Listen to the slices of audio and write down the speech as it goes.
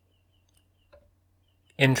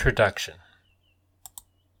Introduction.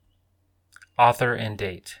 Author and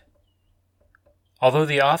date. Although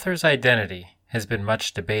the author's identity has been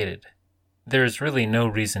much debated, there is really no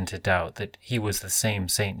reason to doubt that he was the same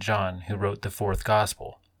St. John who wrote the fourth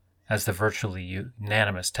Gospel, as the virtually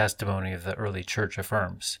unanimous testimony of the early church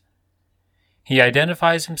affirms. He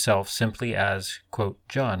identifies himself simply as, quote,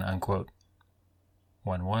 John, unquote,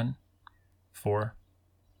 1:1, 4,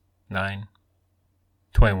 9,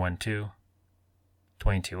 21:2,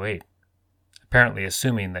 22:8, apparently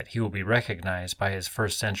assuming that he will be recognized by his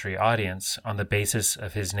first-century audience on the basis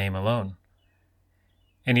of his name alone.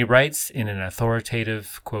 And he writes in an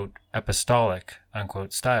authoritative, quote, apostolic,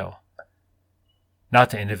 unquote, style, not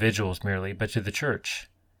to individuals merely, but to the church.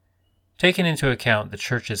 Taking into account the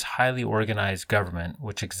church's highly organized government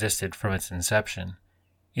which existed from its inception,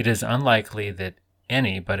 it is unlikely that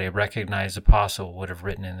any but a recognized apostle would have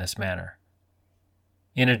written in this manner.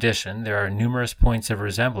 In addition, there are numerous points of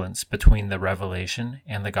resemblance between the Revelation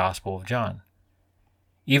and the Gospel of John.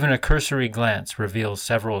 Even a cursory glance reveals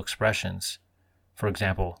several expressions, for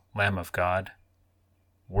example, Lamb of God,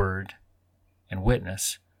 Word, and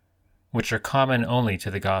Witness, which are common only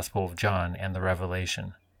to the Gospel of John and the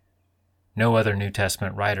Revelation. No other New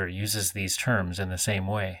Testament writer uses these terms in the same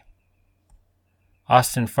way.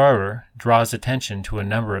 Austin Farrer draws attention to a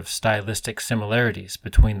number of stylistic similarities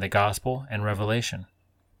between the Gospel and Revelation.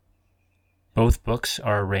 Both books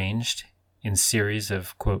are arranged in series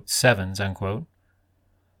of, quote, sevens, unquote.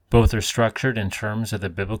 Both are structured in terms of the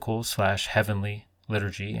biblical/heavenly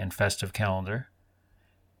liturgy and festive calendar.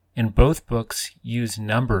 And both books use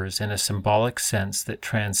numbers in a symbolic sense that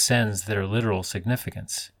transcends their literal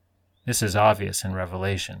significance. This is obvious in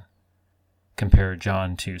Revelation. Compare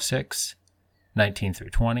John 2:6, 19 through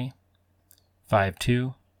 20,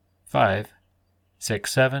 5:2, 5,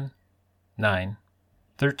 6:7, 9,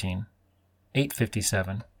 13,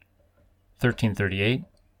 8:57, 13:38,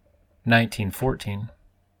 19:14,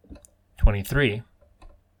 23,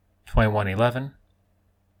 21:11,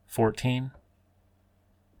 14,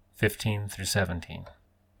 15 through 17.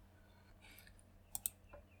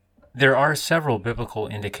 There are several biblical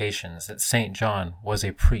indications that St. John was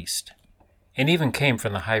a priest, and even came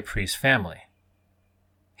from the high priest family.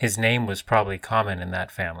 His name was probably common in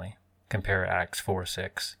that family. Compare Acts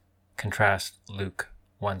 4:6. Contrast Luke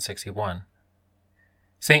 1:61.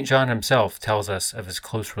 St. John himself tells us of his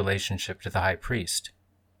close relationship to the high priest.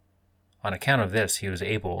 On account of this, he was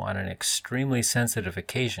able, on an extremely sensitive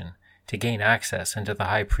occasion, to gain access into the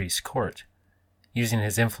high priest's court, using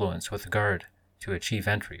his influence with the guard to achieve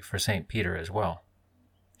entry for St. Peter as well.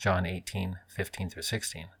 John 18:15 through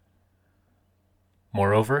 16.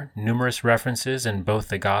 Moreover, numerous references in both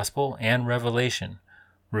the Gospel and Revelation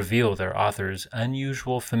reveal their author's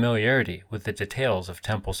unusual familiarity with the details of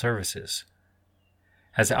temple services.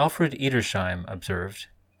 As Alfred Edersheim observed,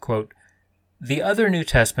 quote, the other New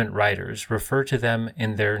Testament writers refer to them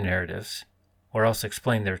in their narratives, or else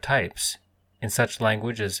explain their types, in such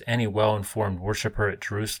language as any well-informed worshipper at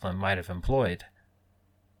Jerusalem might have employed.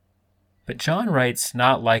 But John writes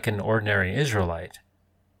not like an ordinary Israelite.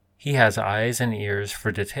 He has eyes and ears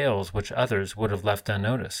for details which others would have left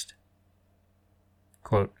unnoticed.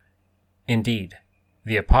 Quote, indeed,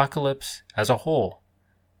 the Apocalypse as a whole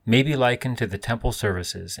may be likened to the temple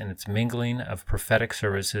services in its mingling of prophetic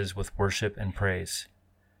services with worship and praise.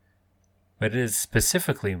 But it is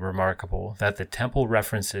specifically remarkable that the temple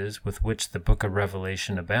references with which the book of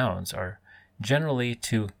Revelation abounds are generally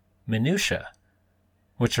to minutiae,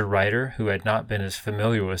 which a writer who had not been as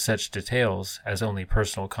familiar with such details as only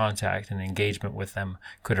personal contact and engagement with them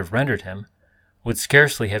could have rendered him, would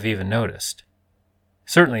scarcely have even noticed,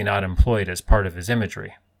 certainly not employed as part of his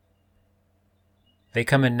imagery. They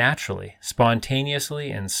come in naturally,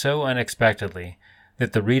 spontaneously, and so unexpectedly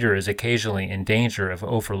that the reader is occasionally in danger of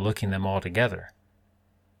overlooking them altogether,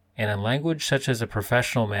 and in language such as a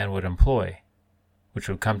professional man would employ, which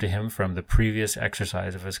would come to him from the previous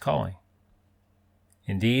exercise of his calling.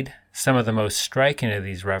 Indeed, some of the most striking of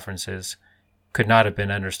these references could not have been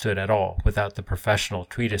understood at all without the professional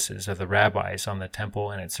treatises of the rabbis on the temple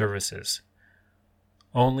and its services.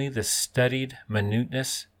 Only the studied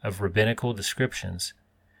minuteness of rabbinical descriptions,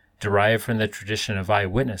 derived from the tradition of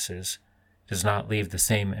eyewitnesses, does not leave the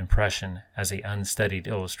same impression as the unstudied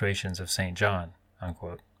illustrations of St. John,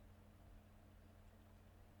 unquote.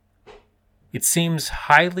 It seems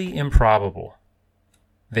highly improbable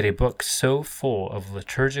that a book so full of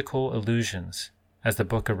liturgical allusions as the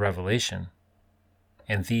book of Revelation,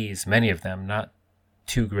 and these, many of them, not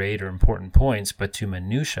to great or important points, but to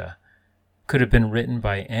minutiae, could have been written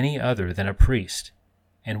by any other than a priest,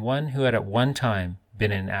 and one who had at one time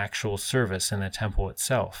been in actual service in the temple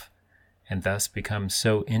itself, and thus become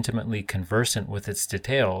so intimately conversant with its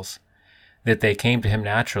details that they came to him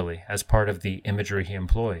naturally as part of the imagery he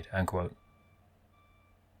employed." Unquote.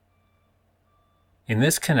 In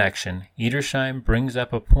this connection, Edersheim brings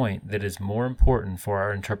up a point that is more important for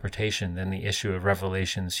our interpretation than the issue of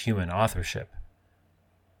Revelation's human authorship.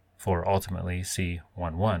 For ultimately, see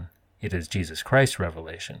 1:1, it is Jesus Christ's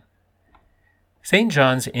revelation. St.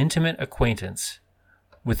 John's intimate acquaintance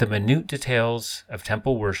with the minute details of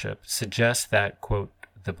temple worship suggests that, quote,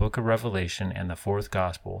 "the book of Revelation and the fourth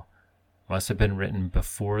gospel must have been written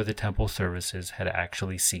before the temple services had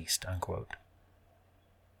actually ceased," unquote.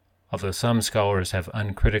 Although some scholars have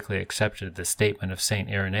uncritically accepted the statement of St.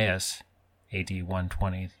 Irenaeus, AD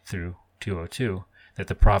 120 through 202, that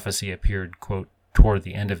the prophecy appeared, quote, "toward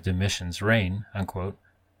the end of Domitian's reign," unquote,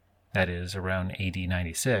 that is, around AD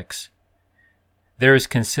 96, there is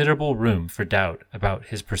considerable room for doubt about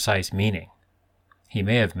his precise meaning. He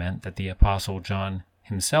may have meant that the Apostle John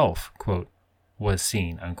himself, quote, "was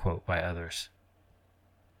seen," unquote, by others.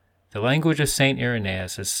 The language of St.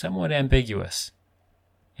 Irenaeus is somewhat ambiguous,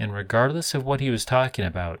 and regardless of what he was talking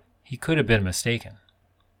about, he could have been mistaken.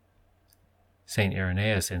 St.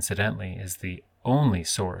 Irenaeus, incidentally, is the only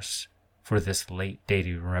source for this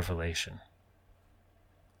late-dated revelation.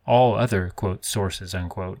 All other, quote, "sources,"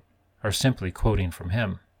 unquote, are simply quoting from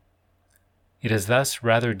him. It is thus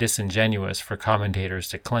rather disingenuous for commentators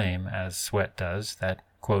to claim, as Swett does, that,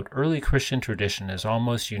 quote, "early Christian tradition is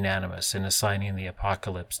almost unanimous in assigning the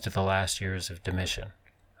apocalypse to the last years of Domitian,"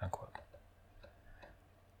 unquote.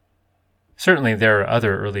 Certainly there are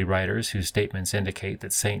other early writers whose statements indicate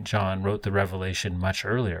that St. John wrote the Revelation much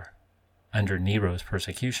earlier, under Nero's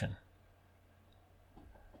persecution.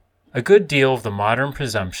 A good deal of the modern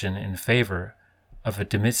presumption in favor of a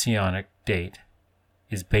Domitianic date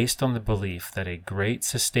is based on the belief that a great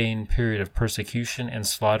sustained period of persecution and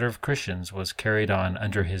slaughter of Christians was carried on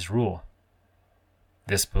under his rule.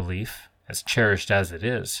 This belief, as cherished as it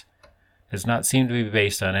is, does not seem to be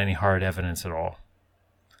based on any hard evidence at all.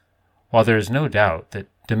 While there is no doubt that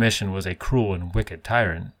Domitian was a cruel and wicked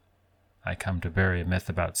tyrant, I come to bury a myth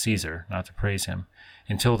about Caesar, not to praise him.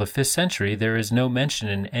 Until the 5th century, there is no mention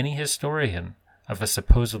in any historian of a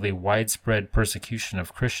supposedly widespread persecution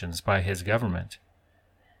of Christians by his government.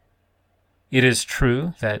 It is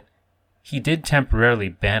true that he did temporarily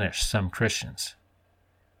banish some Christians,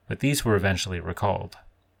 but these were eventually recalled.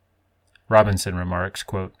 Robinson remarks,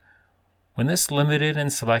 quote, "When this limited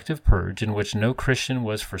and selective purge, in which no Christian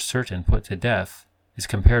was for certain put to death, is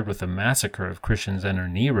compared with the massacre of Christians under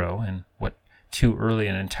Nero, and what two early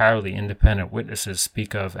and entirely independent witnesses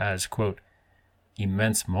speak of as, quote,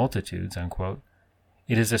 immense multitudes," unquote,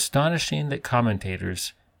 it is astonishing that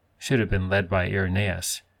commentators should have been led by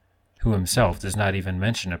Irenaeus, who himself does not even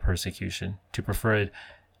mention a persecution, to prefer a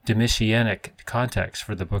Domitianic context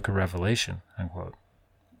for the book of Revelation, unquote.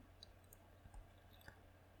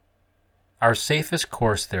 Our safest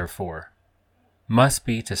course, therefore, must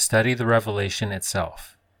be to study the Revelation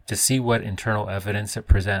itself, to see what internal evidence it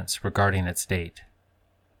presents regarding its date.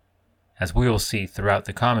 As we will see throughout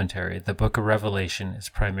the commentary, the book of Revelation is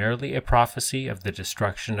primarily a prophecy of the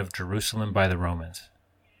destruction of Jerusalem by the Romans.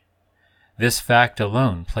 This fact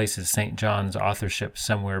alone places St. John's authorship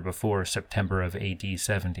somewhere before September of AD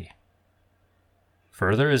 70.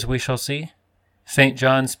 Further, as we shall see, St.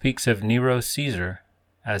 John speaks of Nero Caesar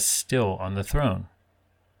as still on the throne,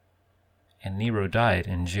 and Nero died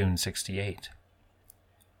in June 68.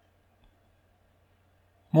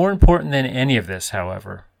 More important than any of this,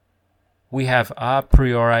 however, we have a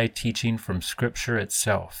priori teaching from Scripture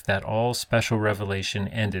itself that all special revelation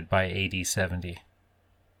ended by AD 70.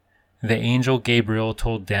 The angel Gabriel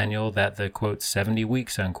told Daniel that the, quote, 70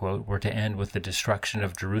 weeks, unquote, were to end with the destruction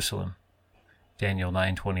of Jerusalem, Daniel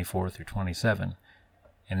 9:24-27,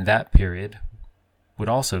 and that period would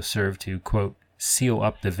also serve to, quote, seal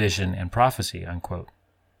up the vision and prophecy, unquote,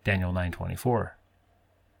 Daniel 9:24.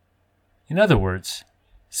 In other words,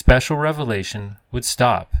 special revelation would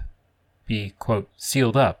stop, be, quote,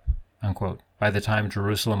 sealed up, unquote, by the time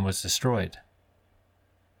Jerusalem was destroyed.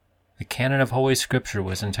 The canon of Holy Scripture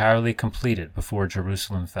was entirely completed before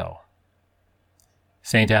Jerusalem fell.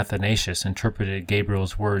 St. Athanasius interpreted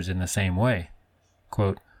Gabriel's words in the same way.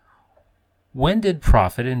 Quote, "When did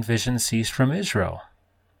prophet and vision cease from Israel?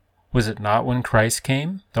 Was it not when Christ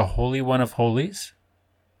came, the Holy One of Holies?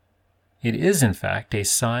 It is, in fact, a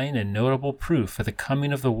sign and notable proof of the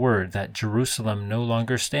coming of the Word that Jerusalem no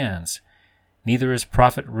longer stands, neither is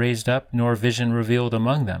prophet raised up nor vision revealed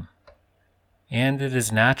among them. And it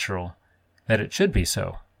is natural that it should be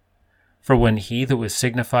so. For when he that was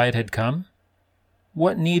signified had come,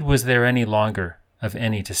 what need was there any longer of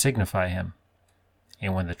any to signify him?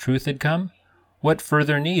 And when the truth had come, what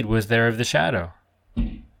further need was there of the shadow?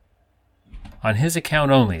 On his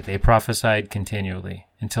account only they prophesied continually,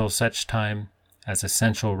 until such time as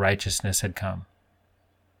essential righteousness had come,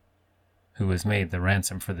 who was made the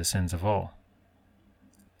ransom for the sins of all.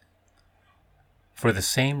 For the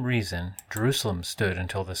same reason Jerusalem stood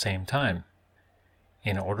until the same time,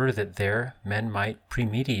 in order that there men might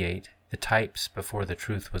premeditate the types before the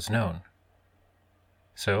truth was known.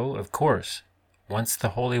 So, of course, once the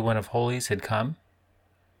Holy One of Holies had come,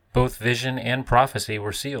 both vision and prophecy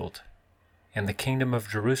were sealed, and the kingdom of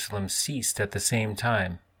Jerusalem ceased at the same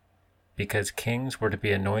time, because kings were to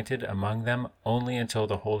be anointed among them only until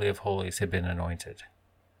the Holy of Holies had been anointed.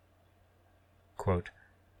 Quote,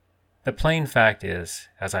 the plain fact is,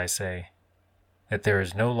 as I say, that there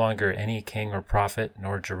is no longer any king or prophet,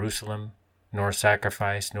 nor Jerusalem, nor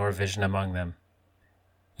sacrifice, nor vision among them.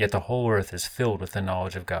 Yet the whole earth is filled with the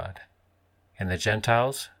knowledge of God, and the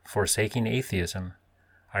Gentiles, forsaking atheism,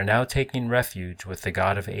 are now taking refuge with the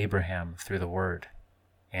God of Abraham through the Word,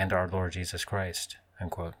 and our Lord Jesus Christ.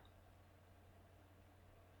 Unquote.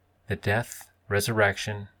 The death,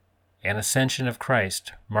 resurrection, and ascension of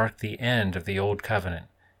Christ mark the end of the Old Covenant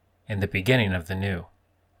and the beginning of the New.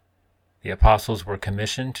 The apostles were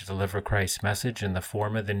commissioned to deliver Christ's message in the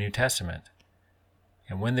form of the New Testament,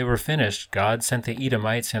 and when they were finished, God sent the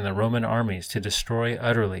Edomites and the Roman armies to destroy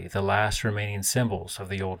utterly the last remaining symbols of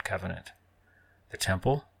the Old Covenant, the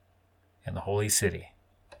temple and the holy city.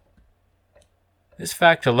 This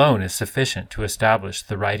fact alone is sufficient to establish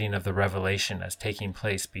the writing of the Revelation as taking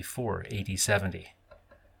place before AD 70.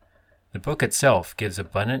 The book itself gives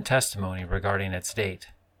abundant testimony regarding its date.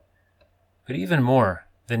 But even more,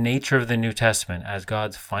 the nature of the New Testament as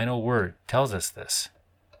God's final word tells us this.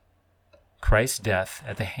 Christ's death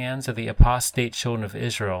at the hands of the apostate children of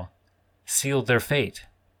Israel sealed their fate.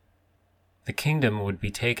 The kingdom would be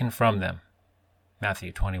taken from them.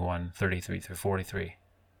 Matthew 21:33-43.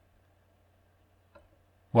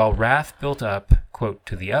 While wrath built up, quote,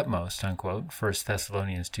 to the utmost, unquote, 1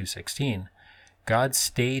 Thessalonians 2:16, God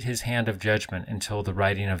stayed his hand of judgment until the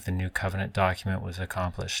writing of the new covenant document was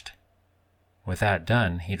accomplished. With that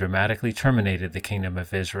done, he dramatically terminated the kingdom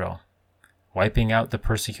of Israel, wiping out the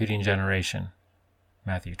persecuting generation.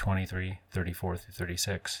 Matthew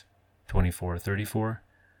 23:34-36, 24:34,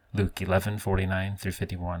 Luke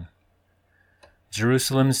 11:49-51.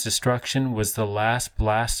 Jerusalem's destruction was the last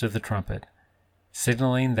blast of the trumpet,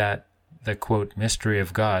 signaling that the, quote, mystery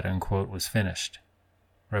of God, unquote, was finished.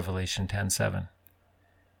 Revelation 10:7.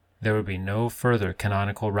 There would be no further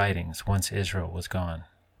canonical writings once Israel was gone.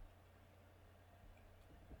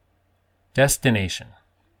 Destination.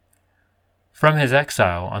 From his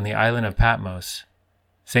exile on the island of Patmos,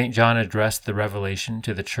 St. John addressed the revelation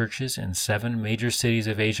to the churches in 7 major cities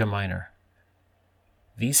of Asia Minor.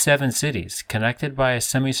 These 7 cities, connected by a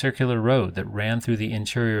semicircular road that ran through the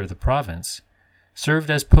interior of the province, served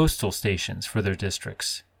as postal stations for their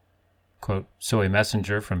districts. Quote, so a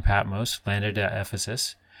messenger from Patmos landed at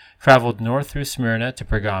Ephesus, traveled north through Smyrna to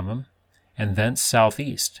Pergamum, and thence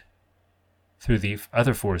southeast through the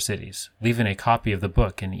other 4 cities, leaving a copy of the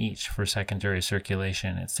book in each for secondary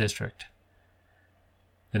circulation in its district.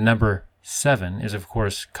 The number 7 is, of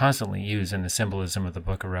course, constantly used in the symbolism of the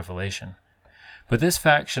book of Revelation, but this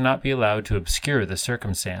fact should not be allowed to obscure the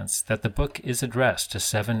circumstance that the book is addressed to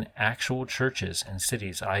 7 actual churches and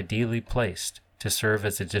cities ideally placed to serve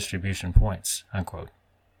as the distribution points, unquote.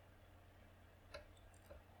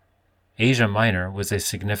 Asia Minor was a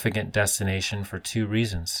significant destination for 2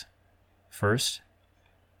 reasons. First,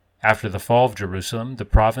 after the fall of Jerusalem, the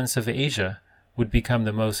province of Asia would become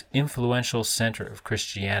the most influential center of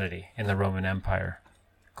Christianity in the Roman Empire.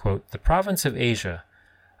 Quote, the province of Asia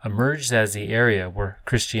emerged as the area where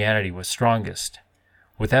Christianity was strongest,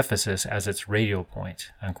 with Ephesus as its radial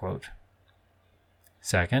point, unquote.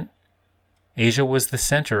 Second, Asia was the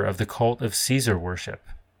center of the cult of Caesar worship.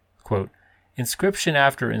 Quote, inscription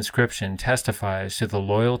after inscription testifies to the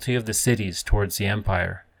loyalty of the cities towards the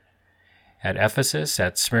empire. At Ephesus,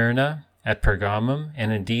 at Smyrna, at Pergamum,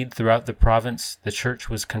 and indeed throughout the province, the church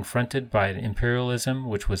was confronted by an imperialism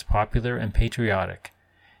which was popular and patriotic,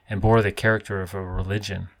 and bore the character of a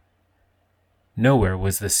religion. Nowhere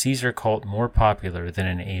was the Caesar cult more popular than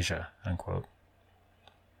in Asia, unquote.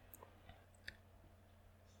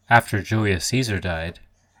 After Julius Caesar died,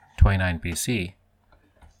 29 BC,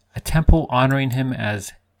 a temple honoring him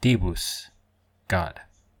as Debus, God,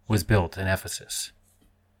 was built in Ephesus.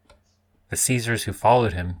 The Caesars who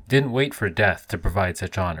followed him didn't wait for death to provide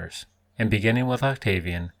such honors, and beginning with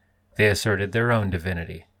Octavian, they asserted their own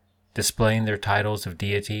divinity, displaying their titles of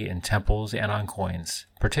deity in temples and on coins,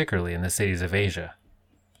 particularly in the cities of Asia.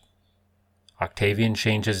 Octavian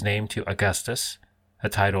changed his name to Augustus, a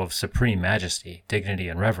title of supreme majesty, dignity,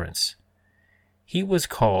 and reverence. He was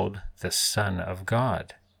called the Son of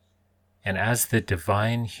God, and as the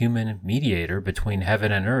divine human mediator between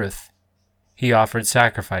heaven and earth, he offered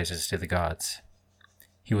sacrifices to the gods.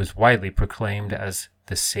 He was widely proclaimed as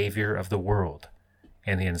the Savior of the world,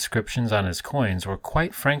 and the inscriptions on his coins were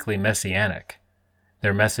quite frankly messianic,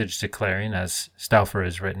 their message declaring, as Stauffer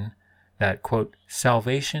has written, that, quote,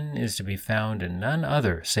 salvation is to be found in none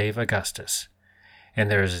other save Augustus,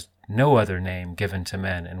 and there is no other name given to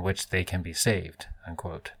men in which they can be saved,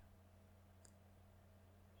 unquote.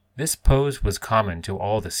 This pose was common to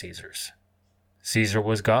all the Caesars. Caesar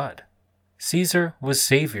was God. Caesar was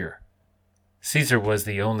Savior. Caesar was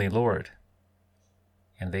the only Lord.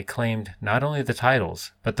 And they claimed not only the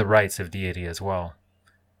titles, but the rights of deity as well.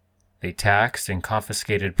 They taxed and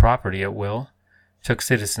confiscated property at will, took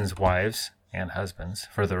citizens' wives and husbands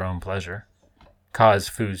for their own pleasure, caused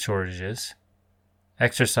food shortages,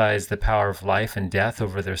 exercised the power of life and death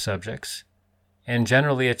over their subjects, and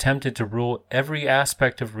generally attempted to rule every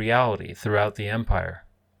aspect of reality throughout the empire.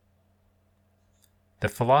 The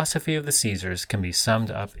philosophy of the Caesars can be summed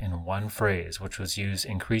up in one phrase which was used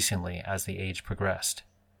increasingly as the age progressed.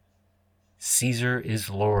 Caesar is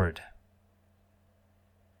Lord.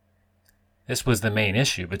 This was the main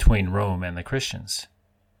issue between Rome and the Christians.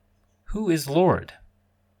 Who is Lord?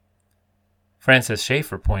 Francis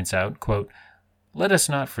Schaeffer points out, quote, let us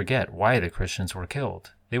not forget why the Christians were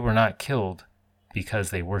killed. They were not killed because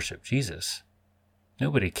they worshipped Jesus.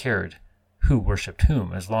 Nobody cared who worshipped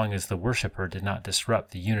whom as long as the worshiper did not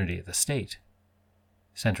disrupt the unity of the state,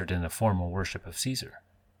 centered in the formal worship of Caesar.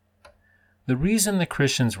 The reason the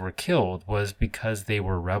Christians were killed was because they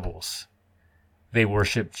were rebels. They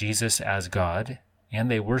worshipped Jesus as God,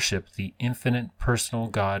 and they worshipped the infinite personal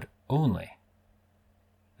God only.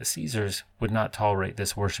 The Caesars would not tolerate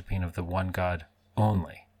this worshiping of the one God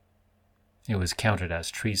only. It was counted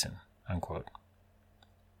as treason, unquote.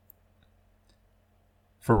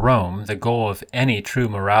 For Rome, the goal of any true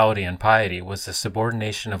morality and piety was the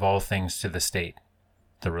subordination of all things to the state.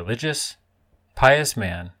 The religious, pious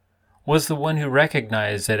man was the one who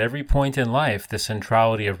recognized at every point in life the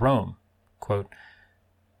centrality of Rome. Quote,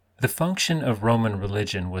 the function of Roman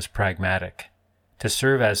religion was pragmatic, to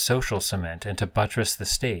serve as social cement and to buttress the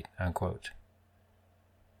state, unquote.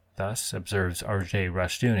 Thus, observes R.J.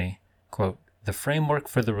 Rushdoony, quote, the framework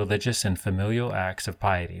for the religious and familial acts of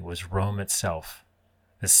piety was Rome itself,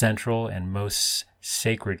 the central and most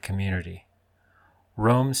sacred community.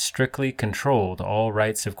 Rome strictly controlled all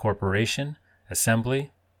rights of corporation,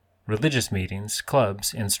 assembly, religious meetings,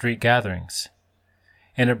 clubs, and street gatherings,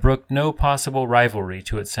 and it brooked no possible rivalry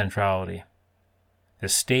to its centrality. The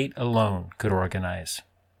state alone could organize.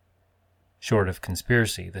 Short of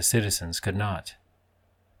conspiracy, the citizens could not.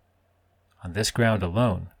 On this ground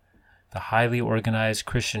alone, the highly organized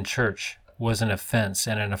Christian church was an offense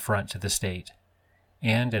and an affront to the state,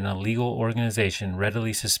 and an illegal organization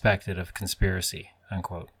readily suspected of conspiracy,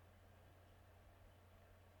 unquote.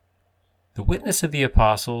 The witness of the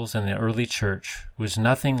apostles and the early church was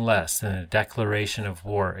nothing less than a declaration of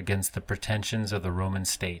war against the pretensions of the Roman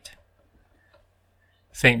state.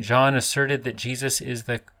 St. John asserted that Jesus is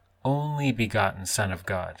the only begotten Son of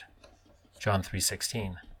God, John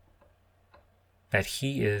 3:16. That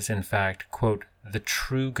he is, in fact, quote, the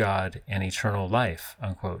true God and eternal life,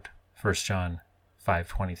 unquote, 1 John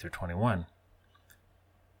 5:20-21.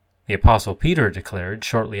 The Apostle Peter declared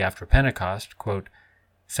shortly after Pentecost, quote,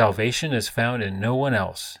 salvation is found in no one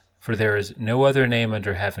else, for there is no other name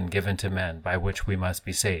under heaven given to men by which we must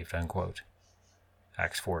be saved, unquote.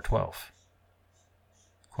 Acts 4:12.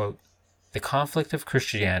 Quote, the conflict of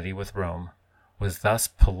Christianity with Rome was thus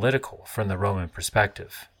political from the Roman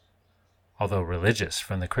perspective, although religious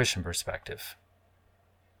from the Christian perspective.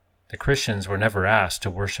 The Christians were never asked to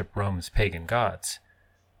worship Rome's pagan gods.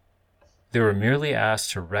 They were merely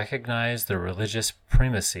asked to recognize the religious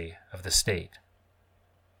primacy of the state.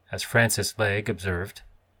 As Francis Legge observed,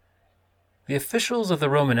 the officials of the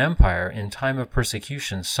Roman Empire in time of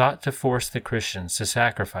persecution sought to force the Christians to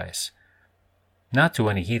sacrifice, not to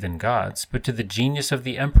any heathen gods, but to the genius of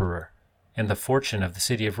the emperor and the fortune of the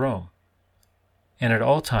city of Rome. And at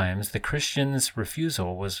all times the Christians'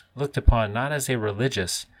 refusal was looked upon not as a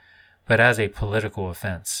religious, but as a political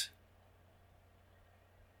offense.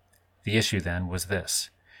 The issue then was this: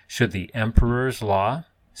 should the emperor's law,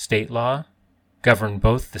 state law, govern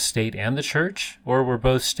both the state and the church, or were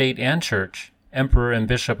both state and church, emperor and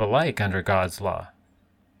bishop alike, under God's law?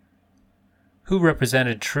 Who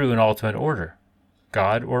represented true and ultimate order?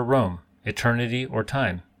 God or Rome, eternity or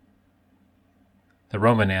time? The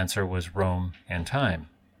Roman answer was Rome and time,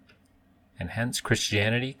 and hence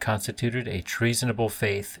Christianity constituted a treasonable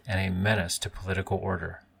faith and a menace to political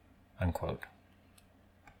order." Unquote.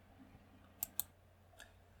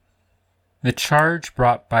 The charge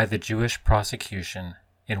brought by the Jewish prosecution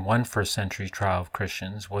in one first-century trial of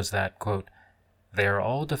Christians was that, quote, "they are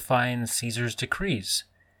all defying Caesar's decrees,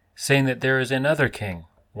 saying that there is another king,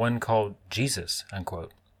 one called Jesus,"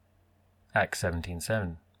 unquote. Acts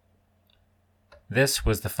 17:7. This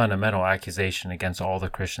was the fundamental accusation against all the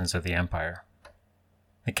Christians of the empire.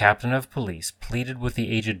 The captain of police pleaded with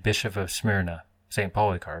the aged bishop of Smyrna, St.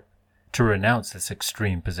 Polycarp, to renounce this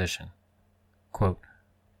extreme position. Quote,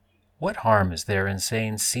 "What harm is there in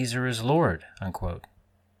saying Caesar is Lord?" Unquote.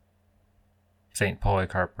 St.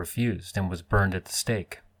 Polycarp refused and was burned at the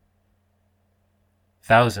stake.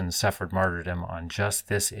 Thousands suffered martyrdom on just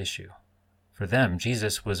this issue. For them,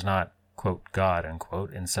 Jesus was not, quote, God,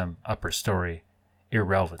 unquote, in some upper story,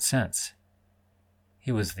 irrelevant sense.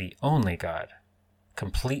 He was the only God,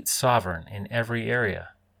 complete sovereign in every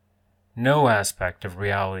area. No aspect of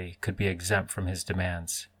reality could be exempt from his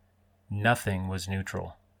demands. Nothing was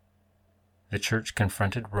neutral. The Church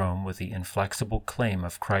confronted Rome with the inflexible claim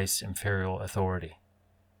of Christ's imperial authority.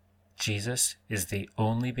 Jesus is the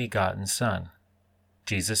only begotten Son.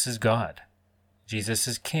 Jesus is God. Jesus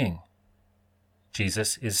is King.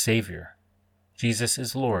 Jesus is Savior. Jesus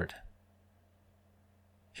is Lord.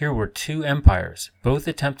 Here were two empires, both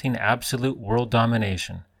attempting absolute world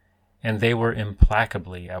domination, and they were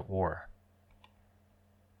implacably at war.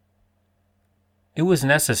 It was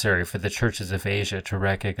necessary for the churches of Asia to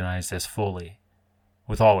recognize this fully,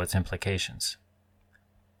 with all its implications.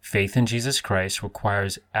 Faith in Jesus Christ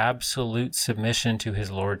requires absolute submission to his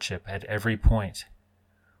lordship at every point,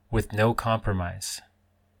 with no compromise.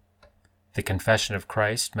 The confession of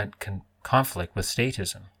Christ meant conflict with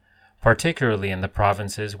statism, particularly in the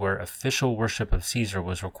provinces where official worship of Caesar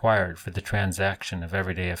was required for the transaction of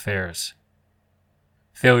everyday affairs.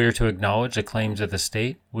 Failure to acknowledge the claims of the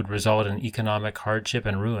state would result in economic hardship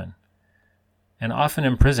and ruin, and often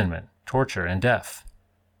imprisonment, torture, and death.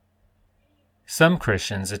 Some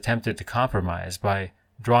Christians attempted to compromise by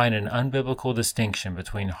drawing an unbiblical distinction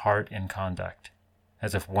between heart and conduct,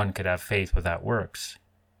 as if one could have faith without works.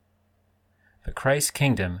 But Christ's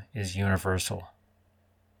kingdom is universal.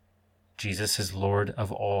 Jesus is Lord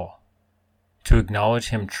of all. To acknowledge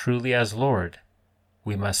him truly as Lord,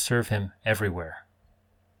 we must serve him everywhere.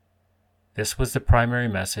 This was the primary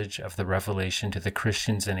message of the revelation to the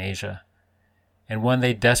Christians in Asia, and one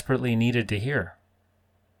they desperately needed to hear.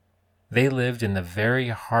 They lived in the very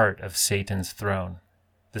heart of Satan's throne,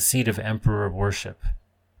 the seat of emperor worship.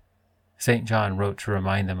 St. John wrote to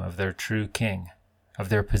remind them of their true king, of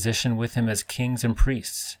their position with him as kings and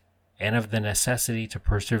priests, and of the necessity to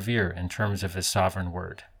persevere in terms of his sovereign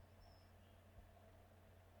word.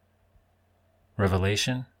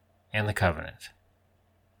 Revelation and the Covenant.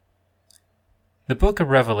 The book of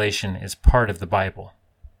Revelation is part of the Bible.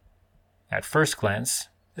 At first glance,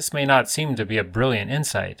 this may not seem to be a brilliant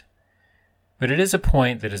insight, but it is a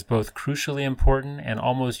point that is both crucially important and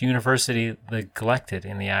almost universally neglected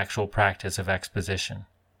in the actual practice of exposition.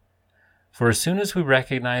 For as soon as we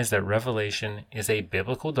recognize that Revelation is a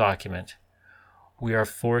biblical document, we are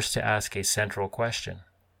forced to ask a central question.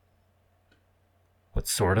 What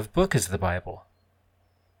sort of book is the Bible?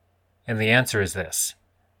 And the answer is this: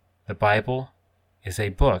 the Bible is a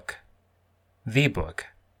book, the book,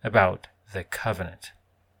 about the covenant.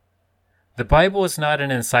 The Bible is not an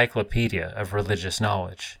encyclopedia of religious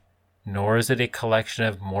knowledge, nor is it a collection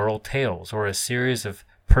of moral tales or a series of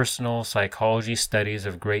personal psychology studies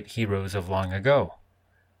of great heroes of long ago.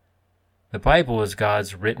 The Bible is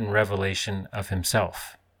God's written revelation of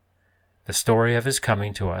himself, the story of his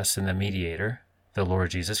coming to us in the mediator, the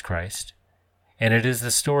Lord Jesus Christ, and it is the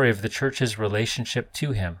story of the church's relationship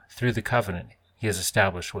to him through the covenant he has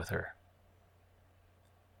established with her.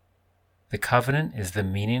 The covenant is the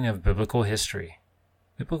meaning of biblical history.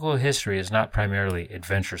 Biblical history is not primarily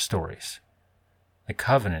adventure stories. The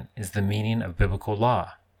covenant is the meaning of biblical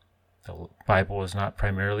law. The Bible is not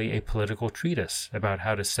primarily a political treatise about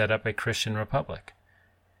how to set up a Christian republic.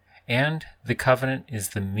 And the covenant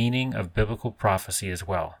is the meaning of biblical prophecy as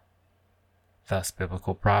well. Thus,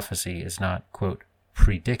 biblical prophecy is not, quote,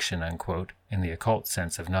 prediction, unquote, in the occult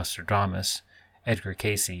sense of Nostradamus, Edgar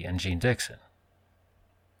Cayce, and Jeane Dixon.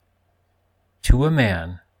 To a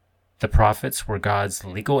man, the prophets were God's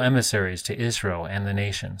legal emissaries to Israel and the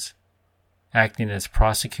nations, acting as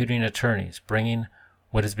prosecuting attorneys, bringing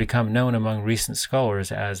what has become known among recent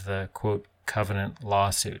scholars as the, quote, covenant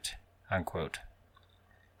lawsuit, unquote.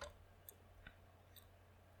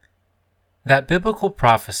 That biblical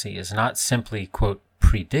prophecy is not simply, quote,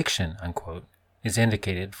 prediction, unquote, is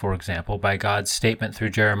indicated, for example, by God's statement through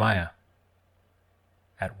Jeremiah.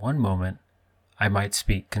 At one moment, I might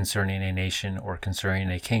speak concerning a nation or concerning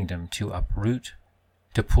a kingdom to uproot,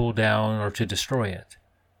 to pull down, or to destroy it.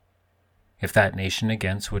 If that nation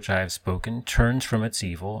against which I have spoken turns from its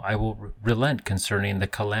evil, I will relent concerning the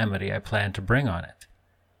calamity I plan to bring on it.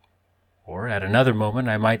 Or at another moment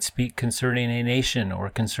I might speak concerning a nation or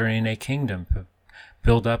concerning a kingdom to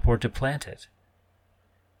build up or to plant it.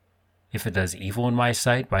 If it does evil in my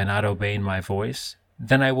sight by not obeying my voice,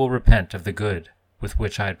 then I will repent of the good with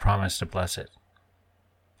which I had promised to bless it.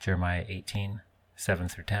 Jeremiah 18,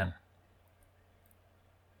 7-10.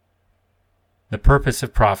 The purpose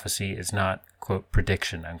of prophecy is not, quote,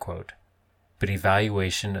 prediction, unquote, but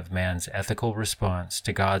evaluation of man's ethical response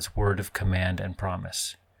to God's word of command and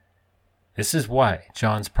promise. This is why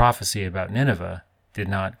John's prophecy about Nineveh did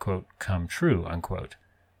not, quote, come true, unquote.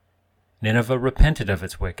 Nineveh repented of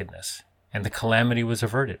its wickedness, and the calamity was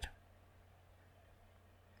averted.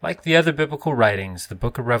 Like the other biblical writings, the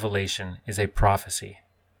book of Revelation is a prophecy,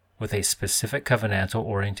 with a specific covenantal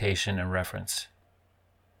orientation and reference.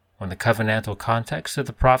 When the covenantal context of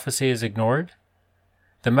the prophecy is ignored,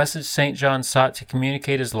 the message St. John sought to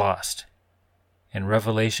communicate is lost, and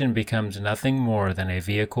Revelation becomes nothing more than a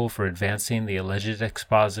vehicle for advancing the alleged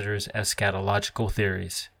expositor's eschatological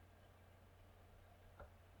theories.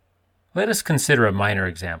 Let us consider a minor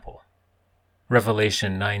example.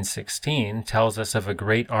 Revelation 9:16 tells us of a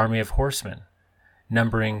great army of horsemen,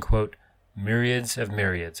 numbering, quote, myriads of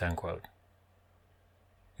myriads, unquote.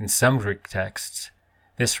 In some Greek texts,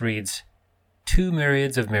 this reads 2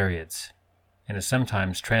 myriads of myriads, and is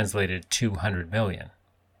sometimes translated 200 million.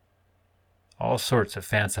 All sorts of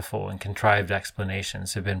fanciful and contrived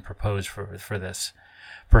explanations have been proposed for this.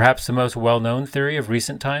 Perhaps the most well-known theory of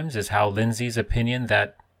recent times is Hal Lindsey's opinion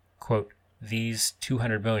that, quote, these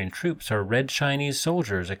 200 million troops are Red Chinese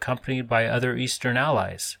soldiers accompanied by other Eastern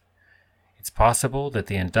allies. It's possible that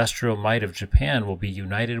the industrial might of Japan will be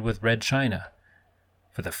united with Red China.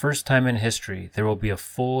 For the first time in history, there will be a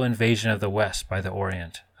full invasion of the West by the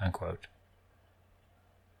Orient, unquote.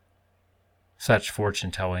 Such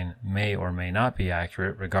fortune-telling may or may not be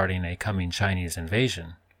accurate regarding a coming Chinese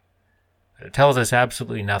invasion, but it tells us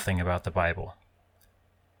absolutely nothing about the Bible.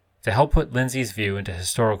 To help put Lindsey's view into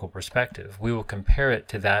historical perspective, we will compare it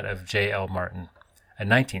to that of J. L. Martin, a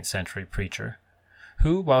 19th century preacher,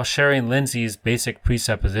 who, while sharing Lindsey's basic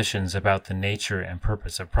presuppositions about the nature and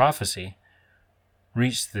purpose of prophecy,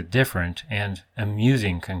 reached the different and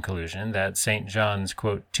amusing conclusion that St. John's,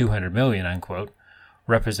 quote, 200 million, unquote,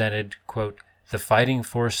 represented, quote, the fighting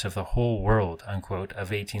force of the whole world, unquote,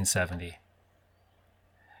 of 1870.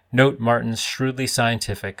 Note Martin's shrewdly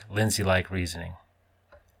scientific, Lindsey-like reasoning.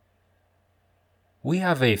 We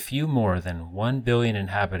have a few more than 1 billion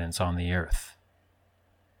inhabitants on the earth.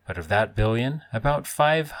 But of that billion, about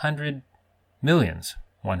 500 millions,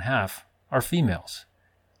 1/2, are females,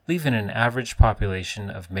 leaving an average population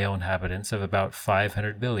of male inhabitants of about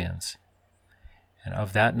 500 millions. And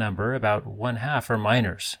of that number, about 1/2 are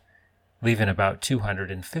minors, leaving about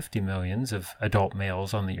 250 millions of adult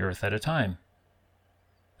males on the earth at a time.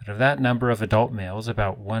 But of that number of adult males,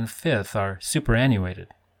 about 1/5 are superannuated,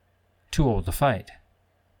 too old to fight.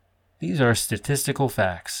 These are statistical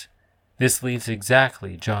facts. This leaves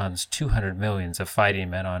exactly John's 200 millions of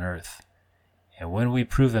fighting men on earth. And when we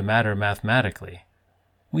prove a matter mathematically,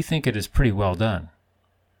 we think it is pretty well done.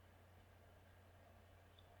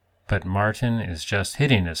 But Martin is just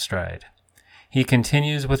hitting his stride. He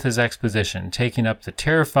continues with his exposition, taking up the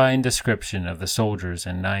terrifying description of the soldiers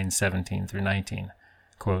in 9:17-19.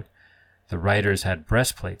 Quote, the riders had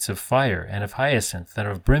breastplates of fire and of hyacinth and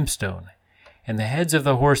of brimstone, and the heads of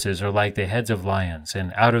the horses are like the heads of lions,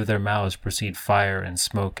 and out of their mouths proceed fire and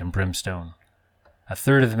smoke and brimstone.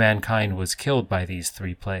 1/3 of mankind was killed by these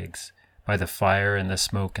 3 plagues, by the fire and the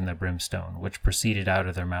smoke and the brimstone, which proceeded out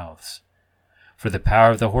of their mouths. For the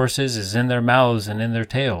power of the horses is in their mouths and in their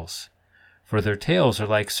tails, for their tails are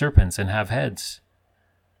like serpents and have heads,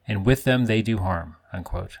 and with them they do harm,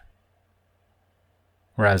 unquote.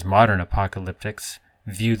 Whereas modern apocalyptics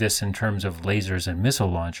view this in terms of lasers and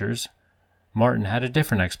missile launchers, Martin had a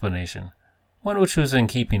different explanation, one which was in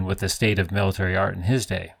keeping with the state of military art in his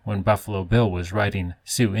day, when Buffalo Bill was riding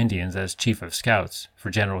Sioux Indians as chief of scouts for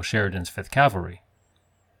General Sheridan's 5th Cavalry.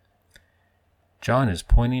 John is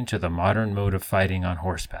pointing to the modern mode of fighting on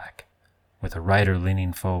horseback, with a rider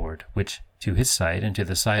leaning forward, which, to his sight and to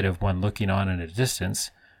the sight of one looking on in a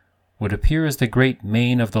distance, would appear as the great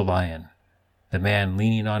mane of the lion, the man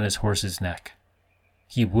leaning on his horse's neck.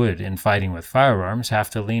 He would, in fighting with firearms, have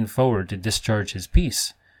to lean forward to discharge his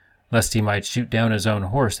piece, lest he might shoot down his own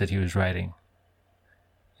horse that he was riding.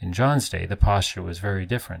 In John's day, the posture was very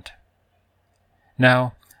different.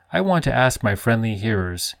 Now, I want to ask my friendly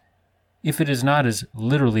hearers if it is not as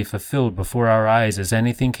literally fulfilled before our eyes as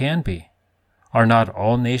anything can be. Are not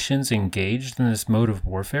all nations engaged in this mode of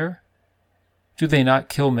warfare? Do they not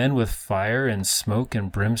kill men with fire and smoke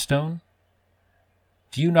and brimstone?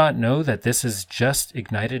 Do you not know that this is just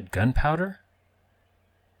ignited gunpowder?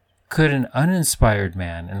 Could an uninspired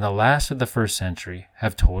man in the last of the first century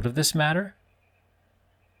have told of this matter?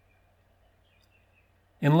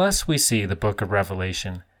 Unless we see the book of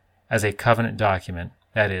Revelation as a covenant document,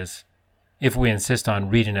 that is, if we insist on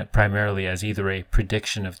reading it primarily as either a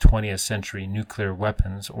prediction of 20th century nuclear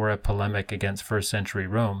weapons or a polemic against first century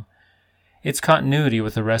Rome, its continuity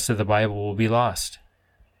with the rest of the Bible will be lost.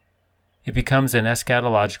 It becomes an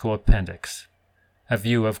eschatological appendix, a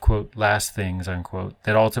view of, quote, last things, unquote,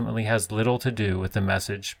 that ultimately has little to do with the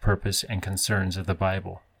message, purpose, and concerns of the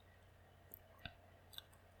Bible.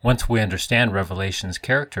 Once we understand Revelation's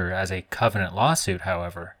character as a covenant lawsuit,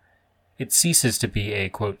 however, it ceases to be a,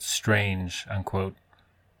 quote, strange, unquote,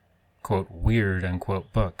 quote, weird,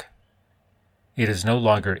 unquote, book. It is no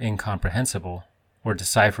longer incomprehensible or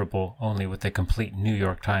decipherable only with the complete New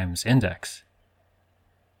York Times index.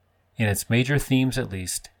 In its major themes at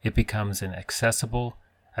least, it becomes as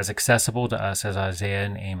accessible to us as Isaiah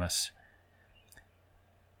and Amos.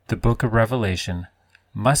 The book of Revelation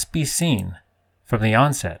must be seen from the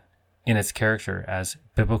onset in its character as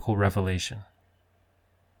biblical revelation.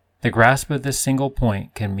 The grasp of this single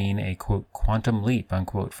point can mean a, quote, quantum leap,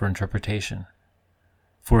 unquote, for interpretation.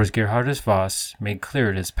 For as Gerhardus Voss made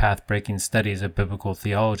clear in his path-breaking studies of biblical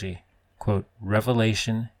theology, quote,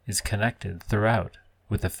 Revelation is connected throughout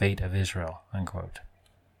with the fate of Israel, unquote.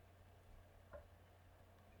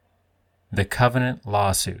 The covenant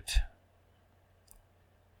lawsuit.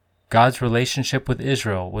 God's relationship with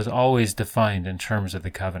Israel was always defined in terms of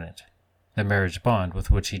the covenant, the marriage bond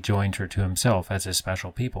with which he joined her to himself as his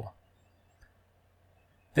special people.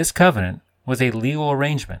 This covenant was a legal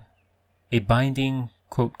arrangement, a binding,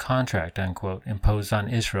 quote, contract, unquote, imposed on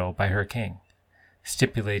Israel by her king,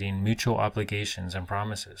 stipulating mutual obligations and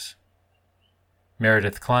promises.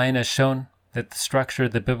 Meredith Kline has shown that the structure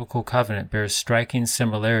of the biblical covenant bears striking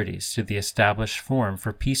similarities to the established form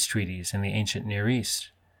for peace treaties in the ancient Near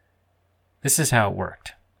East. This is how it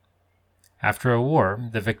worked. After a war,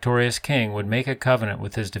 the victorious king would make a covenant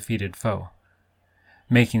with his defeated foe,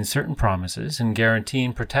 making certain promises and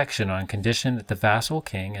guaranteeing protection on condition that the vassal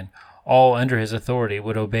king and all under his authority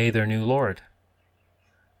would obey their new lord.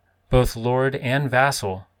 Both lord and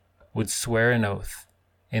vassal would swear an oath,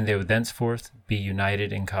 and they would thenceforth be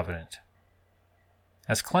united in covenant.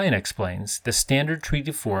 As Kline explains, the standard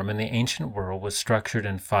treaty form in the ancient world was structured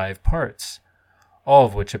in 5 parts, all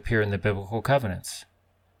of which appear in the biblical covenants.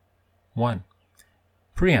 1.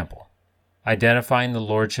 Preamble, identifying the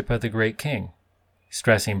lordship of the great king,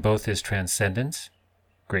 stressing both his transcendence,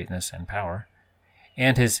 greatness and power,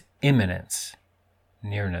 and his immanence,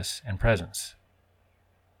 nearness and presence.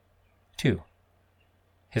 2.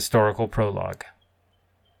 Historical prologue,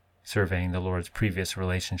 surveying the Lord's previous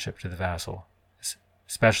relationship to the vassal,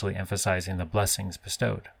 especially emphasizing the blessings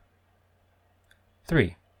bestowed.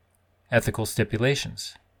 3. Ethical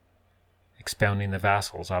stipulations, expounding the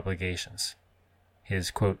vassal's obligations,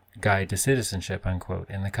 his, quote, guide to citizenship, unquote,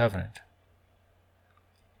 in the covenant.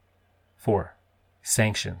 4.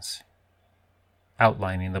 Sanctions,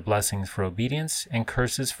 outlining the blessings for obedience and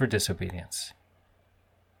curses for disobedience.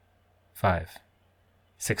 5.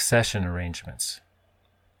 Succession arrangements,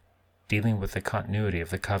 dealing with the continuity of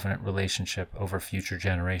the covenant relationship over future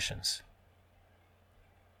generations.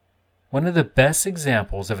 One of the best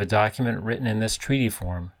examples of a document written in this treaty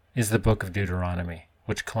form is the Book of Deuteronomy,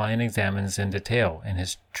 which Kline examines in detail in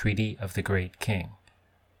his Treaty of the Great King.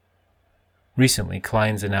 Recently,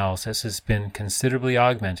 Kline's analysis has been considerably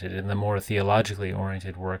augmented in the more theologically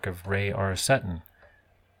oriented work of Ray R. Sutton,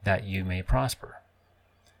 That You May Prosper.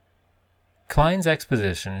 Kline's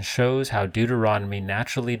exposition shows how Deuteronomy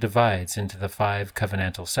naturally divides into the 5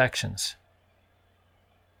 covenantal sections.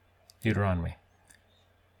 Deuteronomy.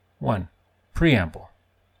 1. Preamble.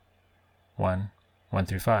 1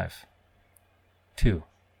 through 5. 2.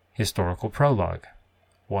 Historical prologue.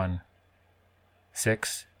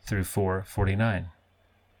 6 through 4:49.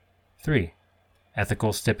 3.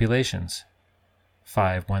 Ethical stipulations.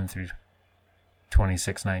 1 through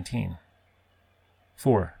 26:19.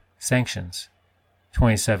 4. Sanctions.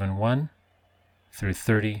 27:1 through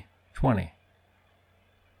 30:20.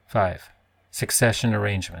 5. Succession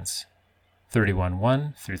arrangements,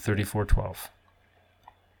 31:1 through 34:12.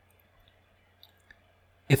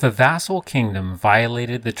 If a vassal kingdom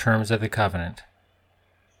violated the terms of the covenant,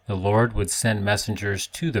 the Lord would send messengers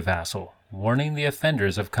to the vassal, warning the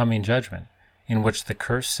offenders of coming judgment, in which the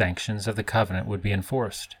cursed sanctions of the covenant would be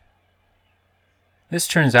enforced. This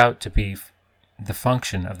turns out to be the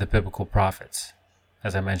function of the biblical prophets,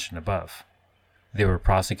 as I mentioned above. They were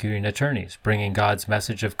prosecuting attorneys, bringing God's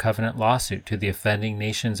message of covenant lawsuit to the offending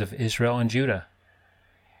nations of Israel and Judah.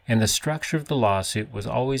 And the structure of the lawsuit was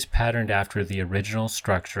always patterned after the original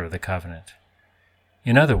structure of the covenant.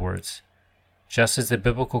 In other words, just as the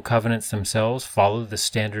biblical covenants themselves followed the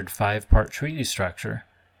standard 5-part treaty structure,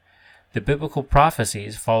 the biblical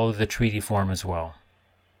prophecies follow the treaty form as well.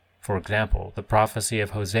 For example, the prophecy of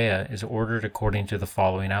Hosea is ordered according to the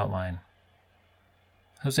following outline.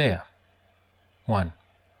 Hosea 1.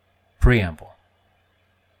 Preamble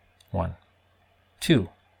 1. 2.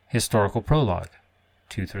 Historical prologue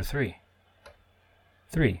 2 through 3.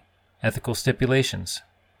 3. Ethical stipulations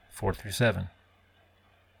 4 through 7.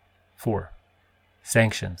 4.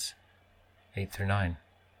 Sanctions 8 through 9.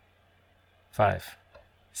 5.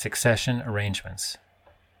 Succession arrangements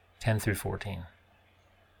 10 through 14.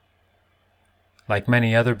 Like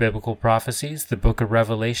many other biblical prophecies, the book of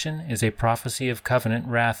Revelation is a prophecy of covenant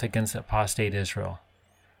wrath against apostate Israel,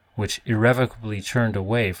 which irrevocably turned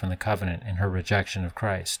away from the covenant in her rejection of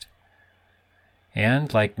Christ.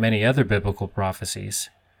 And, like many other biblical prophecies,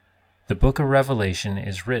 the book of Revelation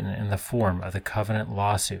is written in the form of the covenant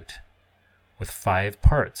lawsuit, with 5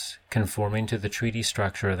 parts conforming to the treaty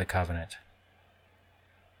structure of the covenant.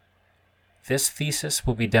 This thesis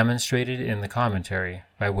will be demonstrated in the commentary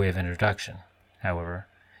by way of introduction. However,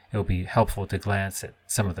 it will be helpful to glance at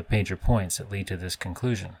some of the major points that lead to this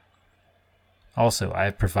conclusion. Also, I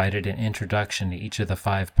have provided an introduction to each of the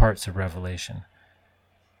 5 parts of Revelation,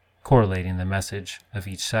 correlating the message of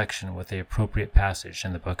each section with the appropriate passage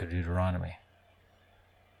in the book of Deuteronomy.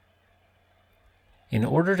 In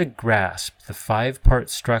order to grasp the 5-part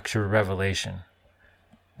structure of Revelation,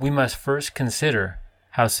 we must first consider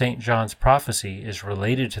how St. John's prophecy is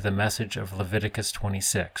related to the message of Leviticus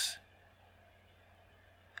 26.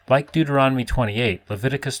 Like Deuteronomy 28,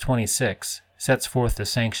 Leviticus 26 sets forth the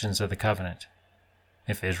sanctions of the covenant.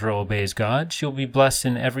 If Israel obeys God, she will be blessed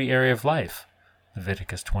in every area of life.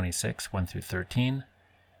 Leviticus 26, 1 through 13,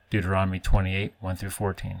 Deuteronomy 28, 1 through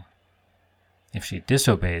 14. If she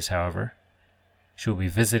disobeys, however, she will be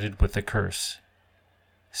visited with the curse,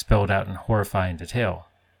 spelled out in horrifying detail.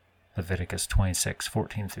 Leviticus 26,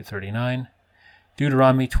 14 through 39,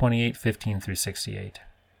 Deuteronomy 28, 15 through 68.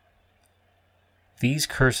 These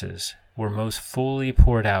curses were most fully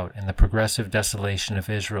poured out in the progressive desolation of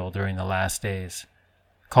Israel during the last days,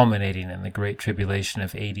 culminating in the Great Tribulation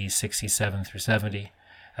of AD 67 through 70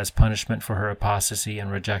 as punishment for her apostasy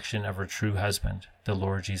and rejection of her true husband, the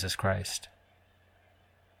Lord Jesus Christ.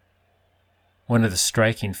 One of the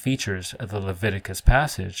striking features of the Leviticus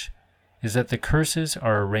passage is that the curses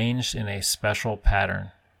are arranged in a special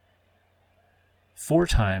pattern. 4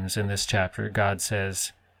 times in this chapter, God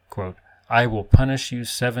says, quote, "I will punish you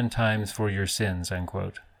 7 times for your sins,"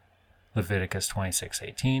 unquote. Leviticus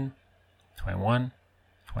 26:18, 21,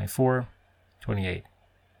 24, 28.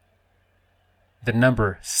 The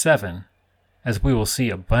number 7, as we will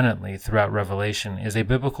see abundantly throughout Revelation, is a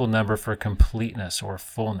biblical number for completeness or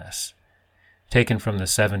fullness, taken from the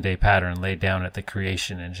 7-day pattern laid down at the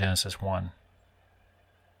creation in Genesis 1.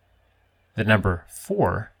 The number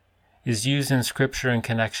 4 is used in Scripture in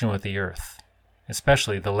connection with the earth,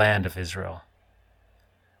 especially the land of Israel.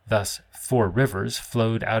 Thus, 4 rivers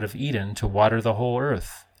flowed out of Eden to water the whole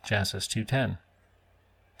earth, Genesis 2:10.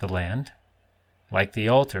 The land, like the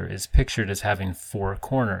altar, is pictured as having 4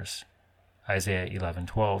 corners, Isaiah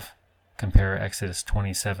 11:12. Compare Exodus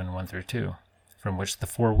 27, 1 through 2, from which the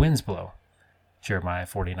 4 winds blow, Jeremiah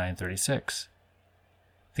 49:36.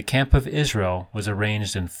 The camp of Israel was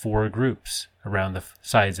arranged in 4 groups around the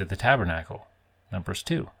sides of the tabernacle, Numbers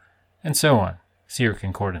 2, and so on. See your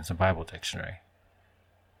concordance and Bible dictionary.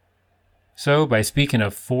 So, by speaking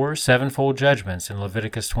of 4 sevenfold judgments in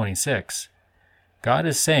Leviticus 26, God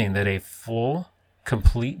is saying that a full,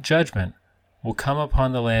 complete judgment will come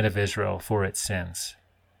upon the land of Israel for its sins.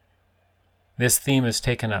 This theme is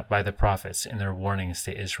taken up by the prophets in their warnings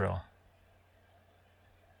to Israel.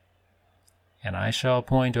 "And I shall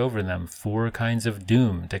appoint over them 4 kinds of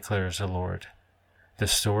doom, declares the Lord: the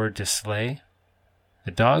sword to slay,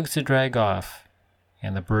 the dogs to drag off,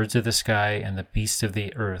 and the birds of the sky and the beasts of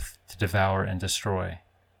the earth to devour and destroy."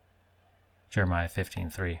 Jeremiah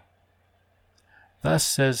 15:3. Thus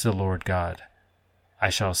says the Lord God, I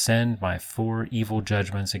shall send my 4 evil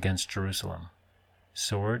judgments against Jerusalem: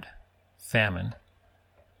 sword, famine,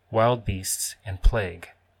 wild beasts, and plague,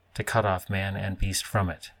 to cut off man and beast from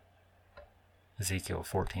it. Ezekiel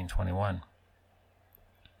 14:21.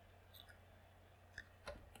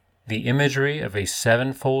 The imagery of a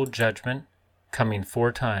 7-fold judgment coming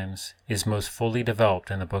 4 times is most fully developed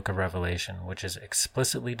in the book of Revelation, which is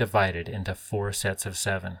explicitly divided into 4 sets of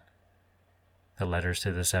 7. The letters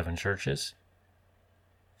to the 7 churches,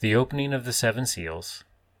 the opening of the 7 seals,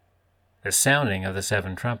 the sounding of the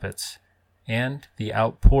 7 trumpets, and the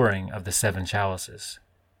outpouring of the 7 chalices.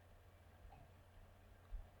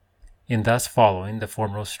 In thus following the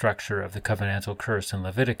formal structure of the covenantal curse in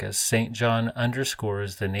Leviticus, St. John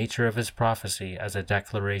underscores the nature of his prophecy as a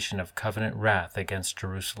declaration of covenant wrath against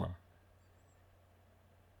Jerusalem.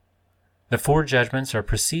 The 4 judgments are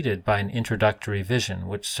preceded by an introductory vision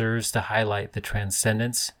which serves to highlight the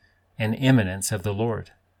transcendence and immanence of the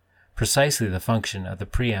Lord, precisely the function of the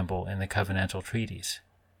preamble in the covenantal treaties.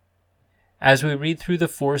 As we read through the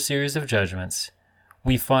 4 series of judgments,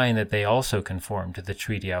 we find that they also conform to the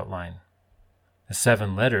treaty outline. The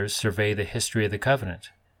 7 letters survey the history of the covenant.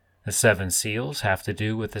 The 7 seals have to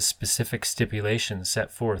do with the specific stipulations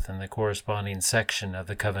set forth in the corresponding section of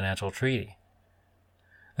the covenantal treaty.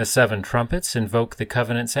 The 7 trumpets invoke the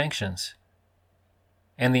covenant sanctions.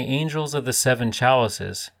 And the angels of the 7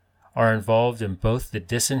 chalices are involved in both the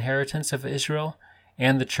disinheritance of Israel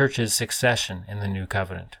and the church's succession in the new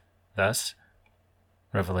covenant. Thus,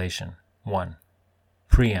 Revelation 1.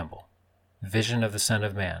 Preamble. Vision of the Son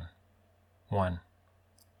of Man. 1.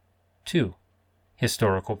 2.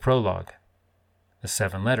 Historical prologue. The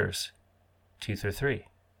 7 letters. 2 through 3.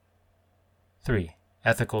 3.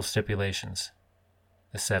 Ethical stipulations.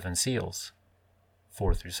 The 7 seals.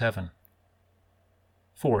 4 through 7.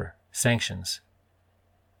 4. Sanctions.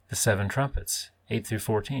 The 7 trumpets. 8 through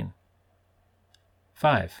 14.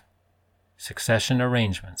 5. Succession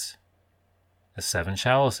arrangements. The 7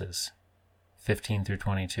 chalices. 15 through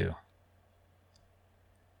 22.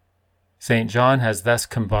 St. John has thus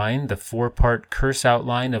combined the 4-part curse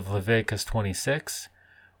outline of Leviticus 26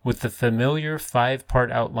 with the familiar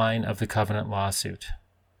 5-part outline of the covenant lawsuit.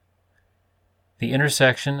 The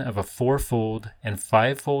intersection of a 4-fold and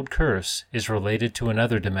 5-fold curse is related to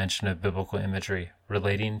another dimension of biblical imagery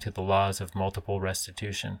relating to the laws of multiple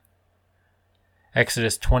restitution.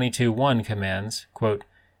 Exodus 22:1 commands, quote,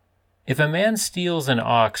 "If a man steals an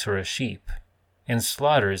ox or a sheep, and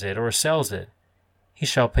slaughters it or sells it, he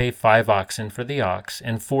shall pay 5 oxen for the ox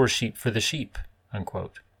and 4 sheep for the sheep."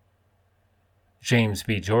 Unquote. James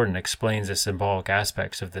B. Jordan explains the symbolic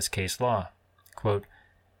aspects of this case law. Quote,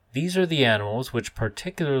 "These are the animals which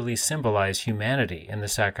particularly symbolize humanity in the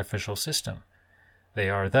sacrificial system. They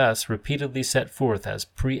are thus repeatedly set forth as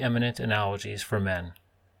preeminent analogies for men."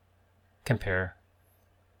 Compare,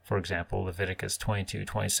 for example, Leviticus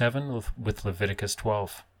 22:27 with Leviticus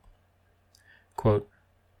 12. Quote,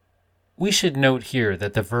 "We should note here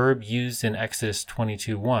that the verb used in Exodus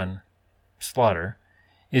 22:1, slaughter,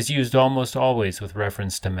 is used almost always with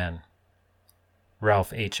reference to men."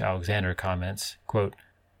 Ralph H. Alexander comments, quote,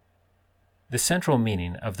 "The central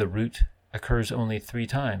meaning of the root occurs only 3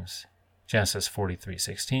 times, Genesis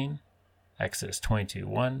 43:16, Exodus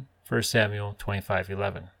 22:1, 1 Samuel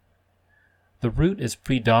 25:11. The root is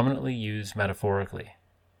predominantly used metaphorically,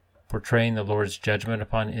 portraying the Lord's judgment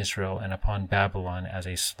upon Israel and upon Babylon as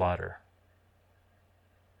a slaughter."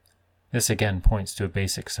 This again points to a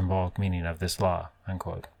basic symbolic meaning of this law.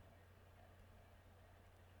 Unquote.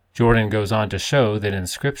 Jordan goes on to show that in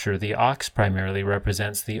Scripture the ox primarily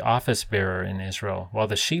represents the office bearer in Israel, while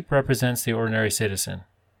the sheep represents the ordinary citizen,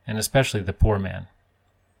 and especially the poor man.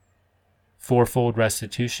 4-fold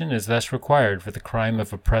restitution is thus required for the crime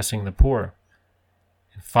of oppressing the poor,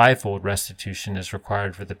 and 5-fold restitution is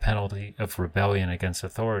required for the penalty of rebellion against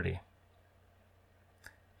authority.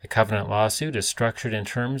 The covenant lawsuit is structured in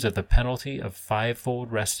terms of the penalty of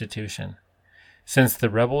 5-fold restitution, since the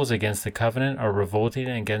rebels against the covenant are revolting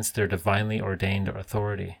against their divinely ordained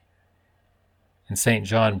authority. And St.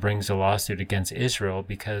 John brings a lawsuit against Israel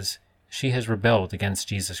because she has rebelled against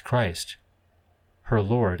Jesus Christ, her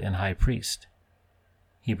Lord and High Priest.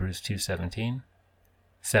 Hebrews 2:17,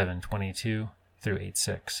 7:22 through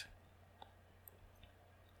 8:6.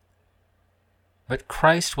 But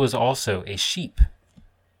Christ was also a sheep,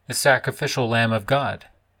 the sacrificial Lamb of God.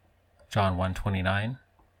 John 1:29,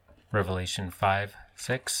 Revelation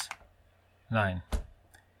 5:6, 9.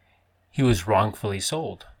 He was wrongfully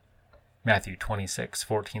sold. Matthew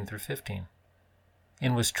 26:14 through 15.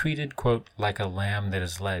 And was treated, quote, like a lamb that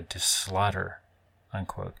is led to slaughter,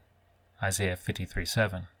 unquote. Isaiah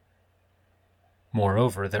 53:7.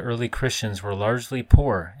 Moreover, the early Christians were largely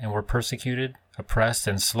poor and were persecuted, oppressed,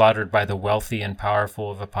 and slaughtered by the wealthy and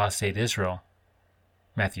powerful of apostate Israel.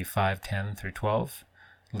 Matthew 5:10-12,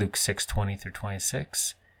 Luke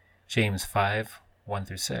 6:20-26, James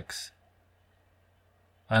 5:1-6.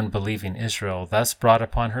 Unbelieving Israel thus brought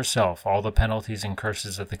upon herself all the penalties and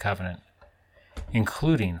curses of the covenant,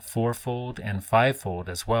 including fourfold and fivefold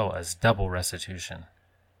as well as double restitution.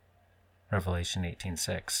 Revelation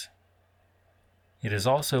 18:6. It is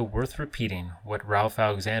also worth repeating what Ralph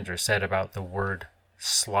Alexander said about the word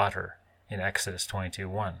slaughter in Exodus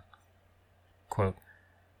 22:1. Quote,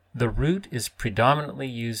 "The root is predominantly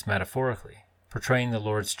used metaphorically, portraying the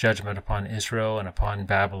Lord's judgment upon Israel and upon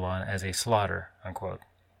Babylon as a slaughter." Unquote.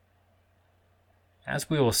 As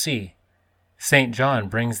we will see, St. John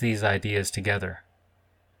brings these ideas together,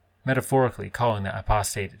 metaphorically calling the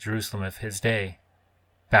apostate Jerusalem of his day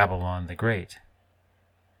Babylon the Great.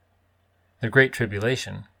 The Great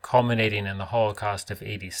Tribulation, culminating in the Holocaust of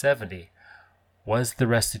AD 70, was the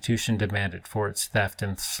restitution demanded for its theft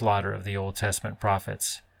and slaughter of the Old Testament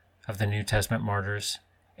prophets, of the New Testament martyrs,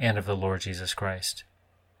 and of the Lord Jesus Christ.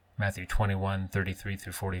 Matthew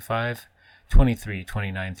 21:33-45,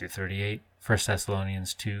 23:29-38, 1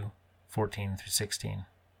 Thessalonians 2:14-16.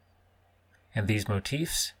 And these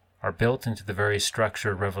motifs are built into the very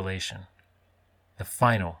structure of Revelation, the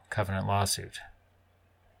final covenant lawsuit.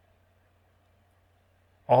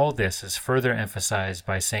 All this is further emphasized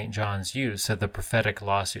by St. John's use of the prophetic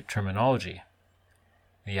lawsuit terminology,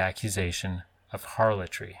 the accusation of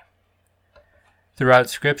harlotry. Throughout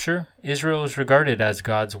Scripture, Israel is regarded as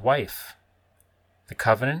God's wife. The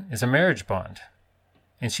covenant is a marriage bond,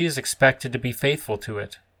 and she is expected to be faithful to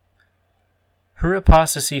it. Her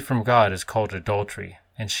apostasy from God is called adultery,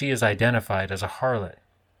 and she is identified as a harlot.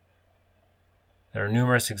 There are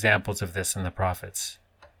numerous examples of this in the prophets.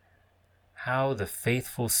 How the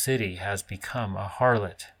faithful city has become a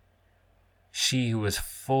harlot. She who was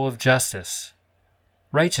full of justice,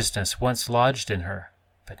 righteousness once lodged in her,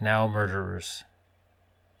 but now murderers.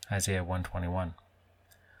 Isaiah 1:21.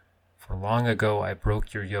 For long ago I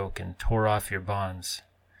broke your yoke and tore off your bonds.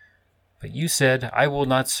 But you said, I will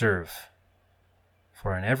not serve.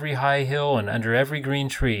 For on every high hill and under every green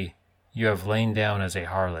tree you have lain down as a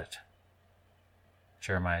harlot.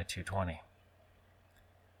 Jeremiah 2:20.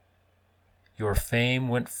 Your fame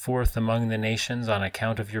went forth among the nations on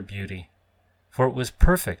account of your beauty, for it was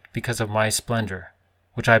perfect because of my splendor,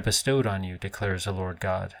 which I bestowed on you, declares the Lord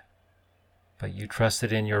God. But you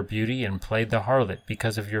trusted in your beauty and played the harlot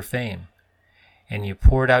because of your fame, and you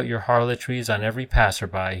poured out your harlotries on every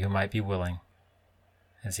passerby who might be willing.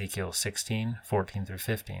 Ezekiel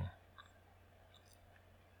 16:14-15.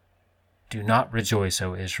 Do not rejoice,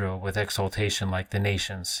 O Israel, with exultation like the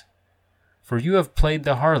nations, for you have played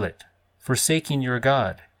the harlot, forsaking your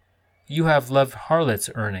God. You have loved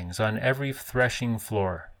harlots' earnings on every threshing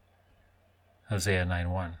floor. Hosea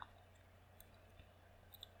 9:1.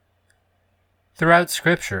 Throughout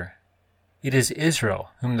Scripture, it is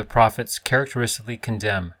Israel whom the prophets characteristically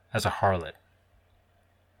condemn as a harlot.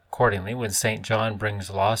 Accordingly, when St. John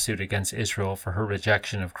brings lawsuit against Israel for her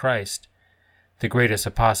rejection of Christ, the greatest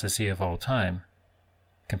apostasy of all time,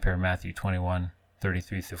 compare Matthew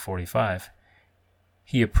 21:33-45,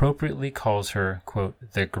 he appropriately calls her,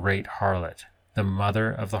 quote, the great harlot, the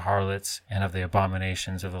mother of the harlots and of the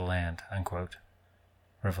abominations of the land, unquote.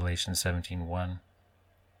 Revelation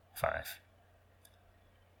 17:1-5.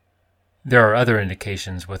 There are other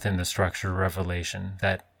indications within the structure of Revelation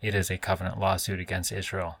that it is a covenant lawsuit against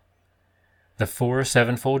Israel. The 4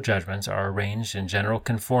 sevenfold judgments are arranged in general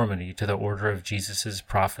conformity to the order of Jesus'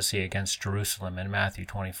 prophecy against Jerusalem in Matthew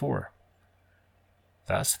 24.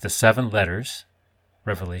 Thus, the 7 letters,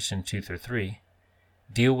 Revelation 2-3,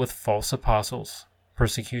 deal with false apostles,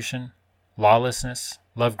 persecution, lawlessness,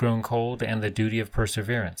 love grown cold, and the duty of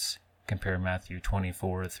perseverance. Compare Matthew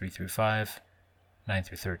 24:3-5,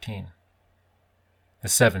 9-13. The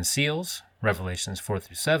 7 seals, Revelations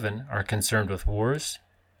 4-7, are concerned with wars,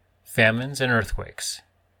 famines, and earthquakes.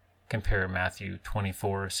 Compare Matthew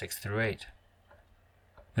 24:6-8.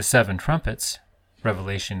 The 7 trumpets,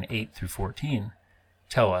 Revelation 8-14,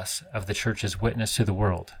 tell us of the church's witness to the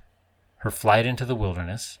world, her flight into the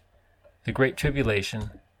wilderness, the great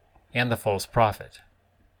tribulation, and the false prophet.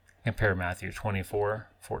 Compare Matthew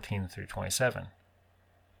 24:14-27.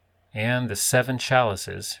 And the 7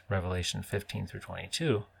 chalices, Revelation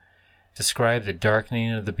 15-22, describe the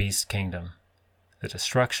darkening of the beast's kingdom, the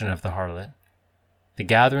destruction of the harlot, the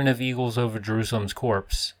gathering of eagles over Jerusalem's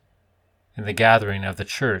corpse, and the gathering of the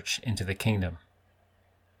church into the kingdom.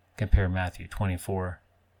 Compare Matthew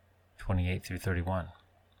 24:28-31.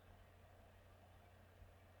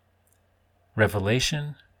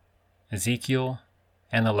 Revelation, Ezekiel,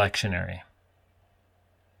 and the lectionary.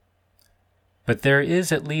 But there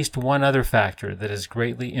is at least one other factor that has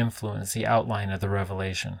greatly influenced the outline of the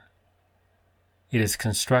Revelation. It is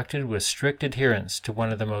constructed with strict adherence to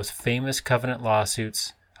one of the most famous covenant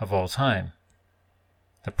lawsuits of all time,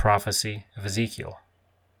 the prophecy of Ezekiel.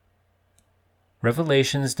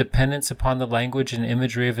 Revelation's dependence upon the language and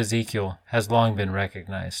imagery of Ezekiel has long been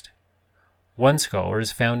recognized. One scholar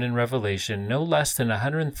has found in Revelation no less than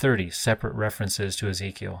 130 separate references to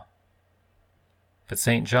Ezekiel. But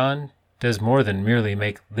St. John does more than merely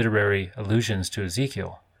make literary allusions to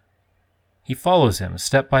Ezekiel. He follows him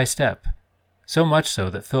step by step, so much so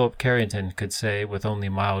that Philip Carrington could say with only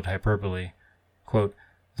mild hyperbole, quote,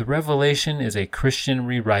 "The Revelation is a Christian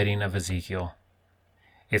rewriting of Ezekiel.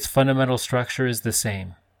 Its fundamental structure is the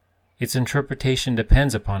same. Its interpretation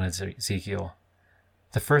depends upon Ezekiel.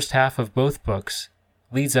 The first half of both books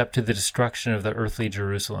leads up to the destruction of the earthly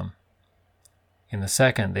Jerusalem. In the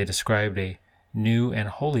second, they described a new and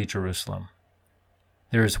holy Jerusalem.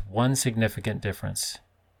 There is one significant difference.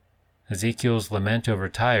 Ezekiel's lament over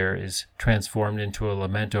Tyre is transformed into a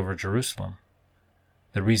lament over Jerusalem.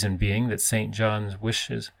 The reason being that St. John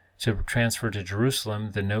wishes to transfer to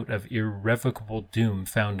Jerusalem the note of irrevocable doom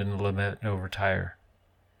found in the lament over Tyre.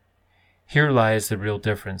 Here lies the real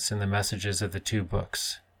difference in the messages of the two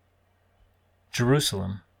books.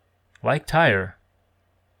 Jerusalem, like Tyre,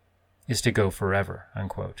 is to go forever,"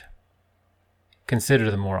 unquote.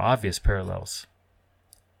 Consider the more obvious parallels.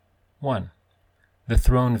 1. The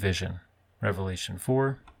throne vision, Revelation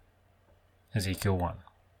 4, Ezekiel 1.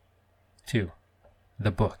 2.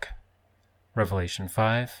 The book, Revelation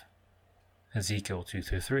 5, Ezekiel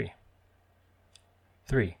 2-3.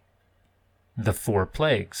 3. The four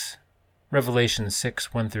plagues, Revelation 6,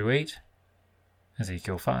 1-8,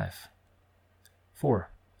 Ezekiel 5. 4.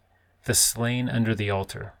 The slain under the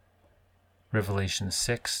altar, Revelation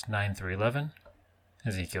 6, 9-11,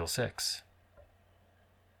 Ezekiel 6.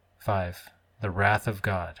 5. The wrath of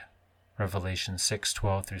God, Revelation 6,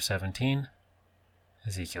 12-17,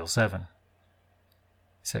 Ezekiel 7.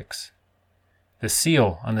 6. The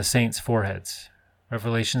seal on the saints' foreheads,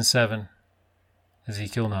 Revelation 7,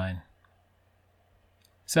 Ezekiel 9.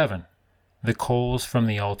 7. The coals from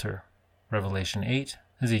the altar, Revelation 8,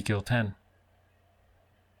 Ezekiel 10.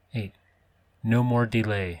 8. No more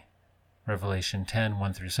delay, Revelation 10,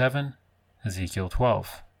 1-7, Ezekiel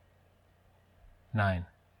 12. 9.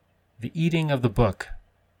 The eating of the book,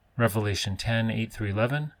 Revelation 10,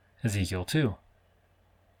 8-11, Ezekiel 2.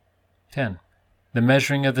 10. The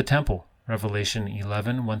measuring of the temple, Revelation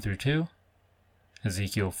 11, 1-2,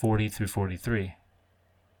 Ezekiel 40-43.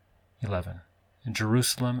 11.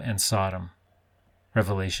 Jerusalem and Sodom,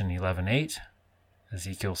 Revelation 11:8,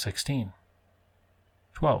 Ezekiel 16.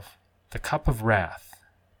 12. The cup of wrath,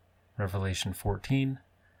 Revelation 14,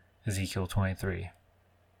 Ezekiel 23.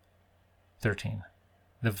 13.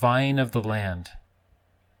 The vine of the land,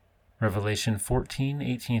 Revelation 14,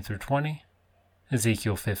 18-20,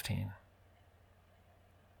 Ezekiel 15.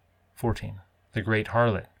 14. The great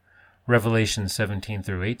harlot, Revelation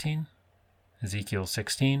 17-18, Ezekiel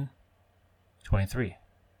 16, 23.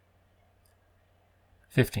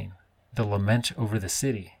 15. The lament over the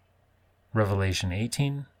city, Revelation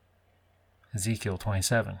 18, Ezekiel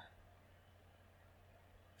 27.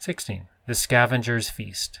 16. The scavenger's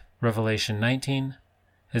feast, Revelation 19,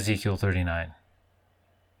 Ezekiel 39.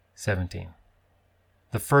 17.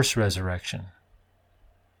 The first resurrection,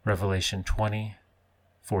 Revelation 20,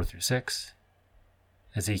 4-6,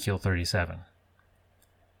 Ezekiel 37.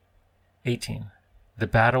 18. The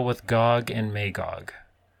battle with Gog and Magog,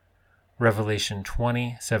 Revelation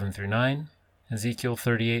 20, 7-9, Ezekiel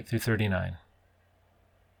 38-39.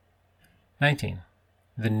 19.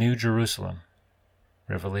 The New Jerusalem,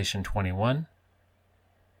 Revelation 21,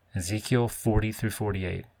 Ezekiel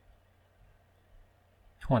 40-48.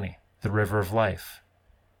 20. The River of Life,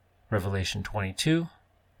 Revelation 22,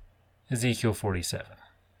 Ezekiel 47.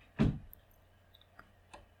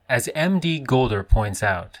 As M.D. Golder points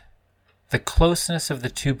out, the closeness of the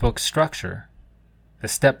two-book structure, the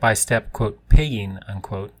step-by-step, quote, pegging,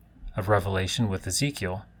 unquote, of Revelation with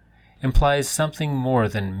Ezekiel, implies something more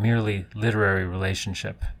than merely literary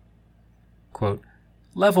relationship. Quote,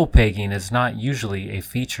 level pegging is not usually a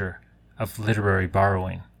feature of literary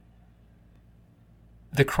borrowing.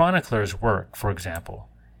 The chronicler's work, for example,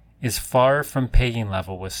 is far from pegging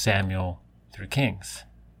level with Samuel through Kings,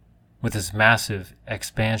 with his massive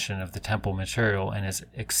expansion of the temple material and his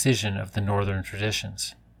excision of the northern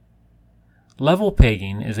traditions. Level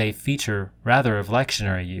pegging is a feature rather of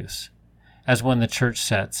lectionary use, as when the church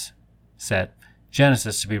set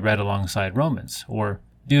Genesis to be read alongside Romans, or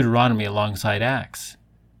Deuteronomy alongside Acts.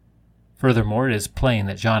 Furthermore, it is plain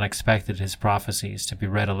that John expected his prophecies to be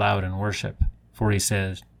read aloud in worship, for he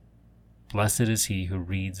says, "Blessed is he who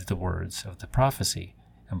reads the words of the prophecy,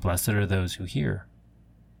 and blessed are those who hear."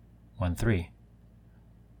 1:3.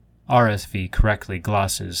 RSV correctly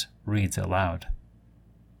glosses "reads aloud."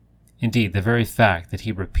 Indeed, the very fact that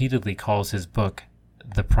he repeatedly calls his book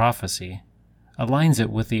the prophecy aligns it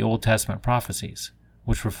with the Old Testament prophecies,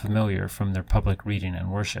 which were familiar from their public reading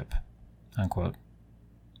and worship. Unquote.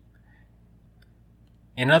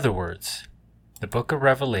 In other words, the book of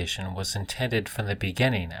Revelation was intended from the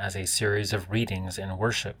beginning as a series of readings in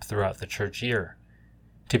worship throughout the church year,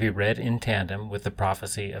 to be read in tandem with the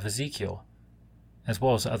prophecy of Ezekiel, as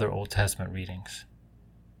well as other Old Testament readings.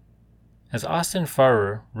 As Austin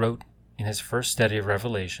Farrer wrote in his first study of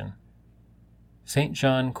Revelation, St.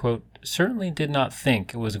 John, quote, certainly did not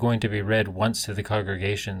think it was going to be read once to the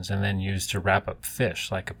congregations and then used to wrap up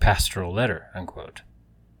fish like a pastoral letter, unquote.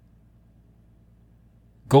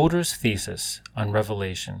 Golder's thesis on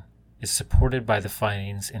Revelation is supported by the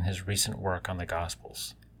findings in his recent work on the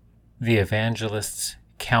Gospels, The Evangelist's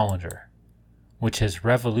Calendar, which has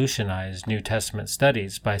revolutionized New Testament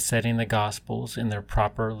studies by setting the Gospels in their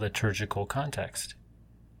proper liturgical context.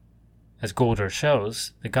 As Golder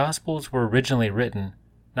shows, the Gospels were originally written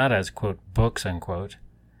not as, quote, books, unquote,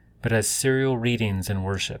 but as serial readings in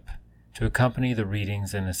worship to accompany the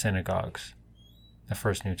readings in the synagogues, the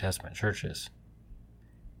first New Testament churches.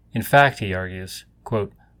 In fact, he argues,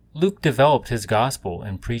 quote, Luke developed his gospel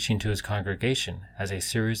in preaching to his congregation as a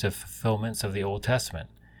series of fulfillments of the Old Testament,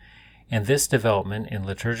 and this development in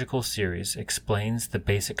liturgical series explains the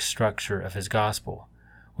basic structure of his gospel,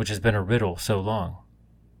 which has been a riddle so long,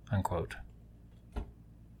 unquote.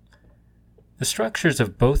 The structures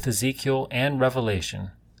of both Ezekiel and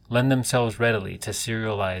Revelation lend themselves readily to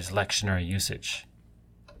serialized lectionary usage.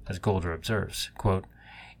 As Golder observes, quote,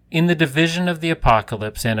 in the division of the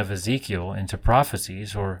Apocalypse and of Ezekiel into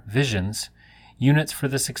prophecies or visions, units for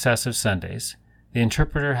the successive Sundays, the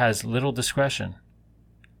interpreter has little discretion.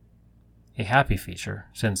 A happy feature,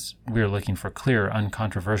 since we are looking for clear,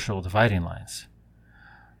 uncontroversial dividing lines.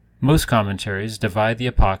 Most commentaries divide the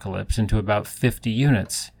Apocalypse into about 50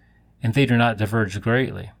 units, and they do not diverge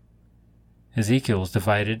greatly. Ezekiel is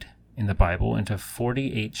divided in the Bible into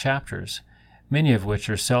 48 chapters, many of which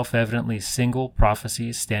are self-evidently single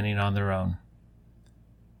prophecies standing on their own.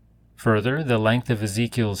 Further, the length of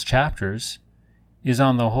Ezekiel's chapters is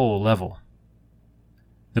on the whole level.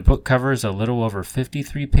 The book covers a little over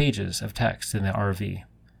 53 pages of text in the RV,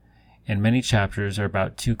 and many chapters are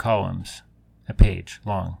about 2 columns, a page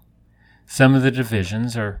long. Some of the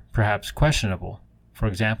divisions are perhaps questionable. For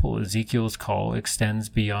example, Ezekiel's call extends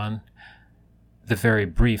beyond the very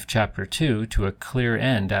brief chapter 2 to a clear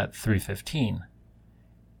end at 3:15,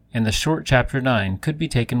 and the short chapter 9 could be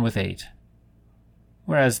taken with 8,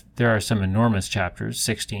 whereas there are some enormous chapters,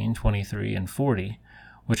 16, 23, and 40,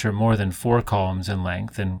 which are more than 4 columns in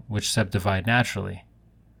length and which subdivide naturally.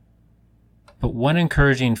 But one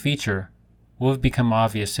encouraging feature will have become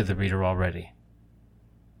obvious to the reader already.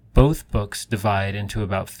 Both books divide into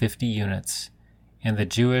about 50 units, and the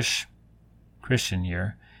Jewish Christian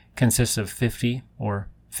year consists of 50 or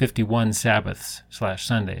 51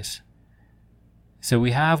 Sabbaths/Sundays. So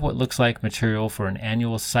we have what looks like material for an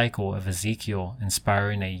annual cycle of Ezekiel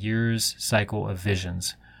inspiring a year's cycle of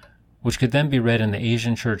visions, which could then be read in the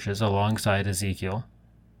Asian churches alongside Ezekiel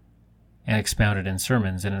and expounded in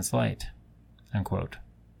sermons in its light, unquote.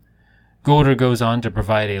 Golder goes on to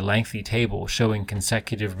provide a lengthy table showing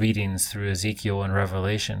consecutive readings through Ezekiel and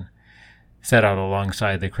Revelation, set out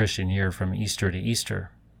alongside the Christian year from Easter to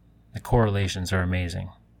Easter. The correlations are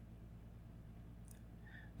amazing.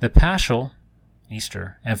 The Paschal,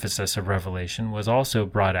 Easter, emphasis of Revelation was also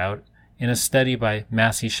brought out in a study by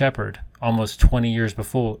Massey Shepard almost 20 years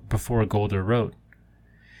before Golder wrote.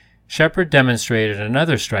 Shepard demonstrated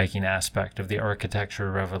another striking aspect of the architecture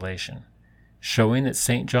of Revelation, showing that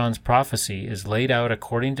St. John's prophecy is laid out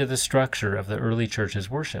according to the structure of the early church's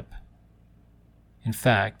worship. In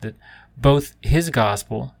fact, that both his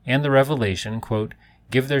gospel and the Revelation, quote,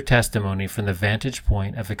 give their testimony from the vantage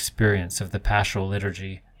point of experience of the paschal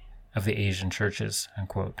liturgy of the Asian churches,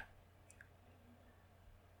 unquote.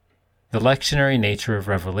 The lectionary nature of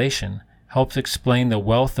Revelation helps explain the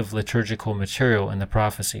wealth of liturgical material in the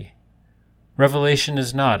prophecy. Revelation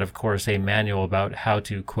is not, of course, a manual about how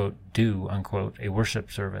to, quote, do, unquote, a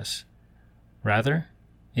worship service. Rather,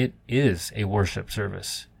 it is a worship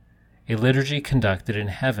service, a liturgy conducted in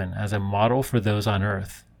heaven as a model for those on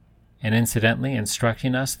earth, and incidentally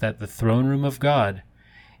instructing us that the throne room of God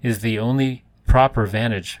is the only proper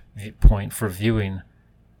vantage point for viewing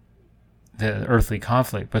the earthly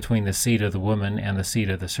conflict between the seed of the woman and the seed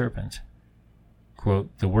of the serpent.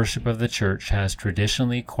 Quote, the worship of the church has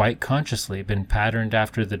traditionally, quite consciously, been patterned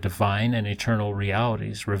after the divine and eternal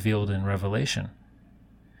realities revealed in Revelation.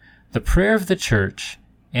 The prayer of the church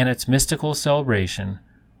and its mystical celebration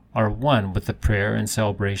are one with the prayer and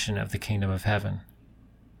celebration of the kingdom of heaven.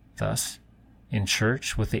 Thus, in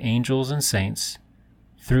church with the angels and saints,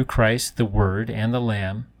 through Christ the Word and the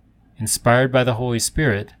Lamb, inspired by the Holy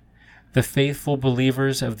Spirit, the faithful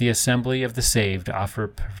believers of the assembly of the saved offer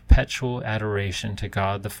perpetual adoration to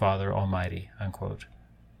God the Father Almighty. Unquote.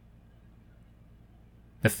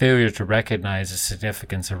 The failure to recognize the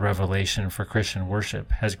significance of Revelation for Christian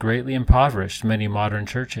worship has greatly impoverished many modern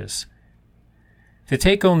churches. To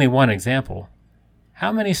take only one example,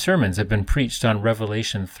 how many sermons have been preached on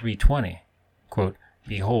Revelation 3:20? Quote,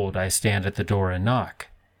 behold, I stand at the door and knock.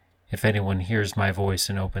 If anyone hears my voice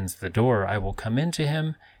and opens the door, I will come into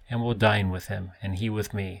him and will dine with him, and he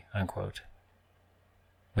with me, unquote,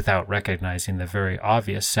 without recognizing the very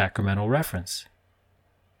obvious sacramental reference.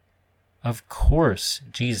 Of course,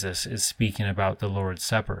 Jesus is speaking about the Lord's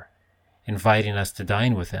Supper, inviting us to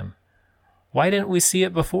dine with him. Why didn't we see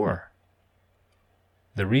it before?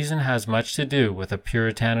 The reason has much to do with a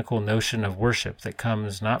puritanical notion of worship that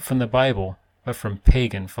comes not from the Bible, but from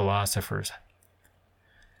pagan philosophers.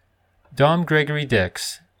 Dom Gregory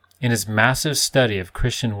Dix, in his massive study of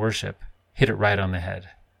Christian worship, hit it right on the head.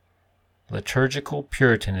 Liturgical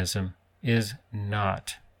Puritanism is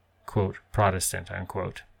not, quote, Protestant,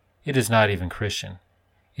 unquote. It is not even Christian.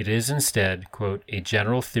 It is instead, quote, a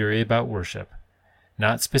general theory about worship,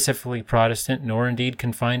 not specifically Protestant nor indeed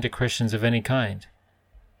confined to Christians of any kind.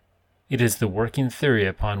 It is the working theory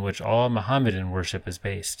upon which all Mohammedan worship is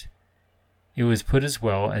based. It was put as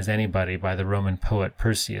well as anybody by the Roman poet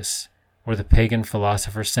Persius, or the pagan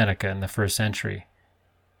philosopher Seneca in the 1st century,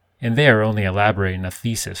 and they are only elaborating a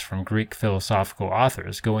thesis from Greek philosophical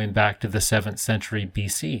authors going back to the 7th century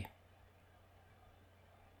BC.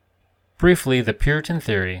 Briefly, the Puritan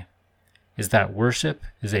theory is that worship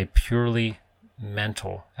is a purely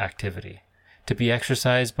mental activity, to be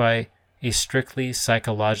exercised by a strictly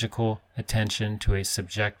psychological attention to a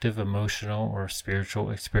subjective emotional or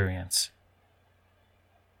spiritual experience.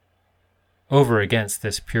 Over against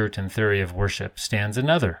this Puritan theory of worship stands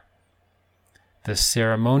another, the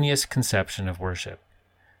ceremonious conception of worship,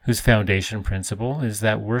 whose foundation principle is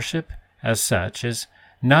that worship, as such, is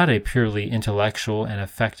not a purely intellectual and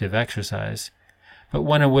affective exercise, but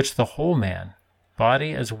one in which the whole man,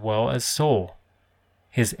 body as well as soul,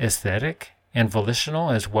 his aesthetic and volitional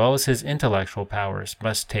as well as his intellectual powers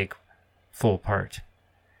must take full part.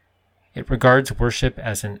 It regards worship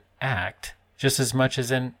as an act just as much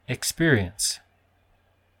as an experience,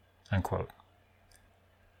 unquote.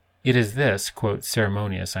 It is this, quote,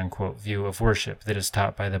 ceremonious, unquote, view of worship that is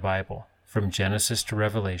taught by the Bible, from Genesis to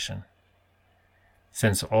Revelation.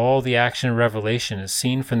 Since all the action in Revelation is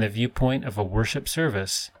seen from the viewpoint of a worship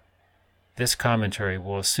service, this commentary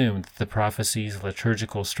will assume that the prophecy's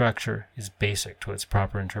liturgical structure is basic to its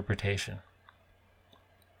proper interpretation.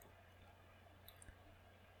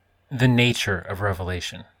 The nature of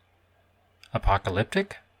Revelation.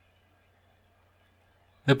 Apocalyptic?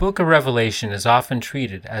 The book of Revelation is often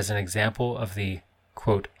treated as an example of the,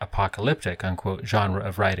 quote, apocalyptic, unquote, genre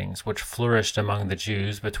of writings which flourished among the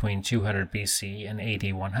Jews between 200 BC and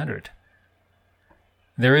AD 100.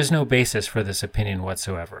 There is no basis for this opinion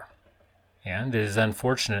whatsoever, and it is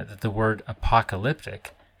unfortunate that the word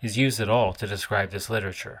apocalyptic is used at all to describe this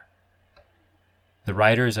literature. The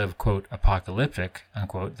writers of, quote, apocalyptic,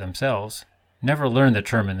 unquote, themselves never learned the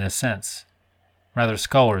term in this sense. Rather,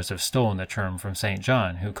 scholars have stolen the term from St.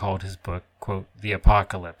 John, who called his book, quote, the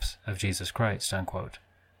Apocalypse of Jesus Christ, unquote.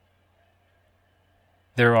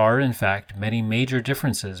 There are, in fact, many major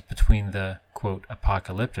differences between the, quote,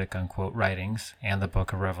 apocalyptic, unquote, writings and the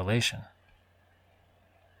book of Revelation.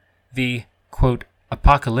 The, quote,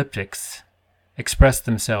 apocalyptics expressed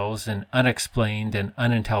themselves in unexplained and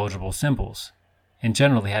unintelligible symbols, and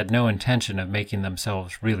generally had no intention of making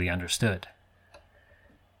themselves really understood.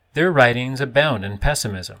 Their writings abound in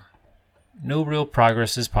pessimism. No real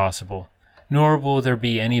progress is possible, nor will there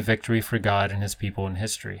be any victory for God and his people in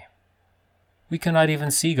history. We cannot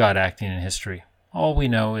even see God acting in history. All we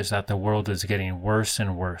know is that the world is getting worse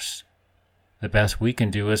and worse. The best we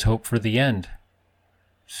can do is hope for the end.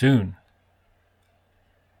 Soon.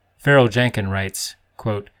 Farrell Jenkin writes,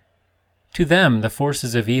 quote, to them the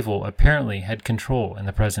forces of evil apparently had control in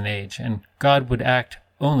the present age, and God would act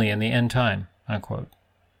only in the end time, unquote.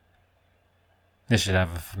 This should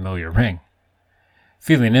have a familiar ring.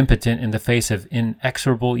 Feeling impotent in the face of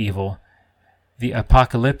inexorable evil, the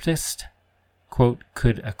apocalyptist, quote,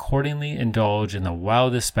 could accordingly indulge in the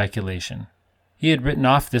wildest speculation. He had written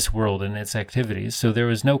off this world and its activities, so there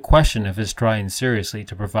was no question of his trying seriously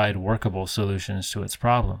to provide workable solutions to its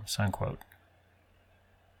problems, unquote.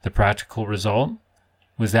 The practical result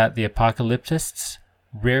was that the apocalyptists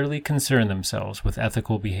rarely concerned themselves with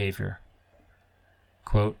ethical behavior.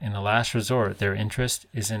 Quote, in the last resort, their interest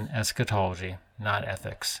is in eschatology, not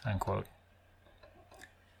ethics, unquote.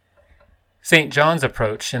 St. John's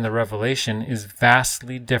approach in the Revelation is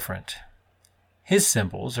vastly different. His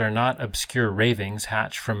symbols are not obscure ravings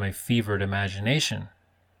hatched from a fevered imagination.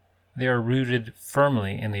 They are rooted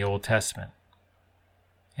firmly in the Old Testament.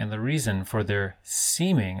 And the reason for their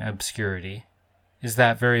seeming obscurity is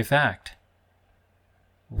that very fact.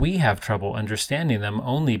 We have trouble understanding them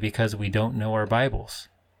only because we don't know our Bibles.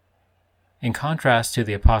 In contrast to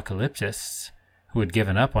the apocalyptists, who had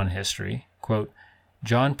given up on history, quote,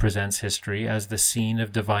 John presents history as the scene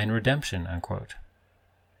of divine redemption, unquote.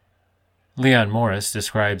 Leon Morris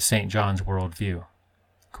describes St. John's worldview.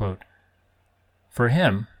 Quote, for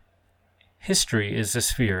him, history is the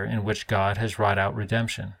sphere in which God has wrought out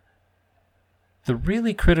redemption. The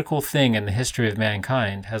really critical thing in the history of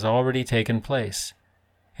mankind has already taken place,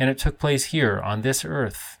 and it took place here on this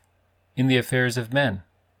earth, in the affairs of men.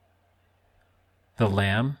 The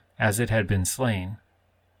Lamb, as it had been slain,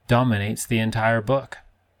 dominates the entire book.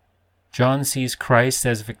 John sees Christ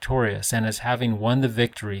as victorious and as having won the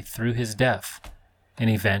victory through his death, an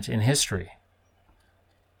event in history.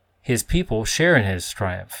 His people share in his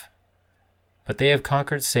triumph, but they have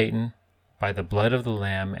conquered Satan by the blood of the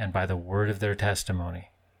Lamb and by the word of their testimony.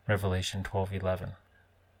 Revelation 12:11.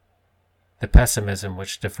 The pessimism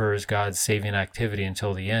which defers God's saving activity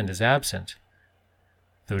until the end is absent.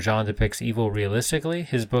 Though John depicts evil realistically,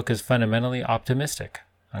 his book is fundamentally optimistic,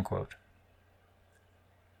 unquote.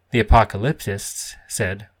 The apocalyptists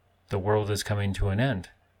said, the world is coming to an end.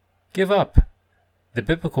 Give up. The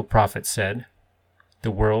biblical prophets said,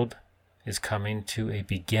 the world is coming to a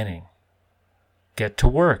beginning. Get to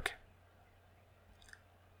work.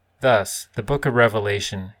 Thus, the book of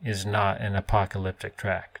Revelation is not an apocalyptic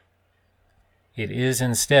tract. It is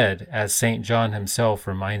instead, as St. John himself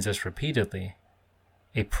reminds us repeatedly,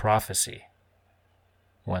 a prophecy.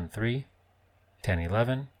 1:3,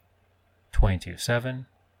 10:11, 22:7,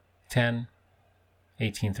 10,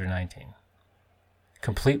 18 through 19,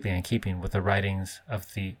 completely in keeping with the writings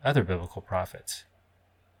of the other biblical prophets,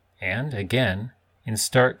 and, again, in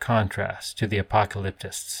stark contrast to the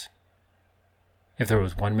apocalyptists. If there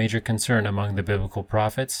was one major concern among the biblical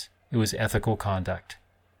prophets, it was ethical conduct.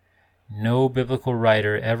 No biblical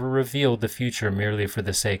writer ever revealed the future merely for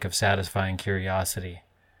the sake of satisfying curiosity.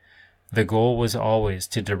 The goal was always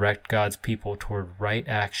to direct God's people toward right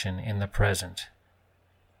action in the present.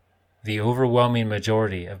 The overwhelming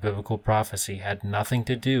majority of biblical prophecy had nothing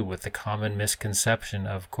to do with the common misconception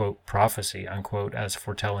of, quote, prophecy, unquote, as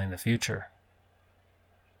foretelling the future.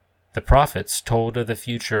 The prophets told of the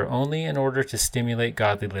future only in order to stimulate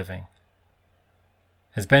godly living.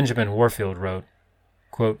 As Benjamin Warfield wrote,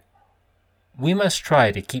 quote, we must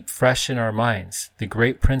try to keep fresh in our minds the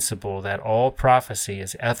great principle that all prophecy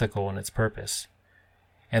is ethical in its purpose,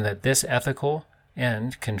 and that this ethical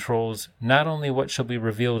end controls not only what shall be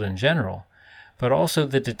revealed in general, but also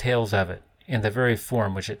the details of it in the very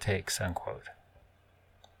form which it takes, unquote.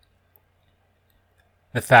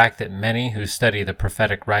 The fact that many who study the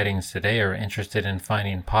prophetic writings today are interested in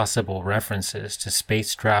finding possible references to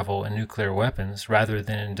space travel and nuclear weapons rather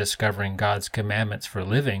than in discovering God's commandments for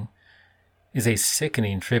living is a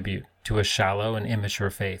sickening tribute to a shallow and immature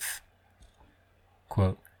faith.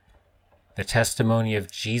 Quote, the testimony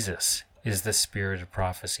of Jesus is the spirit of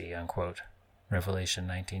prophecy, unquote. Revelation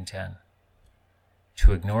 19:10.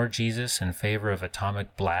 To ignore Jesus in favor of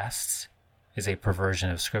atomic blasts is a perversion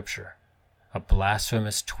of Scripture, a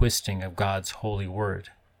blasphemous twisting of God's holy word.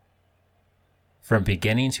 From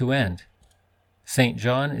beginning to end, St.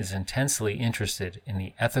 John is intensely interested in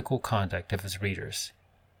the ethical conduct of his readers.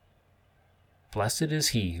 Blessed is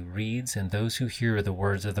he who reads and those who hear the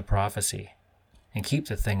words of the prophecy, and keep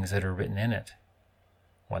the things that are written in it.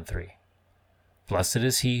 1:3. Blessed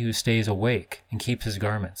is he who stays awake and keeps his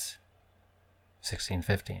garments.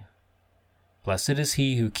 16:15. Blessed is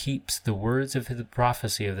he who keeps the words of the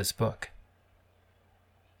prophecy of this book.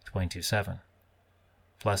 22:7.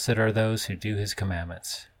 Blessed are those who do his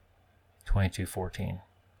commandments. 22:14.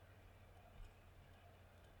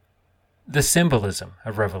 The symbolism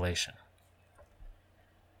of Revelation.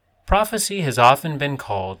 Prophecy has often been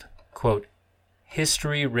called, quote,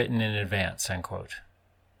 history written in advance, unquote.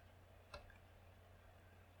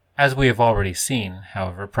 As we have already seen,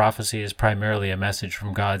 however, prophecy is primarily a message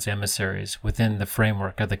from God's emissaries within the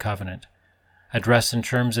framework of the covenant, addressed in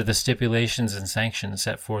terms of the stipulations and sanctions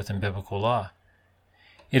set forth in biblical law.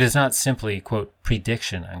 It is not simply, quote,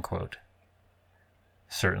 prediction, unquote.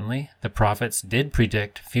 Certainly, the prophets did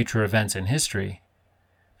predict future events in history,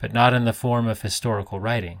 but not in the form of historical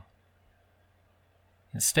writing.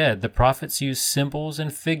 Instead, the prophets used symbols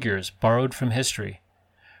and figures borrowed from history,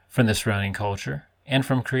 from the surrounding culture, and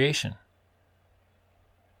from creation.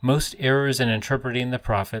 Most errors in interpreting the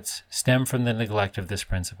prophets stem from the neglect of this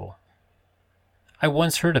principle. I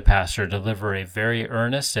once heard a pastor deliver a very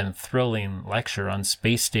earnest and thrilling lecture on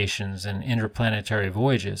space stations and interplanetary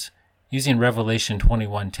voyages, using Revelation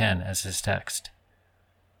 21:10 as his text.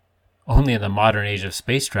 Only in the modern age of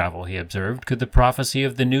space travel, he observed, could the prophecy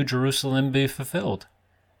of the New Jerusalem be fulfilled.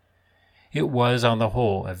 It was, on the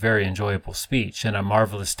whole, a very enjoyable speech and a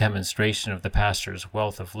marvelous demonstration of the pastor's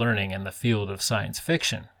wealth of learning in the field of science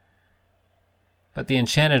fiction. But the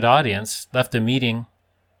enchanted audience left the meeting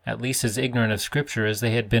at least as ignorant of Scripture as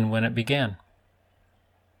they had been when it began.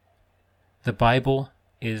 The Bible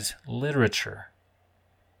is literature.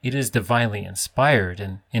 It is divinely inspired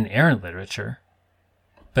and inerrant literature,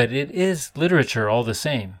 but it is literature all the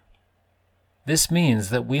same. This means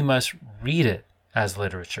that we must read it as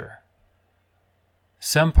literature.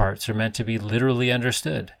 Some parts are meant to be literally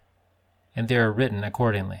understood, and they are written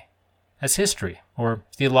accordingly, as history or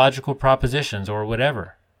theological propositions or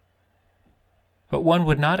whatever. But one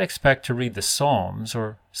would not expect to read the Psalms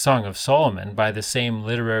or Song of Solomon by the same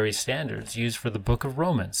literary standards used for the book of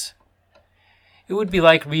Romans. It would be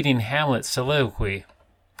like reading Hamlet's soliloquy,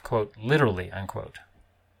 quote, literally, unquote.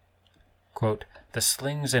 Quote, the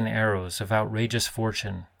slings and arrows of outrageous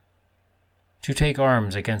fortune, to take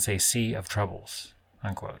arms against a sea of troubles,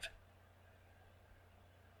 unquote.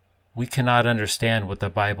 We cannot understand what the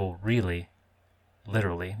Bible really,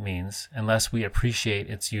 literally, means unless we appreciate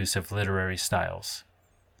its use of literary styles.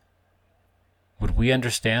 Would we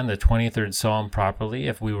understand the 23rd Psalm properly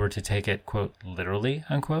if we were to take it, quote, literally,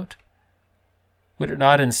 unquote? Would it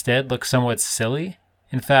not instead look somewhat silly?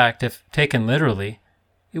 In fact, if taken literally,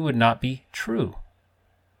 it would not be true.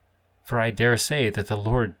 For I dare say that the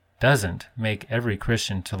Lord doesn't make every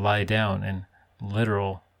Christian to lie down in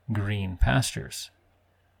literal green pastures.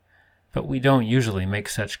 But we don't usually make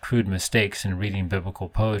such crude mistakes in reading biblical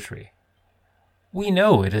poetry. We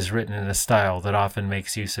know it is written in a style that often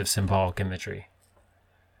makes use of symbolic imagery.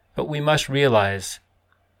 But we must realize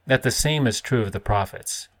that the same is true of the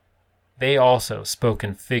prophets. They also spoke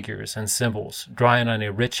in figures and symbols, drawing on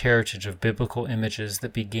a rich heritage of biblical images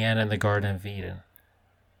that began in the Garden of Eden.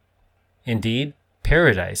 Indeed,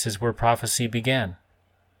 paradise is where prophecy began.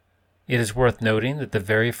 It is worth noting that the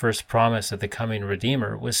very first promise of the coming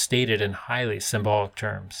Redeemer was stated in highly symbolic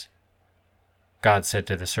terms. God said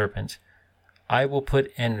to the serpent, I will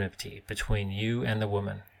put enmity between you and the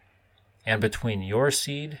woman, and between your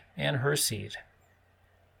seed and her seed.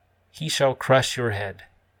 He shall crush your head,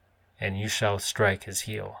 and you shall strike his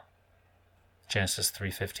heel. Genesis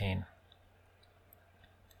 3:15.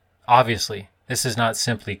 Obviously, this is not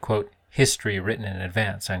simply, quote, history written in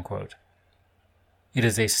advance, unquote. It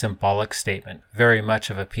is a symbolic statement, very much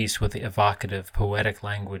of a piece with the evocative, poetic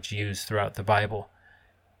language used throughout the Bible,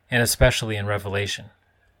 and especially in Revelation.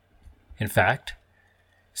 In fact,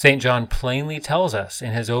 St. John plainly tells us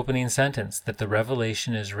in his opening sentence that the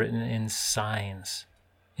Revelation is written in signs,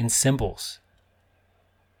 in symbols.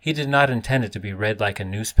 He did not intend it to be read like a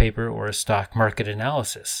newspaper or a stock market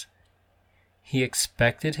analysis. He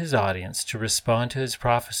expected his audience to respond to his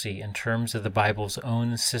prophecy in terms of the Bible's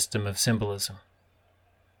own system of symbolism.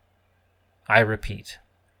 I repeat,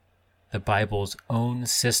 the Bible's own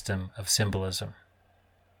system of symbolism.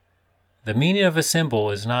 The meaning of a symbol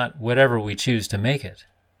is not whatever we choose to make it,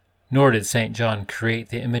 nor did St. John create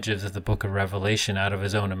the images of the book of Revelation out of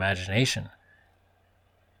his own imagination.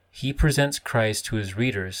 He presents Christ to his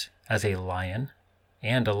readers as a lion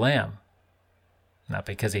and a lamb, not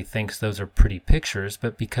because he thinks those are pretty pictures,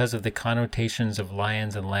 but because of the connotations of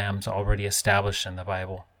lions and lambs already established in the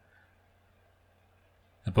Bible.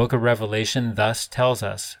 The book of Revelation thus tells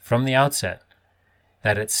us from the outset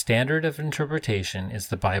that its standard of interpretation is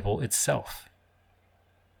the Bible itself.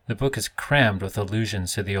 The book is crammed with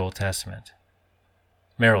allusions to the Old Testament.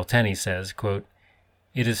 Merrill Tenney says, quote,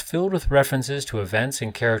 it is filled with references to events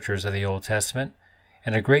and characters of the Old Testament,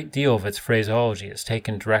 and a great deal of its phraseology is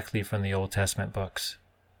taken directly from the Old Testament books.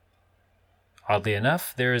 Oddly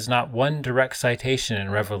enough, there is not one direct citation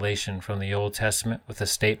in Revelation from the Old Testament with a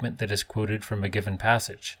statement that is quoted from a given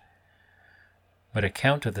passage. but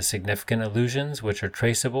account of the significant allusions which are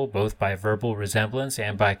traceable both by verbal resemblance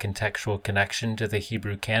and by contextual connection to the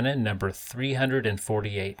Hebrew canon number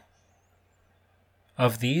 348.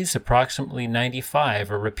 Of these, approximately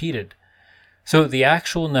 95 are repeated, so the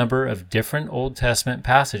actual number of different Old Testament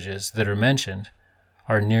passages that are mentioned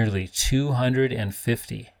are nearly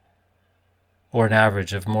 250, or an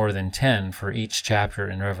average of more than 10 for each chapter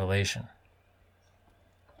in Revelation."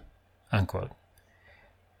 Unquote.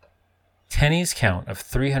 Tenney's count of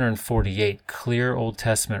 348 clear Old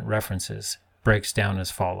Testament references breaks down as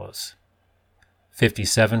follows: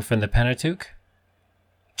 57 from the Pentateuch,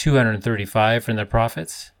 235 from the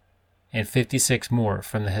prophets, and 56 more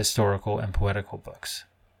from the historical and poetical books.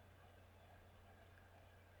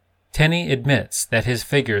 Tenney admits that his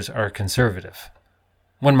figures are conservative.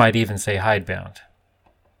 One might even say hidebound.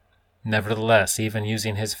 Nevertheless, even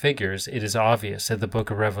using his figures, it is obvious that the book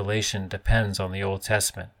of Revelation depends on the Old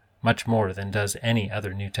Testament much more than does any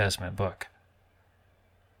other New Testament book.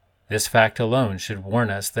 This fact alone should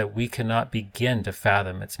warn us that we cannot begin to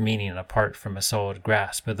fathom its meaning apart from a solid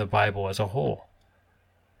grasp of the Bible as a whole.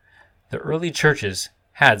 The early churches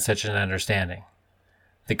had such an understanding.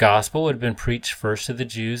 The gospel had been preached first to the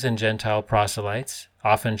Jews and Gentile proselytes.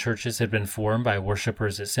 Often churches had been formed by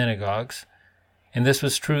worshippers at synagogues, and this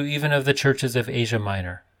was true even of the churches of Asia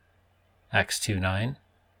Minor. Acts 2:9,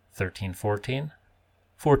 13:14,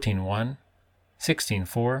 14:1,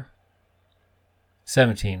 16:4,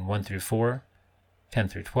 17:1-4,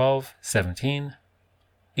 10-12, 17,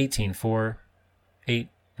 18:4,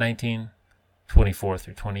 8:19,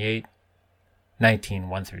 24-28,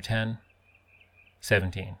 19:1-10,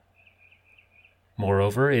 17.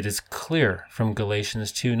 Moreover, it is clear from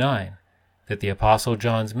Galatians 2:9 that the Apostle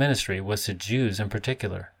John's ministry was to Jews in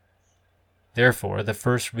particular. Therefore, the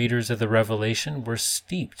first readers of the Revelation were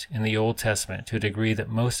steeped in the Old Testament to a degree that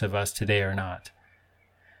most of us today are not.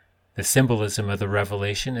 The symbolism of the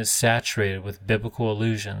Revelation is saturated with biblical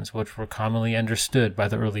allusions which were commonly understood by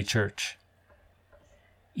the early church.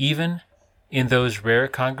 Even in those rare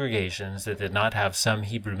congregations that did not have some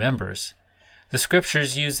Hebrew members, the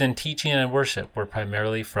scriptures used in teaching and worship were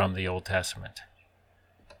primarily from the Old Testament.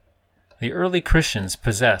 The early Christians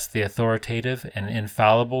possessed the authoritative and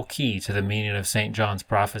infallible key to the meaning of St. John's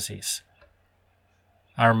prophecies.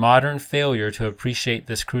 Our modern failure to appreciate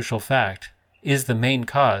this crucial fact is the main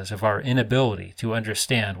cause of our inability to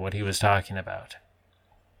understand what he was talking about.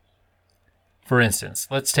 For instance,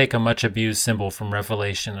 let's take a much abused symbol from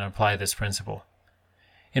Revelation and apply this principle.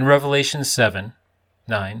 In Revelation 7,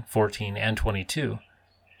 9, 14, and 22,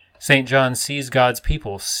 St. John sees God's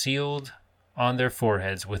people sealed on their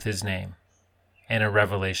foreheads with his name. And in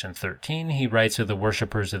Revelation 13, he writes of the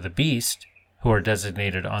worshippers of the beast, who are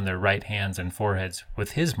designated on their right hands and foreheads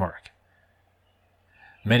with his mark.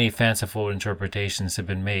 Many fanciful interpretations have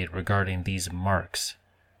been made regarding these marks,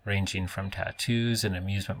 ranging from tattoos and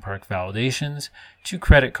amusement park validations to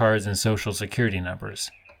credit cards and social security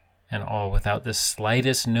numbers, and all without the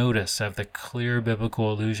slightest notice of the clear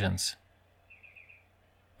biblical allusions.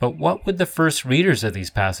 But what would the first readers of these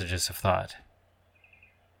passages have thought?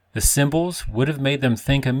 The symbols would have made them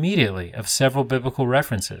think immediately of several biblical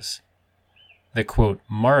references. The, quote,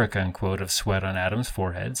 mark, unquote, of sweat on Adam's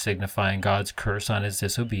forehead, signifying God's curse on his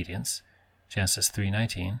disobedience, Genesis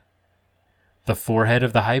 3:19. The forehead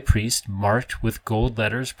of the high priest, marked with gold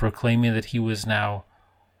letters proclaiming that he was now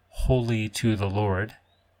holy to the Lord,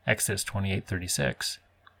 Exodus 28:36.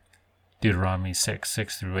 Deuteronomy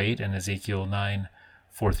 6:6-8, and Ezekiel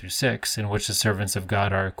 9:4-6, in which the servants of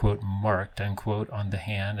God are, quote, marked, unquote, on the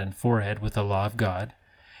hand and forehead with the law of God,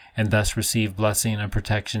 and thus receive blessing and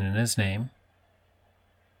protection in his name.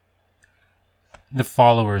 The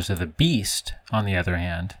followers of the beast, on the other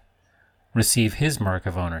hand, receive his mark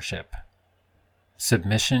of ownership: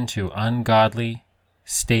 submission to ungodly,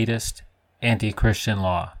 statist, anti-Christian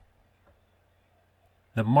law.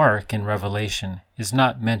 The mark in Revelation is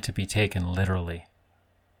not meant to be taken literally.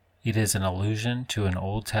 It is an allusion to an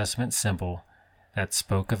Old Testament symbol that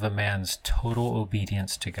spoke of a man's total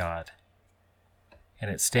obedience to God.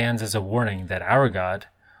 And it stands as a warning that our God,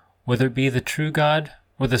 whether it be the true God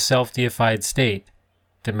or the self-deified state,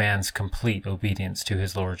 demands complete obedience to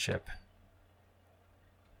his lordship.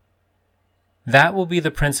 That will be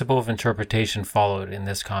the principle of interpretation followed in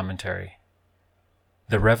this commentary.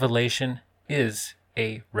 The revelation is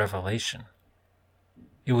a revelation.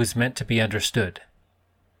 It was meant to be understood.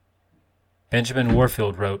 Benjamin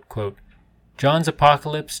Warfield wrote, quote, John's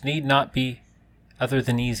apocalypse need not be other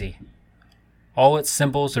than easy. All its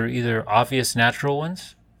symbols are either obvious natural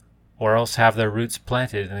ones, or else have their roots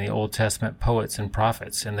planted in the Old Testament poets and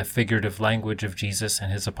prophets and the figurative language of Jesus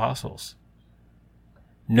and his apostles.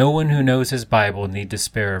 No one who knows his Bible need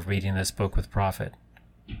despair of reading this book with profit.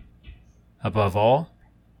 Above all,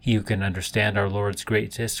 he who can understand our Lord's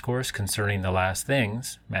great discourse concerning the last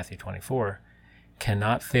things, Matthew 24,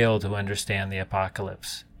 cannot fail to understand the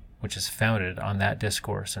Apocalypse, which is founded on that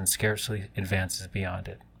discourse and scarcely advances beyond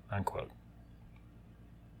it." Unquote.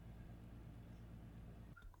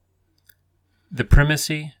 The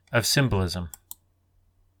primacy of symbolism.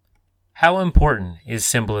 How important is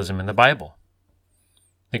symbolism in the Bible?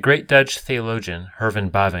 The great Dutch theologian Herman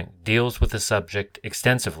Bavinck deals with the subject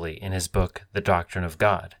extensively in his book, The Doctrine of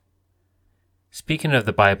God. Speaking of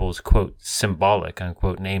the Bible's, quote, symbolic,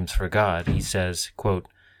 unquote, names for God, he says, quote,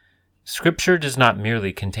 "Scripture does not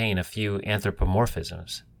merely contain a few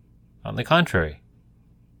anthropomorphisms. On the contrary,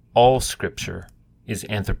 all Scripture is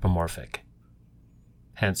anthropomorphic.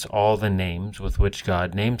 Hence all the names with which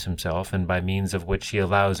God names himself and by means of which he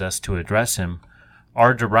allows us to address him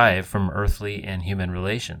are derived from earthly and human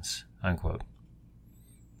relations." Unquote.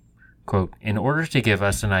 Quote, "In order to give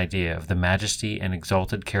us an idea of the majesty and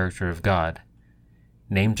exalted character of God,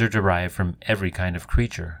 names are derived from every kind of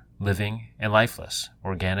creature, living and lifeless,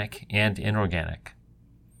 organic and inorganic.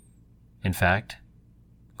 In fact,"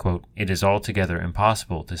 quote, "it is altogether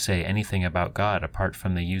impossible to say anything about God apart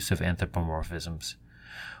from the use of anthropomorphisms.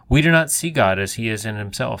 We do not see God as he is in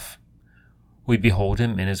himself. We behold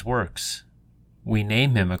him in his works. We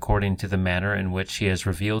name him according to the manner in which he has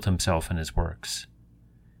revealed himself in his works.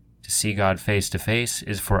 To see God face to face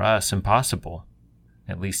is for us impossible,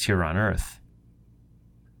 at least here on earth.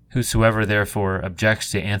 Whosoever therefore objects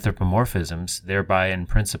to anthropomorphisms thereby in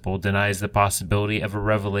principle denies the possibility of a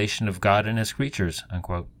revelation of God in his creatures."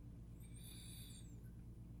 Unquote.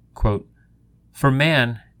 Quote, "For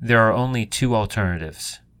man, there are only two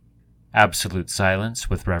alternatives: absolute silence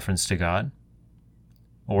with reference to God,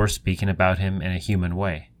 or speaking about him in a human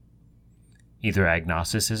way. Either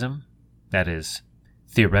agnosticism, that is,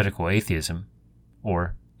 theoretical atheism,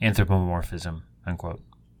 or anthropomorphism." Unquote.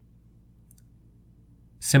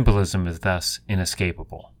 Symbolism is thus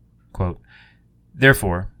inescapable. Quote,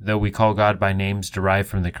 "Therefore, though we call God by names derived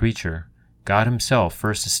from the creature, God himself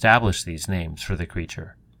first established these names for the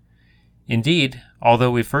creature. Indeed,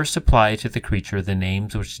 although we first apply to the creature the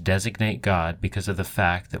names which designate God because of the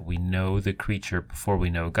fact that we know the creature before we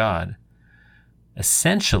know God,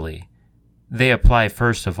 essentially, they apply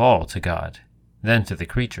first of all to God, then to the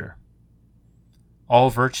creature.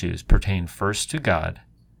 All virtues pertain first to God,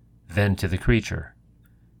 then to the creature.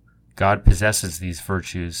 God possesses these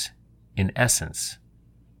virtues in essence,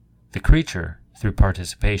 the creature through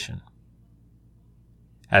participation.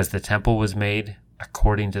 As the temple was made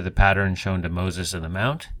according to the pattern shown to Moses in the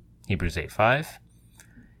Mount, Hebrews 8:5,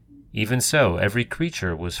 even so every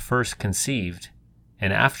creature was first conceived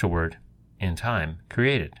and afterward, in time,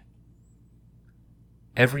 created.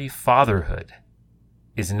 Every fatherhood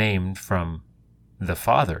is named from the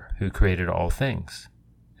Father who created all things,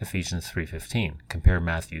 Ephesians 3:15, compare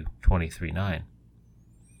Matthew 23:9.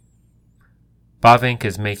 Bavinck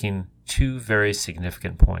is making two very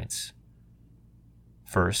significant points.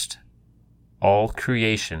 First, all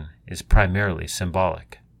creation is primarily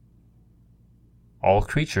symbolic. All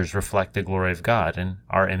creatures reflect the glory of God and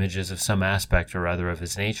are images of some aspect or other of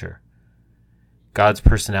his nature. God's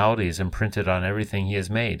personality is imprinted on everything he has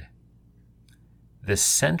made. The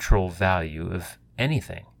central value of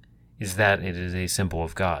anything is that it is a symbol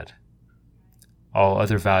of God. All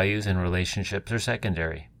other values and relationships are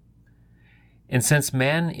secondary. And since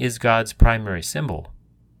man is God's primary symbol,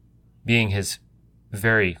 being his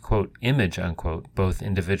very, quote, image, unquote, both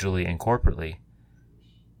individually and corporately,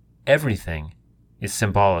 everything is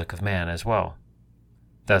symbolic of man as well.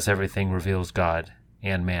 Thus everything reveals God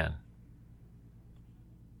and man.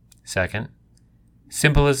 Second,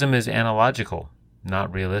 symbolism is analogical,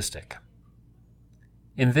 not realistic.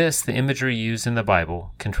 In this, the imagery used in the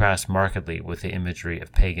Bible contrasts markedly with the imagery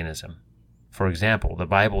of paganism. For example, the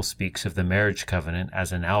Bible speaks of the marriage covenant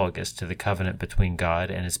as analogous to the covenant between God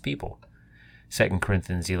and his people, 2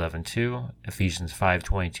 Corinthians 11:2, Ephesians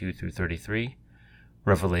 5:22 through 33,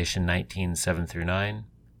 Revelation 19:7 through 9,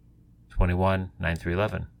 21, 9 through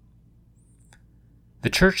 11. The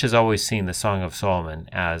Church has always seen the Song of Solomon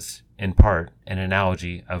as, in part, an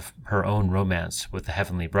analogy of her own romance with the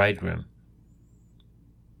heavenly bridegroom.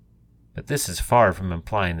 But this is far from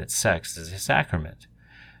implying that sex is a sacrament,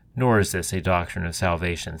 nor is this a doctrine of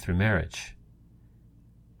salvation through marriage.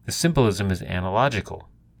 The symbolism is analogical,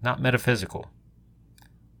 not metaphysical.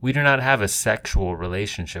 We do not have a sexual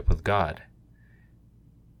relationship with God.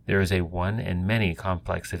 There is a one and many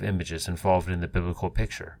complex of images involved in the biblical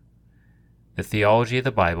picture. The theology of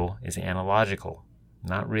the Bible is analogical,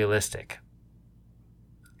 not realistic.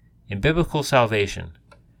 In biblical salvation,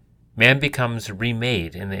 man becomes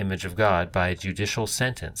remade in the image of God by a judicial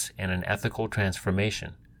sentence and an ethical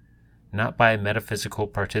transformation, not by metaphysical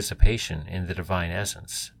participation in the divine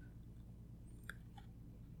essence.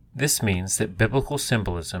 This means that biblical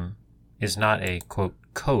symbolism is not a, quote,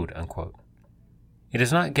 code, unquote. It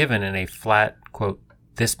is not given in a flat, quote,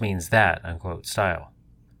 this means that, unquote, style.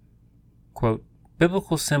 Quote,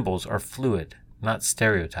 biblical symbols are fluid, not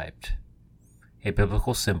stereotyped. A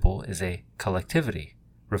biblical symbol is a collectivity,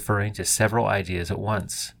 referring to several ideas at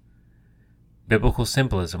once. Biblical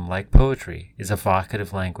symbolism, like poetry, is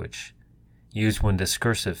evocative language, used when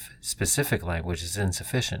discursive, specific language is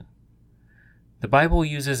insufficient. The Bible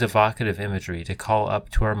uses evocative imagery to call up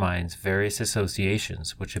to our minds various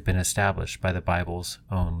associations which have been established by the Bible's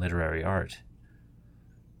own literary art.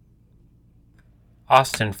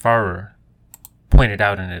 Austin Farrer pointed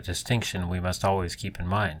out in a distinction we must always keep in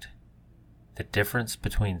mind: the difference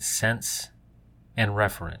between sense and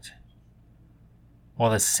referent.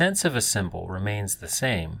 While the sense of a symbol remains the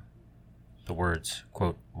same, the words,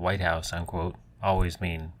 quote, White House, unquote, always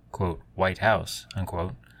mean, quote, White House,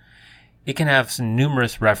 unquote, it can have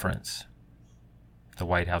numerous referents. The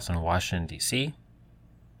White House in Washington, D.C.,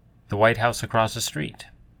 the White House across the street,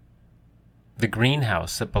 the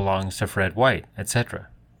greenhouse that belongs to Fred White, etc.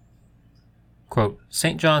 Quote,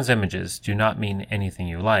 St. John's images do not mean anything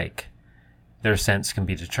you like. Their sense can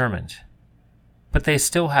be determined, but they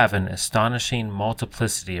still have an astonishing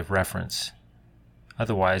multiplicity of reference.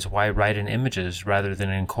 Otherwise, why write in images rather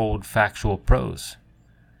than in cold, factual prose?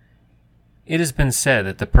 It has been said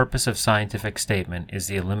that the purpose of scientific statement is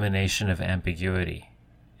the elimination of ambiguity,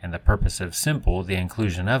 and the purpose of symbol the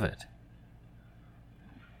inclusion of it.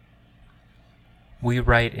 We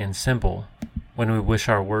write in symbol when we wish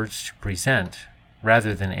our words to present,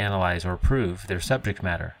 rather than analyze or prove, their subject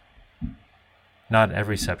matter. Not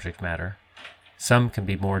every subject matter. Some can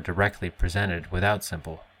be more directly presented without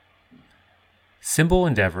symbol. Symbol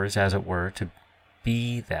endeavors, as it were, to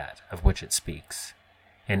be that of which it speaks,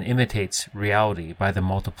 and imitates reality by the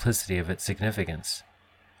multiplicity of its significance.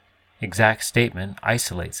 Exact statement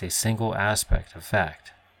isolates a single aspect of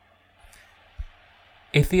fact.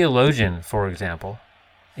 A theologian, for example,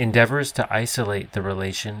 endeavors to isolate the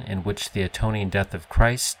relation in which the atoning death of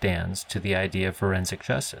Christ stands to the idea of forensic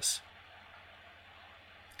justice.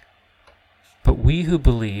 But we who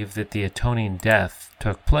believe that the atoning death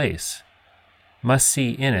took place must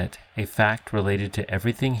see in it a fact related to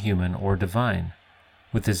everything human or divine,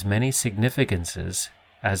 with as many significances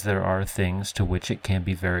as there are things to which it can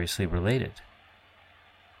be variously related.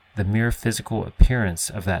 The mere physical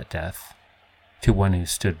appearance of that death, to one who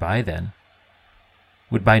stood by then,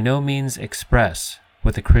 would by no means express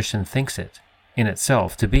what the Christian thinks it, in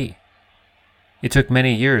itself, to be. It took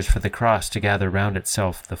many years for the cross to gather round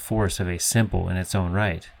itself the force of a symbol in its own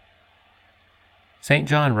right. St.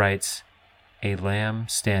 John writes, a lamb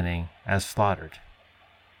standing as slaughtered,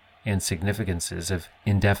 and significances of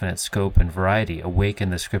indefinite scope and variety awaken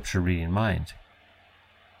the scripture-reading mind.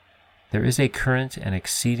 There is a current and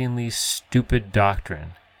exceedingly stupid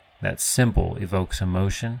doctrine that symbol evokes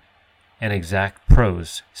emotion and exact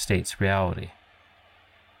prose states reality.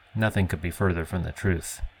 Nothing could be further from the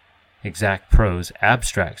truth. Exact prose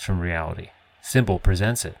abstracts from reality. Symbol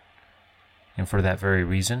presents it. And for that very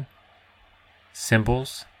reason,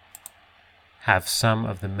 symbols have some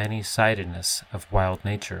of the many-sidedness of wild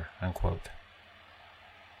nature, unquote.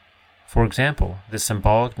 For example, the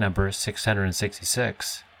symbolic number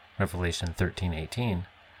 666, Revelation 13:18,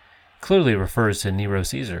 clearly refers to Nero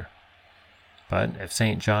Caesar. But if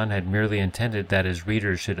St. John had merely intended that his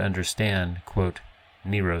readers should understand, quote,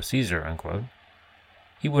 Nero Caesar, unquote,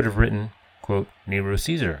 he would have written, quote, Nero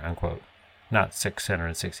Caesar, unquote, not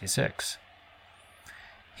 666.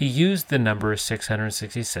 He used the number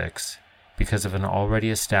 666 because of an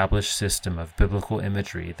already established system of biblical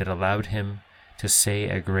imagery that allowed him to say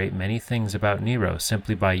a great many things about Nero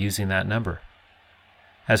simply by using that number.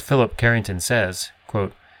 As Philip Carrington says,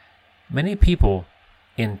 quote, many people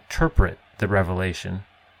interpret the revelation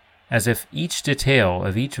as if each detail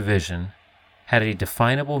of each vision had a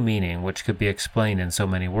definable meaning which could be explained in so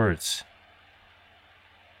many words.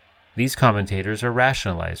 These commentators are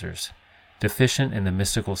rationalizers, deficient in the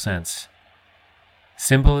mystical sense.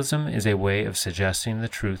 Symbolism is a way of suggesting the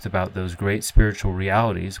truth about those great spiritual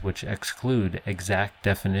realities which exclude exact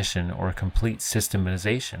definition or complete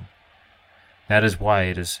systematization. That is why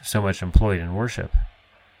it is so much employed in worship.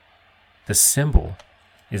 The symbol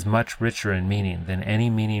is much richer in meaning than any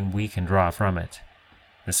meaning we can draw from it.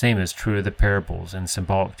 The same is true of the parables and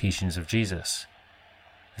symbolic teachings of Jesus.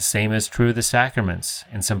 The The same is true of the sacraments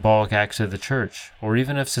and symbolic acts of the Church, or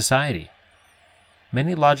even of society.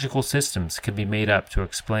 Many logical systems can be made up to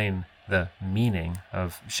explain the meaning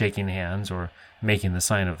of shaking hands or making the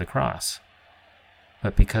sign of the cross.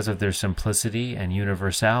 But because of their simplicity and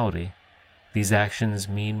universality, these actions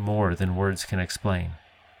mean more than words can explain."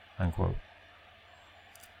 Unquote.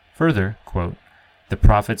 Further, quote, "The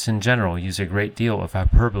prophets in general use a great deal of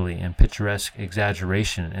hyperbole and picturesque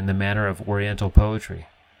exaggeration in the manner of Oriental poetry.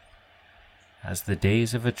 As the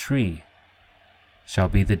days of a tree shall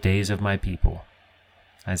be the days of my people."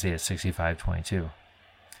 Isaiah 65:22.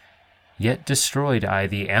 "Yet destroyed I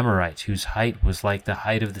the Amorite, whose height was like the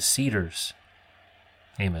height of the cedars."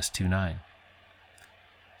 Amos 2:9.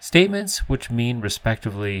 Statements which mean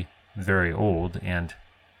respectively very old and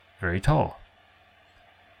very tall.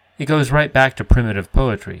 It goes right back to primitive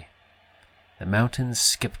poetry. "The mountains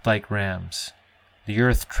skipped like rams. The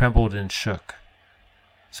earth trembled and shook."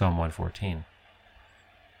 Psalm 114.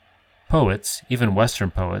 Poets, even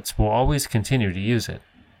Western poets, will always continue to use it.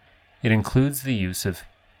 It includes the use of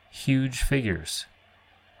huge figures.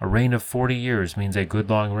 A reign of 40 years means a good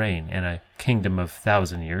long reign, and a kingdom of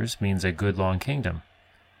 1,000 years means a good long kingdom.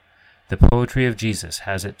 The poetry of Jesus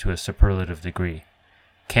has it to a superlative degree.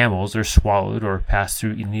 Camels are swallowed or pass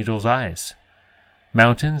through needles' eyes.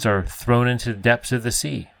 Mountains are thrown into the depths of the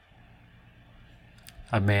sea.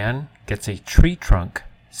 A man gets a tree trunk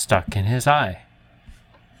stuck in his eye.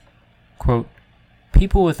 Quote,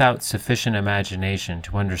 "People without sufficient imagination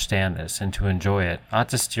to understand this and to enjoy it ought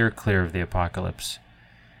to steer clear of the apocalypse.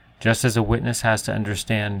 Just as a witness has to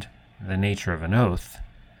understand the nature of an oath,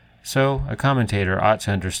 so a commentator ought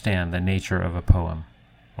to understand the nature of a poem,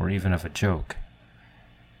 or even of a joke.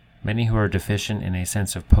 Many who are deficient in a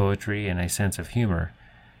sense of poetry and a sense of humor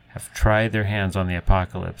have tried their hands on the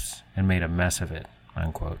apocalypse and made a mess of it."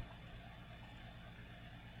 Unquote.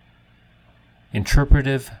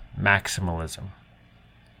 Interpretive maximalism.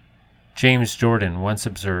 James Jordan once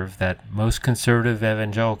observed that most conservative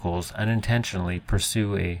evangelicals unintentionally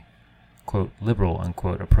pursue a, quote, "liberal,"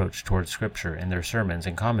 unquote, approach towards Scripture in their sermons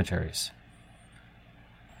and commentaries.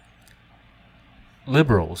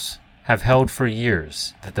 Liberals have held for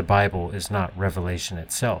years that the Bible is not revelation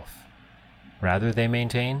itself. Rather, they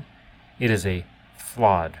maintain, it is a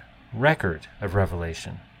flawed record of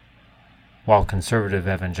revelation. While conservative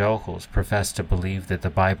evangelicals profess to believe that the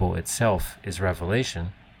Bible itself is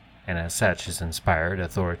revelation, and as such is inspired,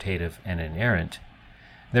 authoritative, and inerrant,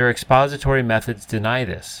 their expository methods deny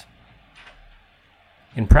this.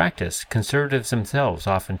 In practice, conservatives themselves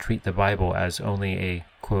often treat the Bible as only a,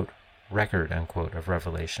 quote, "record," unquote, of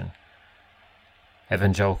revelation.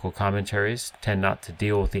 Evangelical commentaries tend not to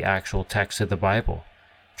deal with the actual text of the Bible,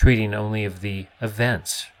 treating only of the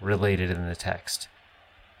events related in the text,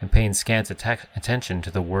 and paying scant attention to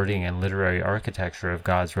the wording and literary architecture of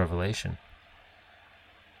God's revelation.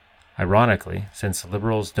 Ironically, since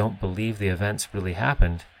liberals don't believe the events really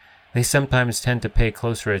happened, they sometimes tend to pay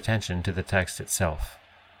closer attention to the text itself.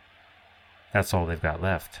 That's all they've got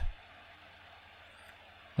left.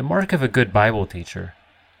 The mark of a good Bible teacher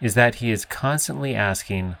is that he is constantly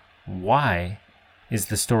asking, why is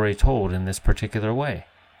the story told in this particular way?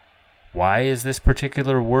 Why is this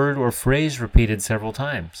particular word or phrase repeated several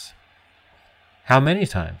times? How many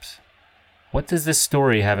times? What does this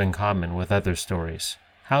story have in common with other stories?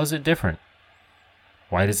 How is it different?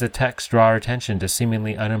 Why does the text draw our attention to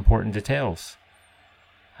seemingly unimportant details?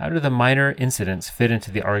 How do the minor incidents fit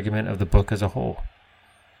into the argument of the book as a whole?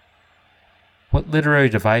 What literary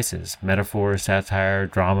devices, metaphor, satire,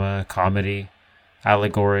 drama, comedy,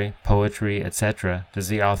 allegory, poetry, etc., does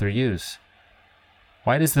the author use?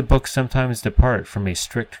 Why does the book sometimes depart from a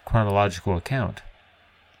strict chronological account?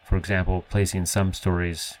 For example, placing some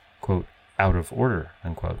stories, quote, "out of order,"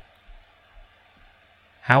 unquote.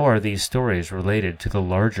 How are these stories related to the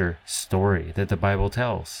larger story that the Bible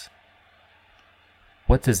tells?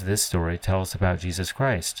 What does this story tell us about Jesus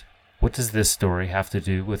Christ? What does this story have to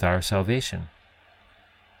do with our salvation?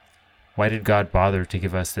 Why did God bother to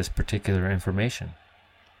give us this particular information?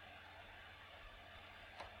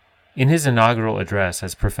 In his inaugural address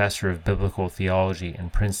as professor of biblical theology in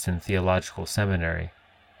Princeton Theological Seminary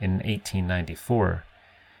in 1894,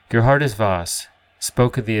 Geerhardus Vos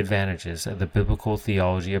spoke of the advantages of the biblical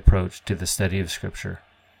theology approach to the study of Scripture.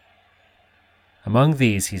 Among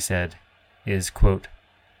these, he said, is, quote,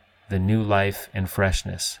 "the new life and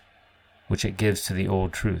freshness which it gives to the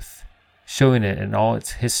old truth, showing it in all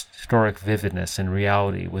its historic vividness and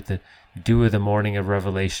reality with the dew of the morning of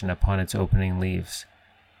revelation upon its opening leaves.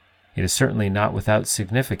 It is certainly not without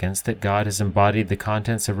significance that God has embodied the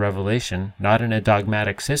contents of Revelation not in a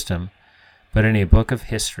dogmatic system, but in a book of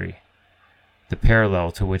history, the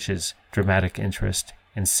parallel to which is dramatic interest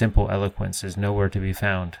and simple eloquence is nowhere to be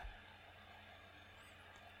found.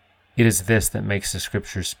 It is this that makes the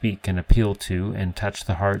Scriptures speak and appeal to and touch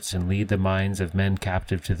the hearts and lead the minds of men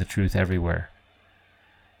captive to the truth everywhere.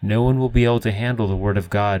 No one will be able to handle the Word of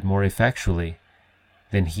God more effectually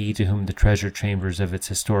than he to whom the treasure chambers of its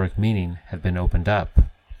historic meaning have been opened up."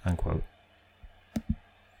 Unquote.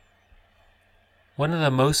 One of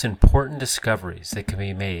the most important discoveries that can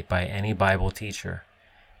be made by any Bible teacher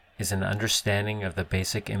is an understanding of the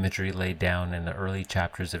basic imagery laid down in the early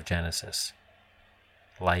chapters of Genesis.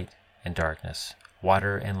 Light and darkness,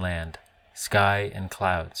 water and land, sky and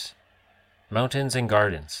clouds, mountains and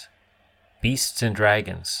gardens, beasts and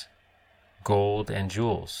dragons, gold and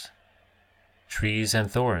jewels, trees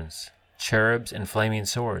and thorns, cherubs and flaming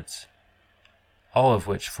swords, all of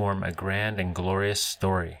which form a grand and glorious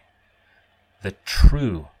story, the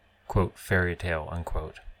true, quote, fairy tale,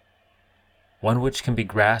 unquote, one which can be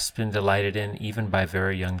grasped and delighted in even by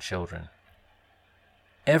very young children.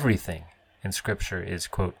 Everything in Scripture is,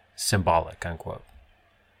 quote, symbolic, unquote.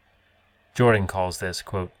 Jordan calls this,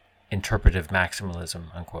 quote, interpretive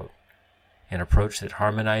maximalism, unquote, an approach that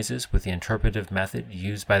harmonizes with the interpretive method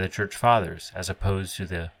used by the Church Fathers, as opposed to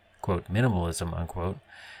the, quote, minimalism, unquote,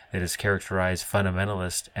 that has characterized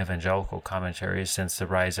fundamentalist evangelical commentaries since the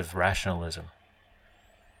rise of rationalism.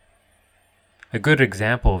 A good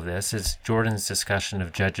example of this is Jordan's discussion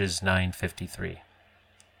of Judges 9:53.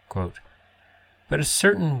 Quote, "But a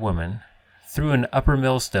certain woman threw an upper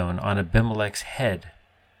millstone on Abimelech's head,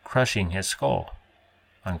 crushing his skull."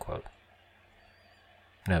 Unquote.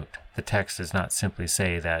 Note, the text does not simply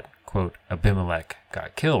say that, quote, Abimelech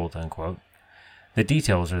got killed, unquote. The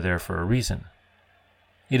details are there for a reason.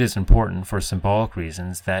 It is important for symbolic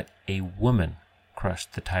reasons that a woman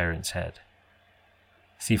crushed the tyrant's head.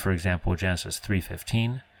 See, for example, Genesis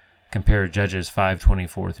 3:15, compare Judges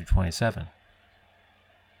 5:24 through 27.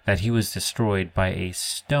 That he was destroyed by a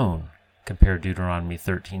stone, compare Deuteronomy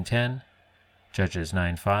 13:10, Judges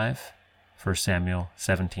 9:5, 1 Samuel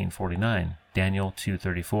 17:49, Daniel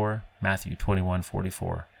 2:34, Matthew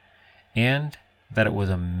 21:44, and that it was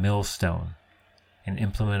a millstone, an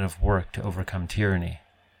implement of work to overcome tyranny.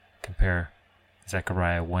 Compare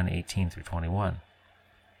Zechariah 1:18 through 21.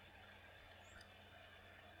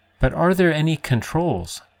 But are there any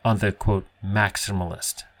controls on the, quote,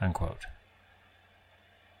 maximalist, unquote?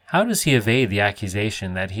 How does he evade the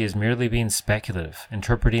accusation that he is merely being speculative,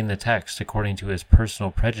 interpreting the text according to his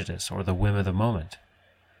personal prejudice or the whim of the moment?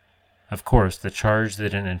 Of course, the charge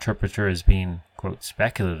that an interpreter is being, quote,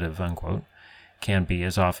 speculative, unquote, can be,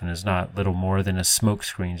 as often as not, little more than a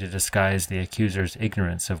smokescreen to disguise the accuser's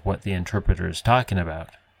ignorance of what the interpreter is talking about.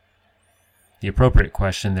 The appropriate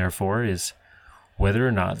question, therefore, is whether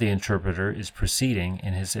or not the interpreter is proceeding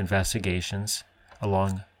in his investigations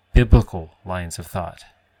along biblical lines of thought.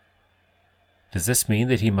 Does this mean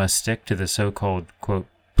that he must stick to the so-called, quote,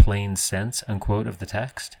 plain sense, unquote, of the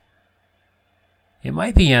text? It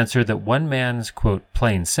might be answered that one man's, quote,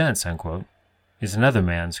 plain sense, unquote, is another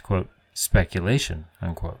man's, quote, speculation,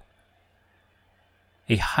 unquote.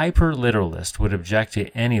 A hyper-literalist would object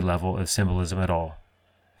to any level of symbolism at all.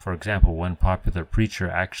 For example, one popular preacher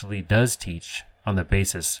actually does teach, on the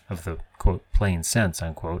basis of the, quote, plain sense,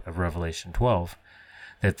 unquote, of Revelation 12,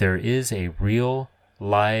 that there is a real,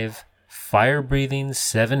 live, fire-breathing,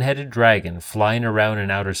 seven-headed dragon flying around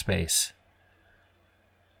in outer space.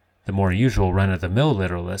 The more usual run-of-the-mill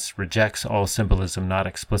literalist rejects all symbolism not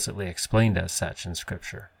explicitly explained as such in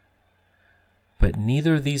Scripture. But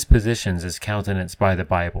neither of these positions is countenanced by the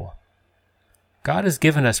Bible. God has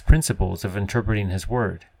given us principles of interpreting His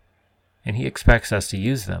Word, and He expects us to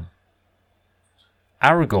use them.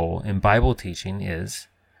 Our goal in Bible teaching is,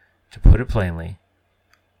 to put it plainly,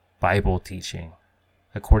 Bible teaching,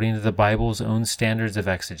 according to the Bible's own standards of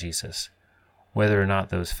exegesis, whether or not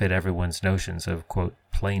those fit everyone's notions of, quote,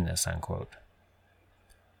 plainness, unquote.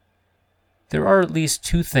 There are at least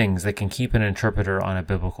two things that can keep an interpreter on a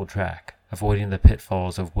biblical track, avoiding the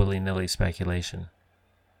pitfalls of willy-nilly speculation.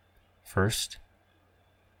 First,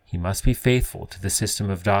 he must be faithful to the system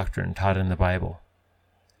of doctrine taught in the Bible.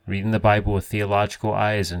 Reading the Bible with theological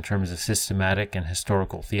eyes in terms of systematic and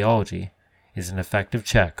historical theology is an effective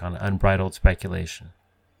check on unbridled speculation.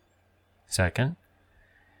 Second,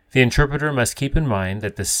 the interpreter must keep in mind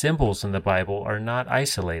that the symbols in the Bible are not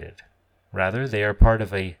isolated. Rather, they are part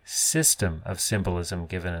of a system of symbolism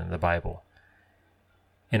given in the Bible,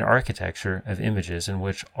 an architecture of images in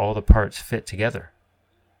which all the parts fit together.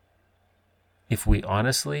 If we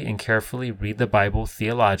honestly and carefully read the Bible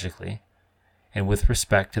theologically, and with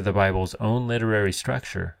respect to the Bible's own literary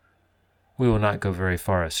structure, we will not go very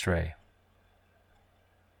far astray.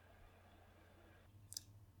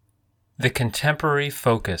 The contemporary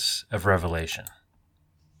focus of Revelation.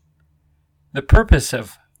 The purpose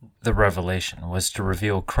of the revelation was to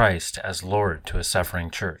reveal Christ as Lord to a suffering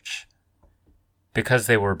church. Because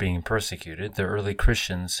they were being persecuted, the early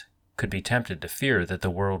Christians could be tempted to fear that the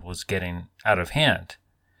world was getting out of hand,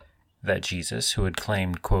 that Jesus, who had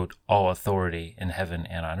claimed, quote, all authority in heaven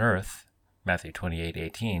and on earth, Matthew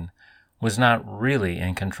 28:18, was not really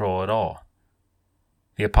in control at all.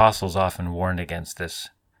 The apostles often warned against this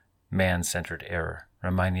man-centered error,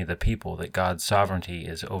 reminding the people that God's sovereignty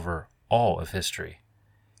is over all of history,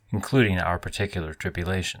 including our particular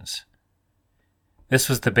tribulations. This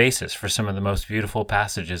was the basis for some of the most beautiful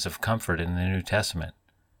passages of comfort in the New Testament.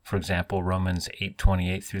 For example, Romans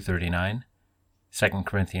 8:28 through 39, 2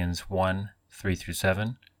 Corinthians 1:3 through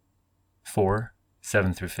 7,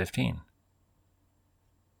 4:7 through 15.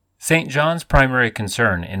 St. John's primary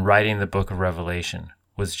concern in writing the book of Revelation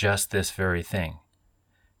was just this very thing,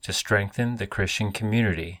 to strengthen the Christian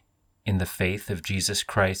community in the faith of Jesus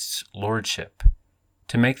Christ's lordship,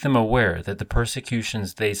 to make them aware that the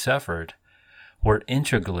persecutions they suffered were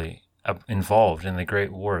integrally involved in the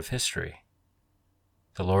great war of history.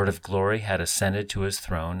 The Lord of glory had ascended to his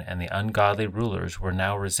throne, and the ungodly rulers were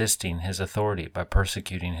now resisting his authority by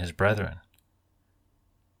persecuting his brethren.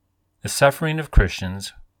 The suffering of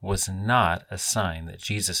Christians was not a sign that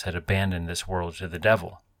Jesus had abandoned this world to the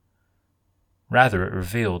devil. Rather, it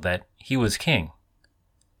revealed that he was king.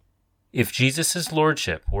 If Jesus'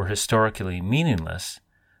 lordship were historically meaningless,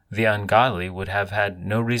 the ungodly would have had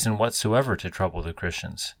no reason whatsoever to trouble the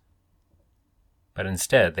Christians. But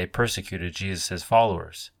instead, they persecuted Jesus'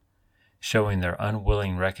 followers, showing their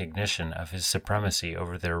unwilling recognition of his supremacy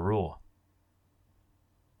over their rule.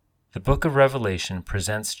 The book of Revelation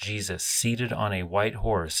presents Jesus seated on a white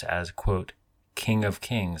horse as, quote, King of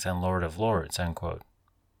Kings and Lord of Lords, unquote,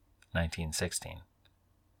 1916,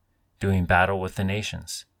 doing battle with the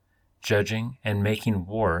nations, judging and making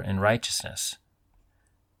war in righteousness.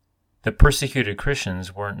 The persecuted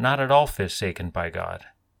Christians were not at all forsaken by God.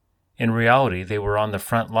 In reality, they were on the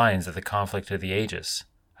front lines of the conflict of the ages,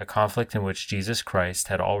 a conflict in which Jesus Christ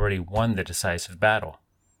had already won the decisive battle.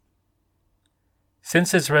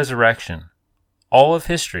 Since his resurrection, all of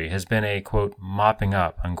history has been a, quote, mopping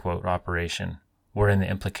up, unquote, operation, wherein the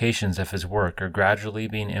implications of his work are gradually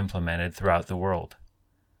being implemented throughout the world.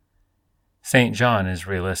 St. John is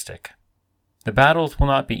realistic. The battles will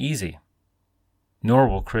not be easy, nor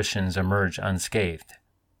will Christians emerge unscathed.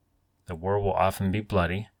 The war will often be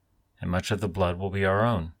bloody, and much of the blood will be our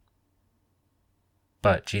own.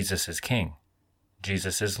 But Jesus is King,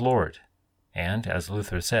 Jesus is Lord, and, as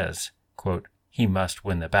Luther says, quote, he must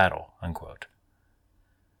win the battle, unquote.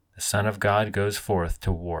 The Son of God goes forth to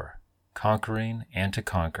war, conquering and to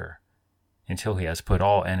conquer, until he has put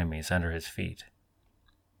all enemies under his feet.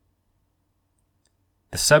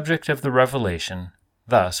 The subject of the revelation,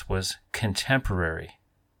 thus, was contemporary.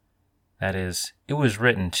 That is, it was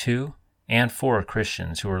written to and for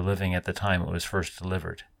Christians who were living at the time it was first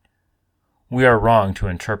delivered. We are wrong to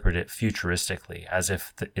interpret it futuristically, as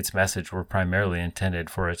if its message were primarily intended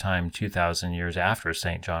for a time 2,000 years after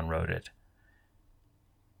St. John wrote it.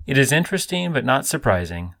 It is interesting but not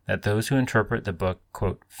surprising that those who interpret the book,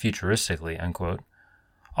 quote, futuristically, unquote,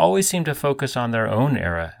 always seem to focus on their own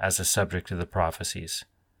era as a subject of the prophecies.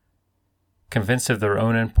 Convinced of their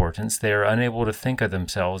own importance, they are unable to think of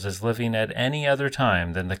themselves as living at any other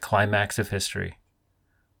time than the climax of history.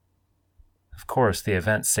 Of course, the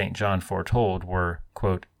events St. John foretold were,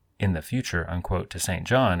 quote, in the future, unquote, to St.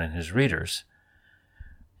 John and his readers,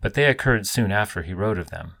 but they occurred soon after he wrote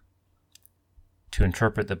of them. To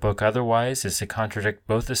interpret the book otherwise is to contradict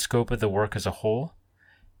both the scope of the work as a whole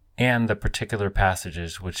and the particular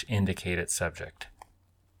passages which indicate its subject.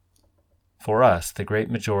 For us, the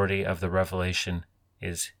great majority of the revelation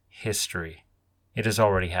is history. It has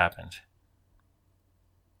already happened.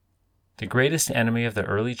 The greatest enemy of the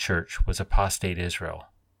early church was apostate Israel,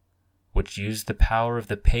 which used the power of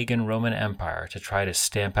the pagan Roman Empire to try to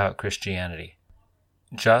stamp out Christianity,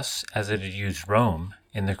 just as it had used Rome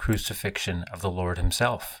in the crucifixion of the Lord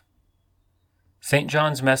himself. St.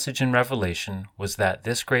 John's message in Revelation was that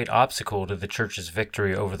this great obstacle to the church's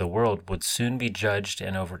victory over the world would soon be judged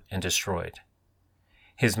and destroyed.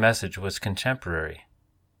 His message was contemporary,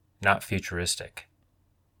 not futuristic.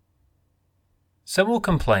 Some will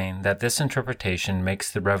complain that this interpretation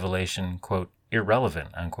makes the revelation, quote, irrelevant,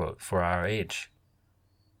 unquote, for our age.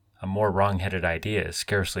 A more wrong-headed idea is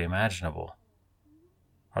scarcely imaginable.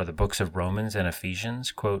 Are the books of Romans and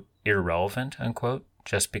Ephesians, quote, irrelevant, unquote,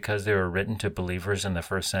 just because they were written to believers in the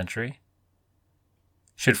first century?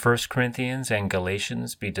 Should 1 Corinthians and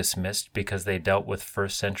Galatians be dismissed because they dealt with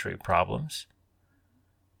first-century problems?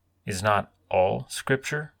 Is not all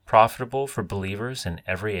Scripture profitable for believers in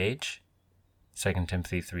every age? 2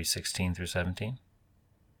 Timothy 3:16-17.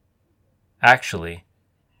 Actually,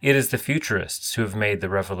 it is the futurists who have made the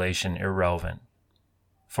revelation irrelevant.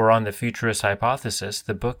 For on the futurist hypothesis,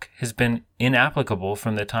 the book has been inapplicable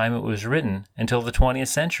from the time it was written until the 20th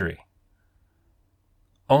century.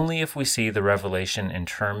 Only if we see the revelation in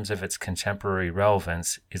terms of its contemporary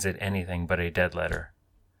relevance is it anything but a dead letter.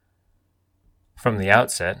 From the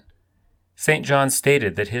outset, St. John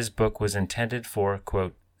stated that his book was intended for,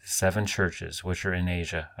 quote, 7 churches which are in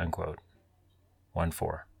Asia, unquote.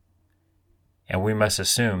 1:4. And we must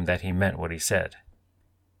assume that he meant what he said.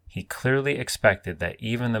 He clearly expected that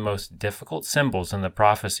even the most difficult symbols in the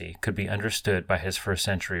prophecy could be understood by his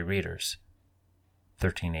first-century readers.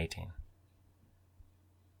 13:18.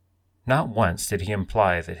 Not once did he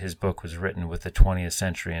imply that his book was written with the 20th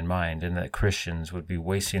century in mind and that Christians would be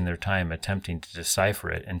wasting their time attempting to decipher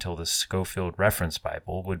it until the Scofield Reference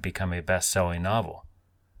Bible would become a best-selling novel.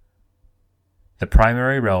 The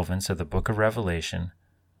primary relevance of the book of Revelation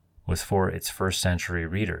was for its first-century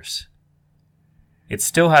readers. It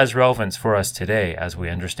still has relevance for us today as we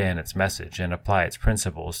understand its message and apply its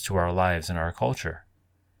principles to our lives and our culture.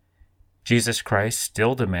 Jesus Christ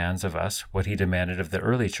still demands of us what he demanded of the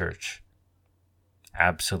early church: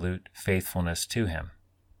 absolute faithfulness to him.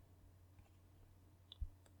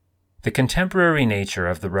 The contemporary nature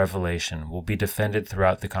of the revelation will be defended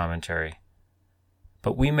throughout the commentary,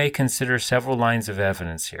 but we may consider several lines of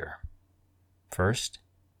evidence here. First,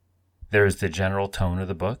 there is the general tone of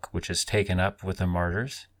the book, which is taken up with the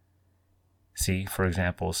martyrs. See, for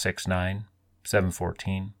example, 6:9,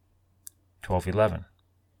 7:14, 12:11.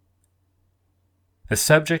 The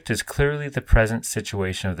subject is clearly the present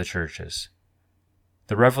situation of the churches.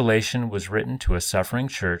 The revelation was written to a suffering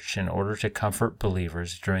church in order to comfort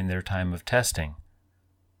believers during their time of testing,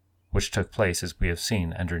 which took place, as we have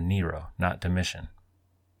seen, under Nero, not Domitian.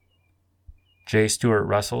 J. Stuart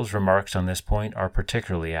Russell's remarks on this point are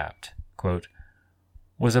particularly apt. Quote,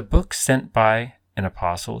 "Was a book sent by an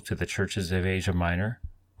apostle to the churches of Asia Minor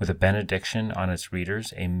with a benediction on its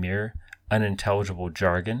readers a mere unintelligible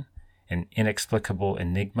jargon, an inexplicable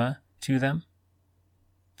enigma to them?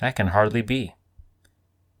 That can hardly be.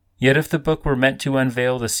 Yet if the book were meant to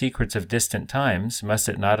unveil the secrets of distant times, must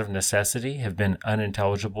it not of necessity have been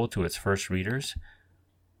unintelligible to its first readers?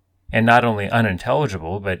 And not only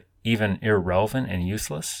unintelligible, but even irrelevant and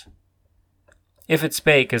useless? If it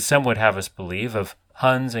spake, as some would have us believe, of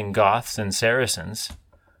Huns and Goths and Saracens,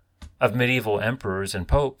 of medieval emperors and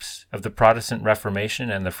popes, of the Protestant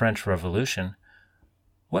Reformation and the French Revolution,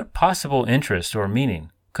 what possible interest or meaning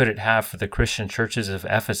could it have for the Christian churches of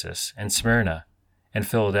Ephesus and Smyrna and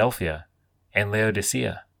Philadelphia and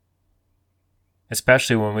Laodicea?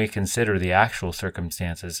 Especially when we consider the actual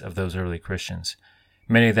circumstances of those early Christians,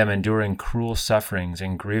 many of them enduring cruel sufferings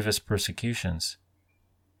and grievous persecutions,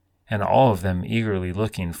 and all of them eagerly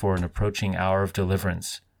looking for an approaching hour of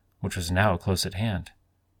deliverance, which was now close at hand.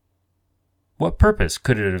 What purpose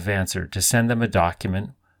could it have answered to send them a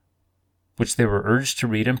document which they were urged to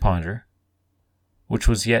read and ponder, which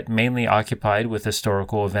was yet mainly occupied with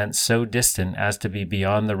historical events so distant as to be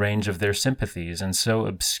beyond the range of their sympathies and so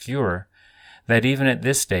obscure that even at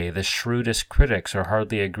this day the shrewdest critics are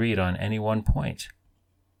hardly agreed on any one point?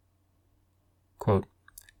 Quote,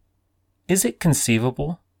 "Is it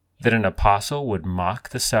conceivable that an apostle would mock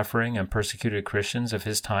the suffering and persecuted Christians of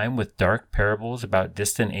his time with dark parables about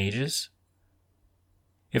distant ages?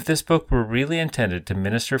 If this book were really intended to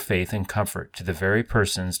minister faith and comfort to the very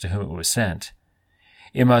persons to whom it was sent,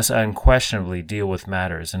 it must unquestionably deal with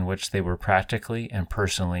matters in which they were practically and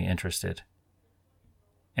personally interested.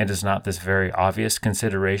 And does not this very obvious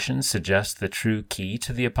consideration suggest the true key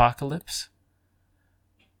to the apocalypse?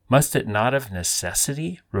 Must it not of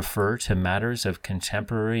necessity refer to matters of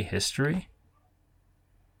contemporary history?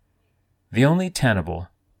 The only tenable,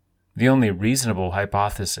 the only reasonable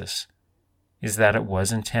hypothesis is that it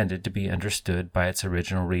was intended to be understood by its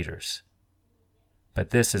original readers.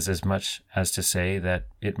 But this is as much as to say that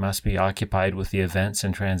it must be occupied with the events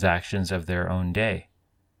and transactions of their own day,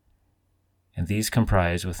 and these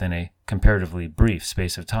comprise within a comparatively brief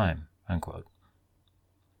space of time." Unquote.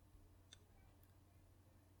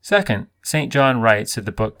 Second, St. John writes that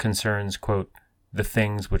the book concerns, quote, "the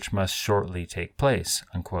things which must shortly take place,"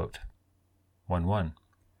 unquote, 1:1,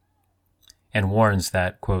 and warns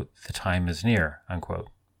that, quote, "the time is near," unquote,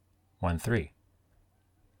 1:3.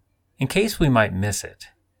 In case we might miss it,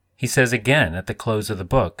 he says again at the close of the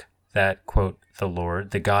book that, quote, "the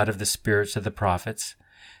Lord, the God of the spirits of the prophets,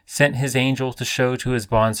 sent his angel to show to his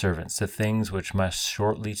bondservants the things which must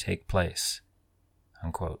shortly take place.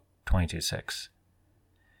 Unquote. 22:6.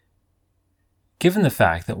 Given the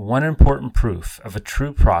fact that one important proof of a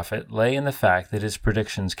true prophet lay in the fact that his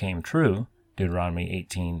predictions came true, Deuteronomy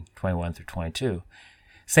 18:21-22,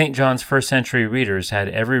 St. John's first-century readers had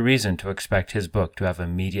every reason to expect his book to have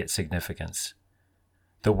immediate significance.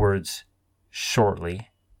 The words shortly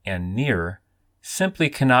and near simply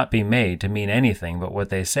cannot be made to mean anything but what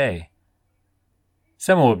they say.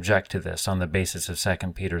 Some will object to this on the basis of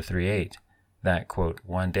 2 Peter 3:8, that, quote,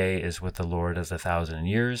 1 day is with the Lord as 1,000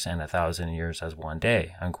 years, and 1,000 years as 1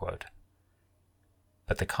 day, unquote.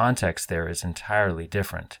 But the context there is entirely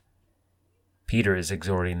different. Peter is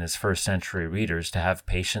exhorting his first-century readers to have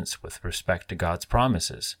patience with respect to God's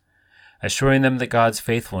promises, assuring them that God's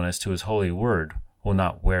faithfulness to his holy word will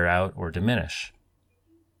not wear out or diminish.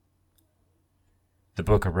 The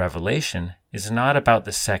book of Revelation is not about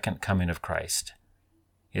the second coming of Christ.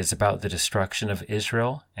 It is about the destruction of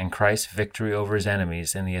Israel and Christ's victory over his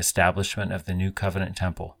enemies in the establishment of the new covenant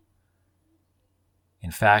temple.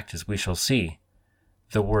 In fact, as we shall see,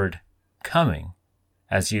 the word coming,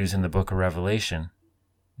 as used in the book of Revelation,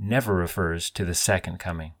 never refers to the second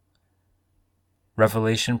coming.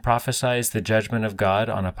 Revelation prophesies the judgment of God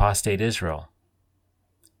on apostate Israel.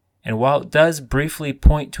 And while it does briefly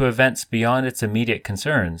point to events beyond its immediate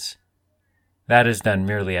concerns, that is done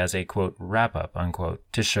merely as a, quote, wrap-up, unquote,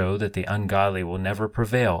 to show that the ungodly will never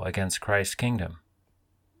prevail against Christ's kingdom.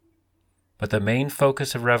 But the main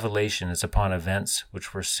focus of Revelation is upon events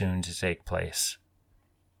which were soon to take place.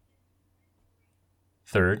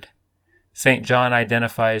 Third, St. John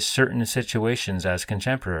identifies certain situations as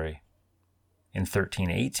contemporary. In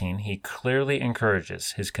 13:18, he clearly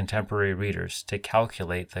encourages his contemporary readers to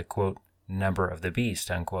calculate the, quote, number of the beast,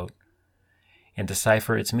 unquote, and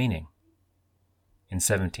decipher its meaning. In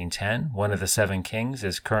 17:10, one of the 7 kings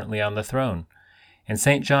is currently on the throne, and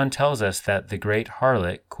St. John tells us that the great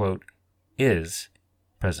harlot, quote, is,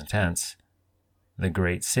 present tense, the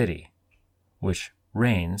great city, which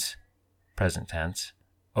reigns, present tense,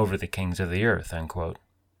 over the kings of the earth, unquote,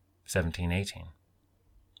 17:18.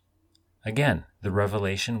 Again, the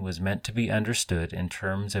revelation was meant to be understood in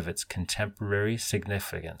terms of its contemporary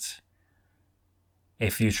significance.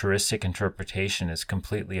 A futuristic interpretation is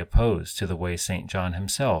completely opposed to the way St. John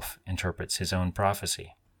himself interprets his own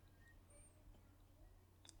prophecy.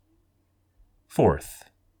 Fourth,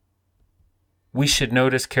 we should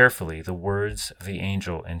notice carefully the words of the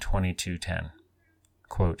angel in 22:10.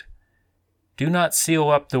 Quote, "Do not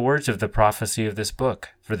seal up the words of the prophecy of this book,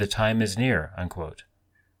 for the time is near," unquote.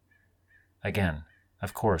 Again,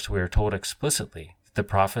 of course, we are told explicitly that the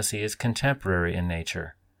prophecy is contemporary in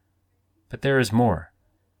nature. But there is more.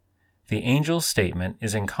 The angel's statement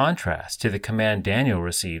is in contrast to the command Daniel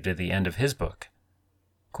received at the end of his book.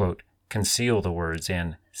 Quote, "Conceal the words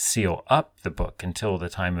and seal up the book until the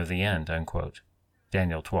time of the end," unquote.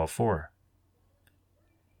 Daniel 12:4.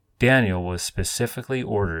 Daniel was specifically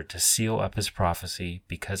ordered to seal up his prophecy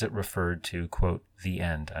because it referred to, quote, "the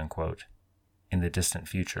end," unquote, in the distant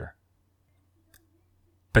future.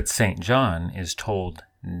 But St. John is told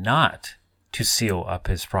not to seal up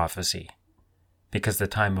his prophecy, because the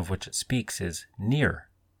time of which it speaks is near.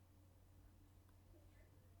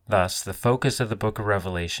 Thus, the focus of the book of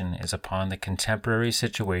Revelation is upon the contemporary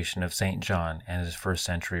situation of St. John and his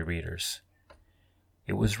first-century readers.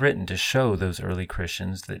 It was written to show those early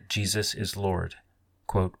Christians that Jesus is Lord,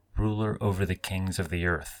 quote, "ruler over the kings of the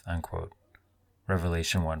earth," unquote.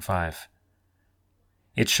 Revelation 1:5.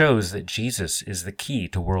 It shows that Jesus is the key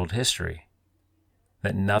to world history,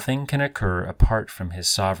 that nothing can occur apart from his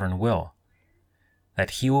sovereign will, that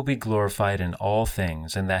he will be glorified in all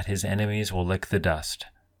things, and that his enemies will lick the dust.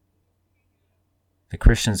 The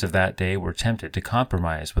Christians of that day were tempted to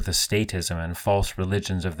compromise with the statism and false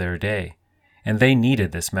religions of their day, and they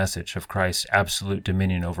needed this message of Christ's absolute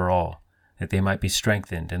dominion over all, that they might be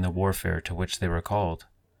strengthened in the warfare to which they were called.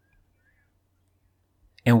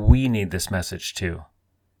 And we need this message too.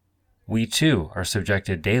 We too are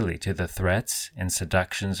subjected daily to the threats and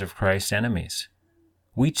seductions of Christ's enemies.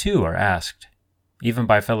 We too are asked, even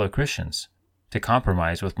by fellow Christians, to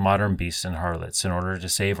compromise with modern beasts and harlots in order to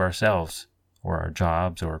save ourselves, or our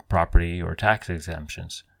jobs, or property, or tax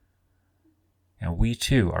exemptions. And we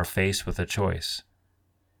too are faced with a choice: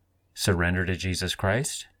 surrender to Jesus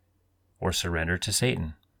Christ, or surrender to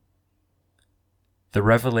Satan. The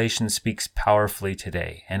Revelation speaks powerfully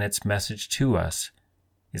today, and its message to us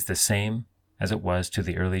is the same as it was to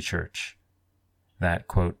the early church, that,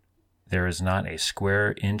 quote, "there is not a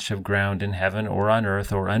square inch of ground in heaven or on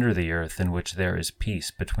earth or under the earth in which there is peace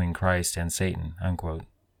between Christ and Satan," unquote.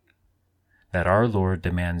 that our Lord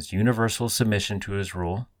demands universal submission to his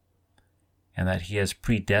rule, and that he has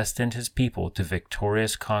predestined his people to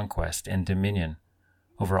victorious conquest and dominion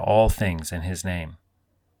over all things in his name.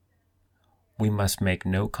 We must make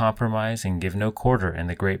no compromise and give no quarter in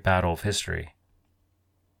the great battle of history.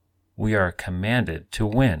 We are commanded to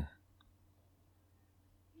win.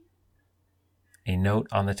 A note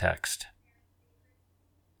on the text.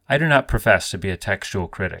 I do not profess to be a textual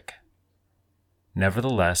critic.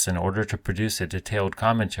 Nevertheless, in order to produce a detailed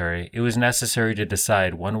commentary, it was necessary to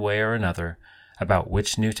decide one way or another about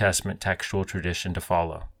which New Testament textual tradition to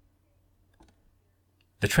follow.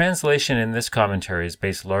 The translation in this commentary is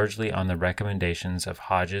based largely on the recommendations of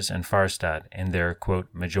Hodges and Farstad in their, quote,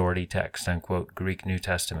 majority text, unquote, Greek New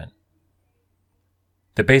Testament.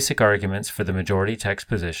 The basic arguments for the majority text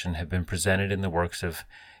position have been presented in the works of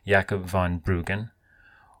Jacob von Bruggen,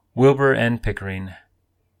 Wilbur N. Pickering,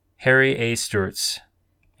 Harry A. Sturtz,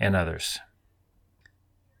 and others.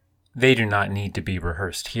 They do not need to be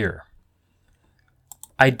rehearsed here.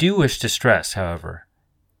 I do wish to stress, however,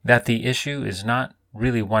 that the issue is not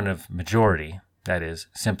really one of majority, that is,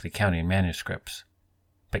 simply counting manuscripts,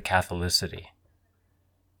 but Catholicity.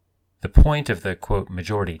 The point of the, quote,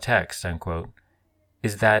 majority text, unquote,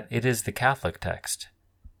 is that it is the Catholic text,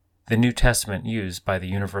 the New Testament used by the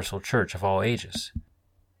universal church of all ages,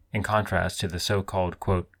 in contrast to the so-called,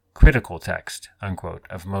 quote, critical text, unquote,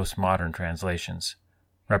 of most modern translations,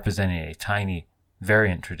 representing a tiny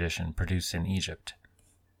variant tradition produced in Egypt.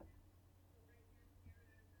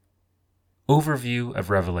 Overview of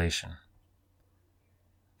Revelation.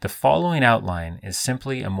 The following outline is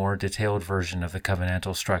simply a more detailed version of the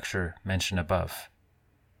covenantal structure mentioned above.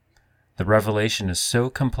 The revelation is so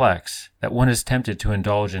complex that one is tempted to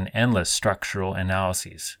indulge in endless structural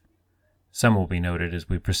analyses. Some will be noted as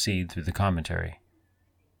we proceed through the commentary.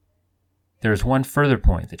 There is one further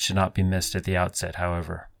point that should not be missed at the outset,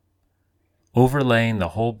 however. Overlaying the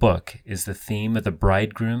whole book is the theme of the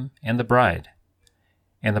bridegroom and the bride,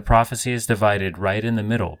 and the prophecy is divided right in the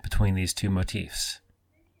middle between these two motifs.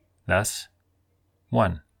 Thus,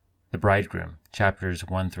 1. The bridegroom, chapters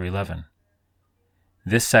 1 through 11.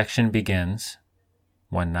 This section begins,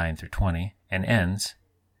 1:9 through 20, and ends,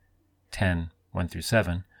 10:1 through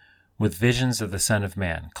 7, with visions of the Son of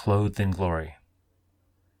Man, clothed in glory.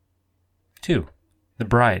 2. The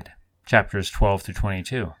bride, chapters 12 through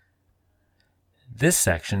 22. This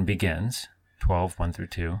section begins, 12:1 through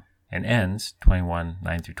 2, and ends,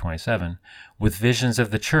 21:9 through 27, with visions of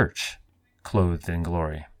the church, clothed in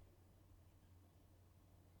glory.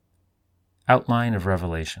 Outline of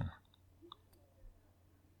Revelation.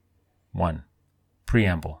 1.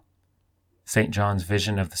 Preamble. St. John's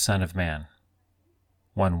vision of the Son of Man,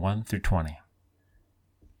 1:1 through 20.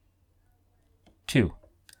 2.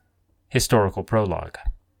 Historical prologue.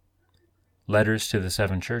 Letters to the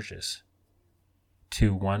seven churches,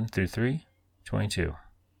 2:1 through 3, 22.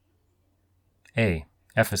 A.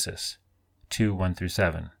 Ephesus, 2:1 through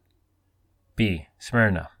 7. B.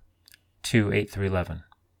 Smyrna, 2:8 through 11.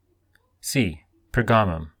 C.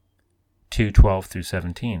 Pergamum, 2:12 through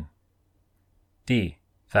 17. D.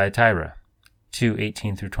 Thyatira,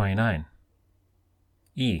 2:18 through 29.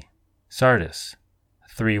 E. Sardis,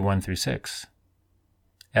 3:1 through 6.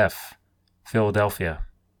 F. Philadelphia,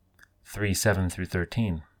 3:7 through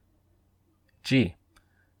 13. G.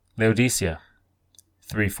 Laodicea,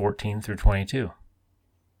 3:14 through 22.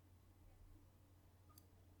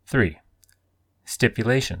 3.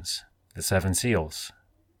 Stipulations, the seven seals,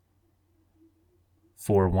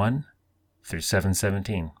 4:1 through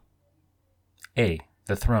 7:17. A.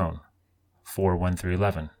 The throne, 4:1 through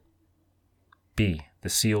 11. B. The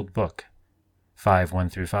sealed book, 5:1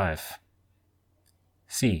 through 5.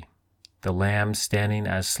 C. The Lamb standing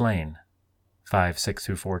as slain, 5:6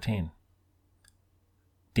 through 14.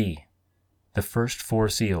 D. The first four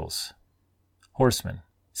seals, horsemen,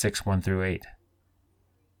 6:1 through 8.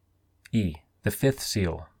 E. The fifth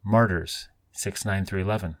seal, martyrs, 6:9 through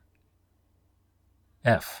 11.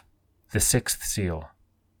 F. The sixth seal,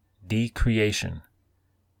 decreation,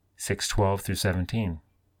 6:12 through 17.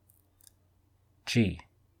 G.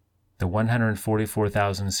 The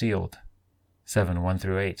 144,000 sealed, 7:1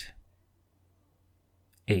 through 8.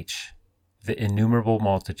 H. The innumerable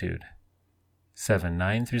multitude,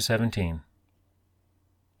 7:9 through 17.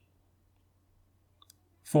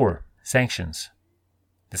 4. Sanctions,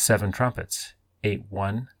 the seven trumpets,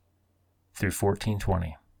 8:1 through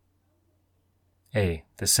 14:20. A.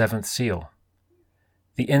 The seventh seal,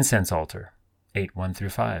 the incense altar, 8:1 through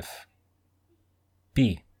 5.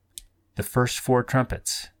 B. The first four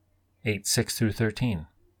trumpets, 8:6 through 13.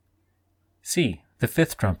 C. The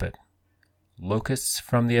fifth trumpet, locusts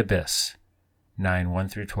from the abyss, 9, 1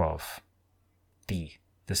 through 12. D,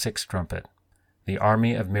 the sixth trumpet, the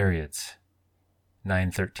army of myriads,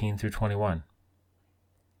 9, 13 through 21.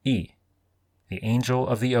 E, the angel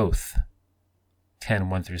of the oath, 10,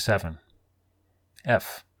 1 through 7.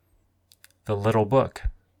 F, the little book,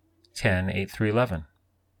 10, 8 through 11.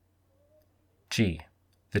 G,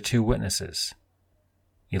 the two witnesses,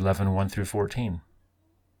 11, 1 through 14.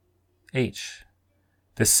 H,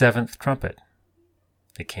 the seventh trumpet,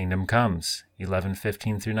 the kingdom comes, 11,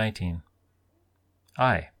 15 through 19.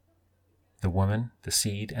 I, the woman, the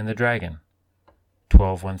seed, and the dragon,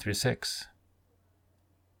 12, 1 through 6.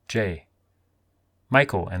 J,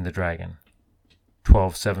 Michael and the dragon,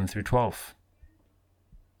 12, 7 through 12.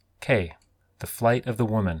 K, the flight of the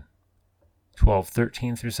woman, 12,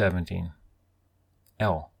 13 through 17.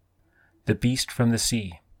 L, the beast from the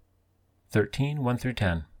sea, 13, 1 through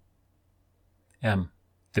 10. M,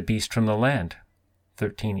 the beast from the land,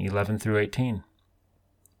 13, 11 through 18.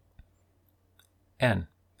 N,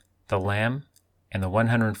 the lamb and the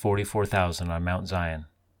 144,000 on Mount Zion,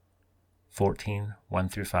 14, 1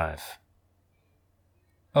 through 5.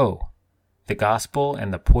 O, the gospel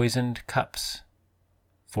and the poisoned cups,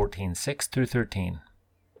 14, 6 through 13.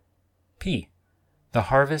 P, the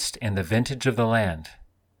harvest and the vintage of the land,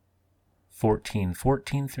 14,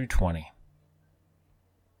 14 through 20.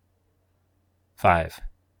 5.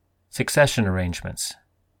 Succession arrangements.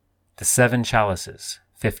 The seven chalices,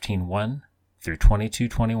 15, 1 through 22,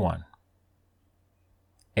 21.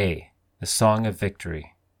 A, the song of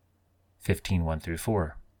victory, 15, 1 through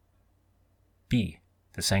 4. B,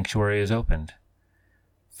 the sanctuary is opened,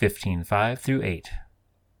 15, 5 through 8.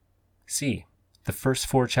 C, the first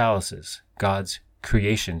four chalices, God's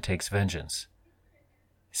creation takes vengeance,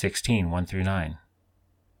 16, 1 through 9.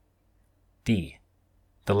 D,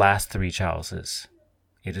 the last three chalices,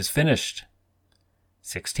 it is finished,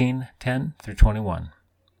 16, 10 through 21.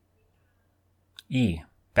 E,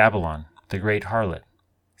 Babylon, the great harlot,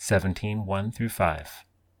 17, 1 through 5.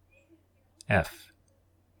 F,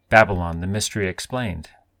 Babylon, the mystery explained,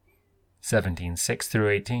 17, 6 through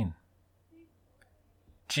 18.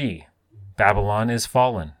 G, Babylon is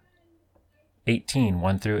fallen, 18,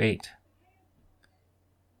 1 through 8.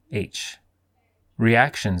 H,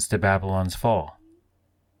 reactions to Babylon's fall,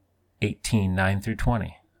 18, 9 through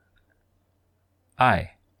 20.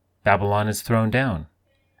 I, Babylon is thrown down,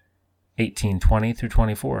 18, 20 through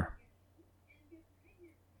 24.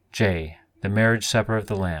 J, the marriage supper of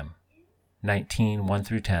the Lamb, 19, 1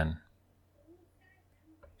 through 10.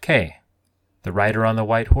 K, the rider on the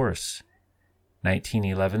white horse, 19,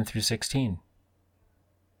 11 through 16.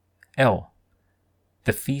 L,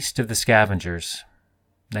 the feast of the scavengers,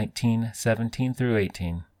 19, 17 through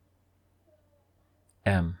 18.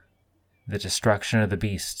 M, the destruction of the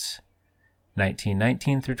beasts, 19,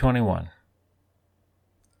 19 through 21.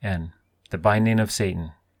 N, the binding of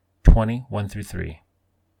Satan, 20, 1 through 3.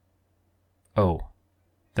 O,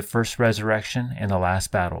 the first resurrection and the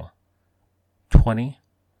last battle, 20,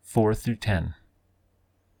 4 through 10.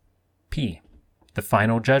 P, the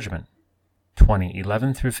final judgment, 20,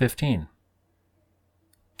 11 through 15.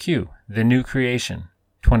 Q, the new creation,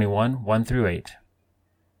 21, 1 through 8.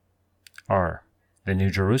 R, the New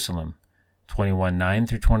Jerusalem, 21, 9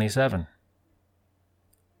 through 27.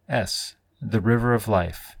 S, the river of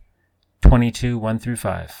life, 22, 1 through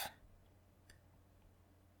 5.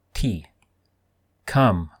 T,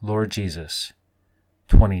 come, Lord Jesus,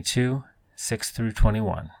 22, 6 through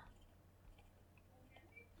 21.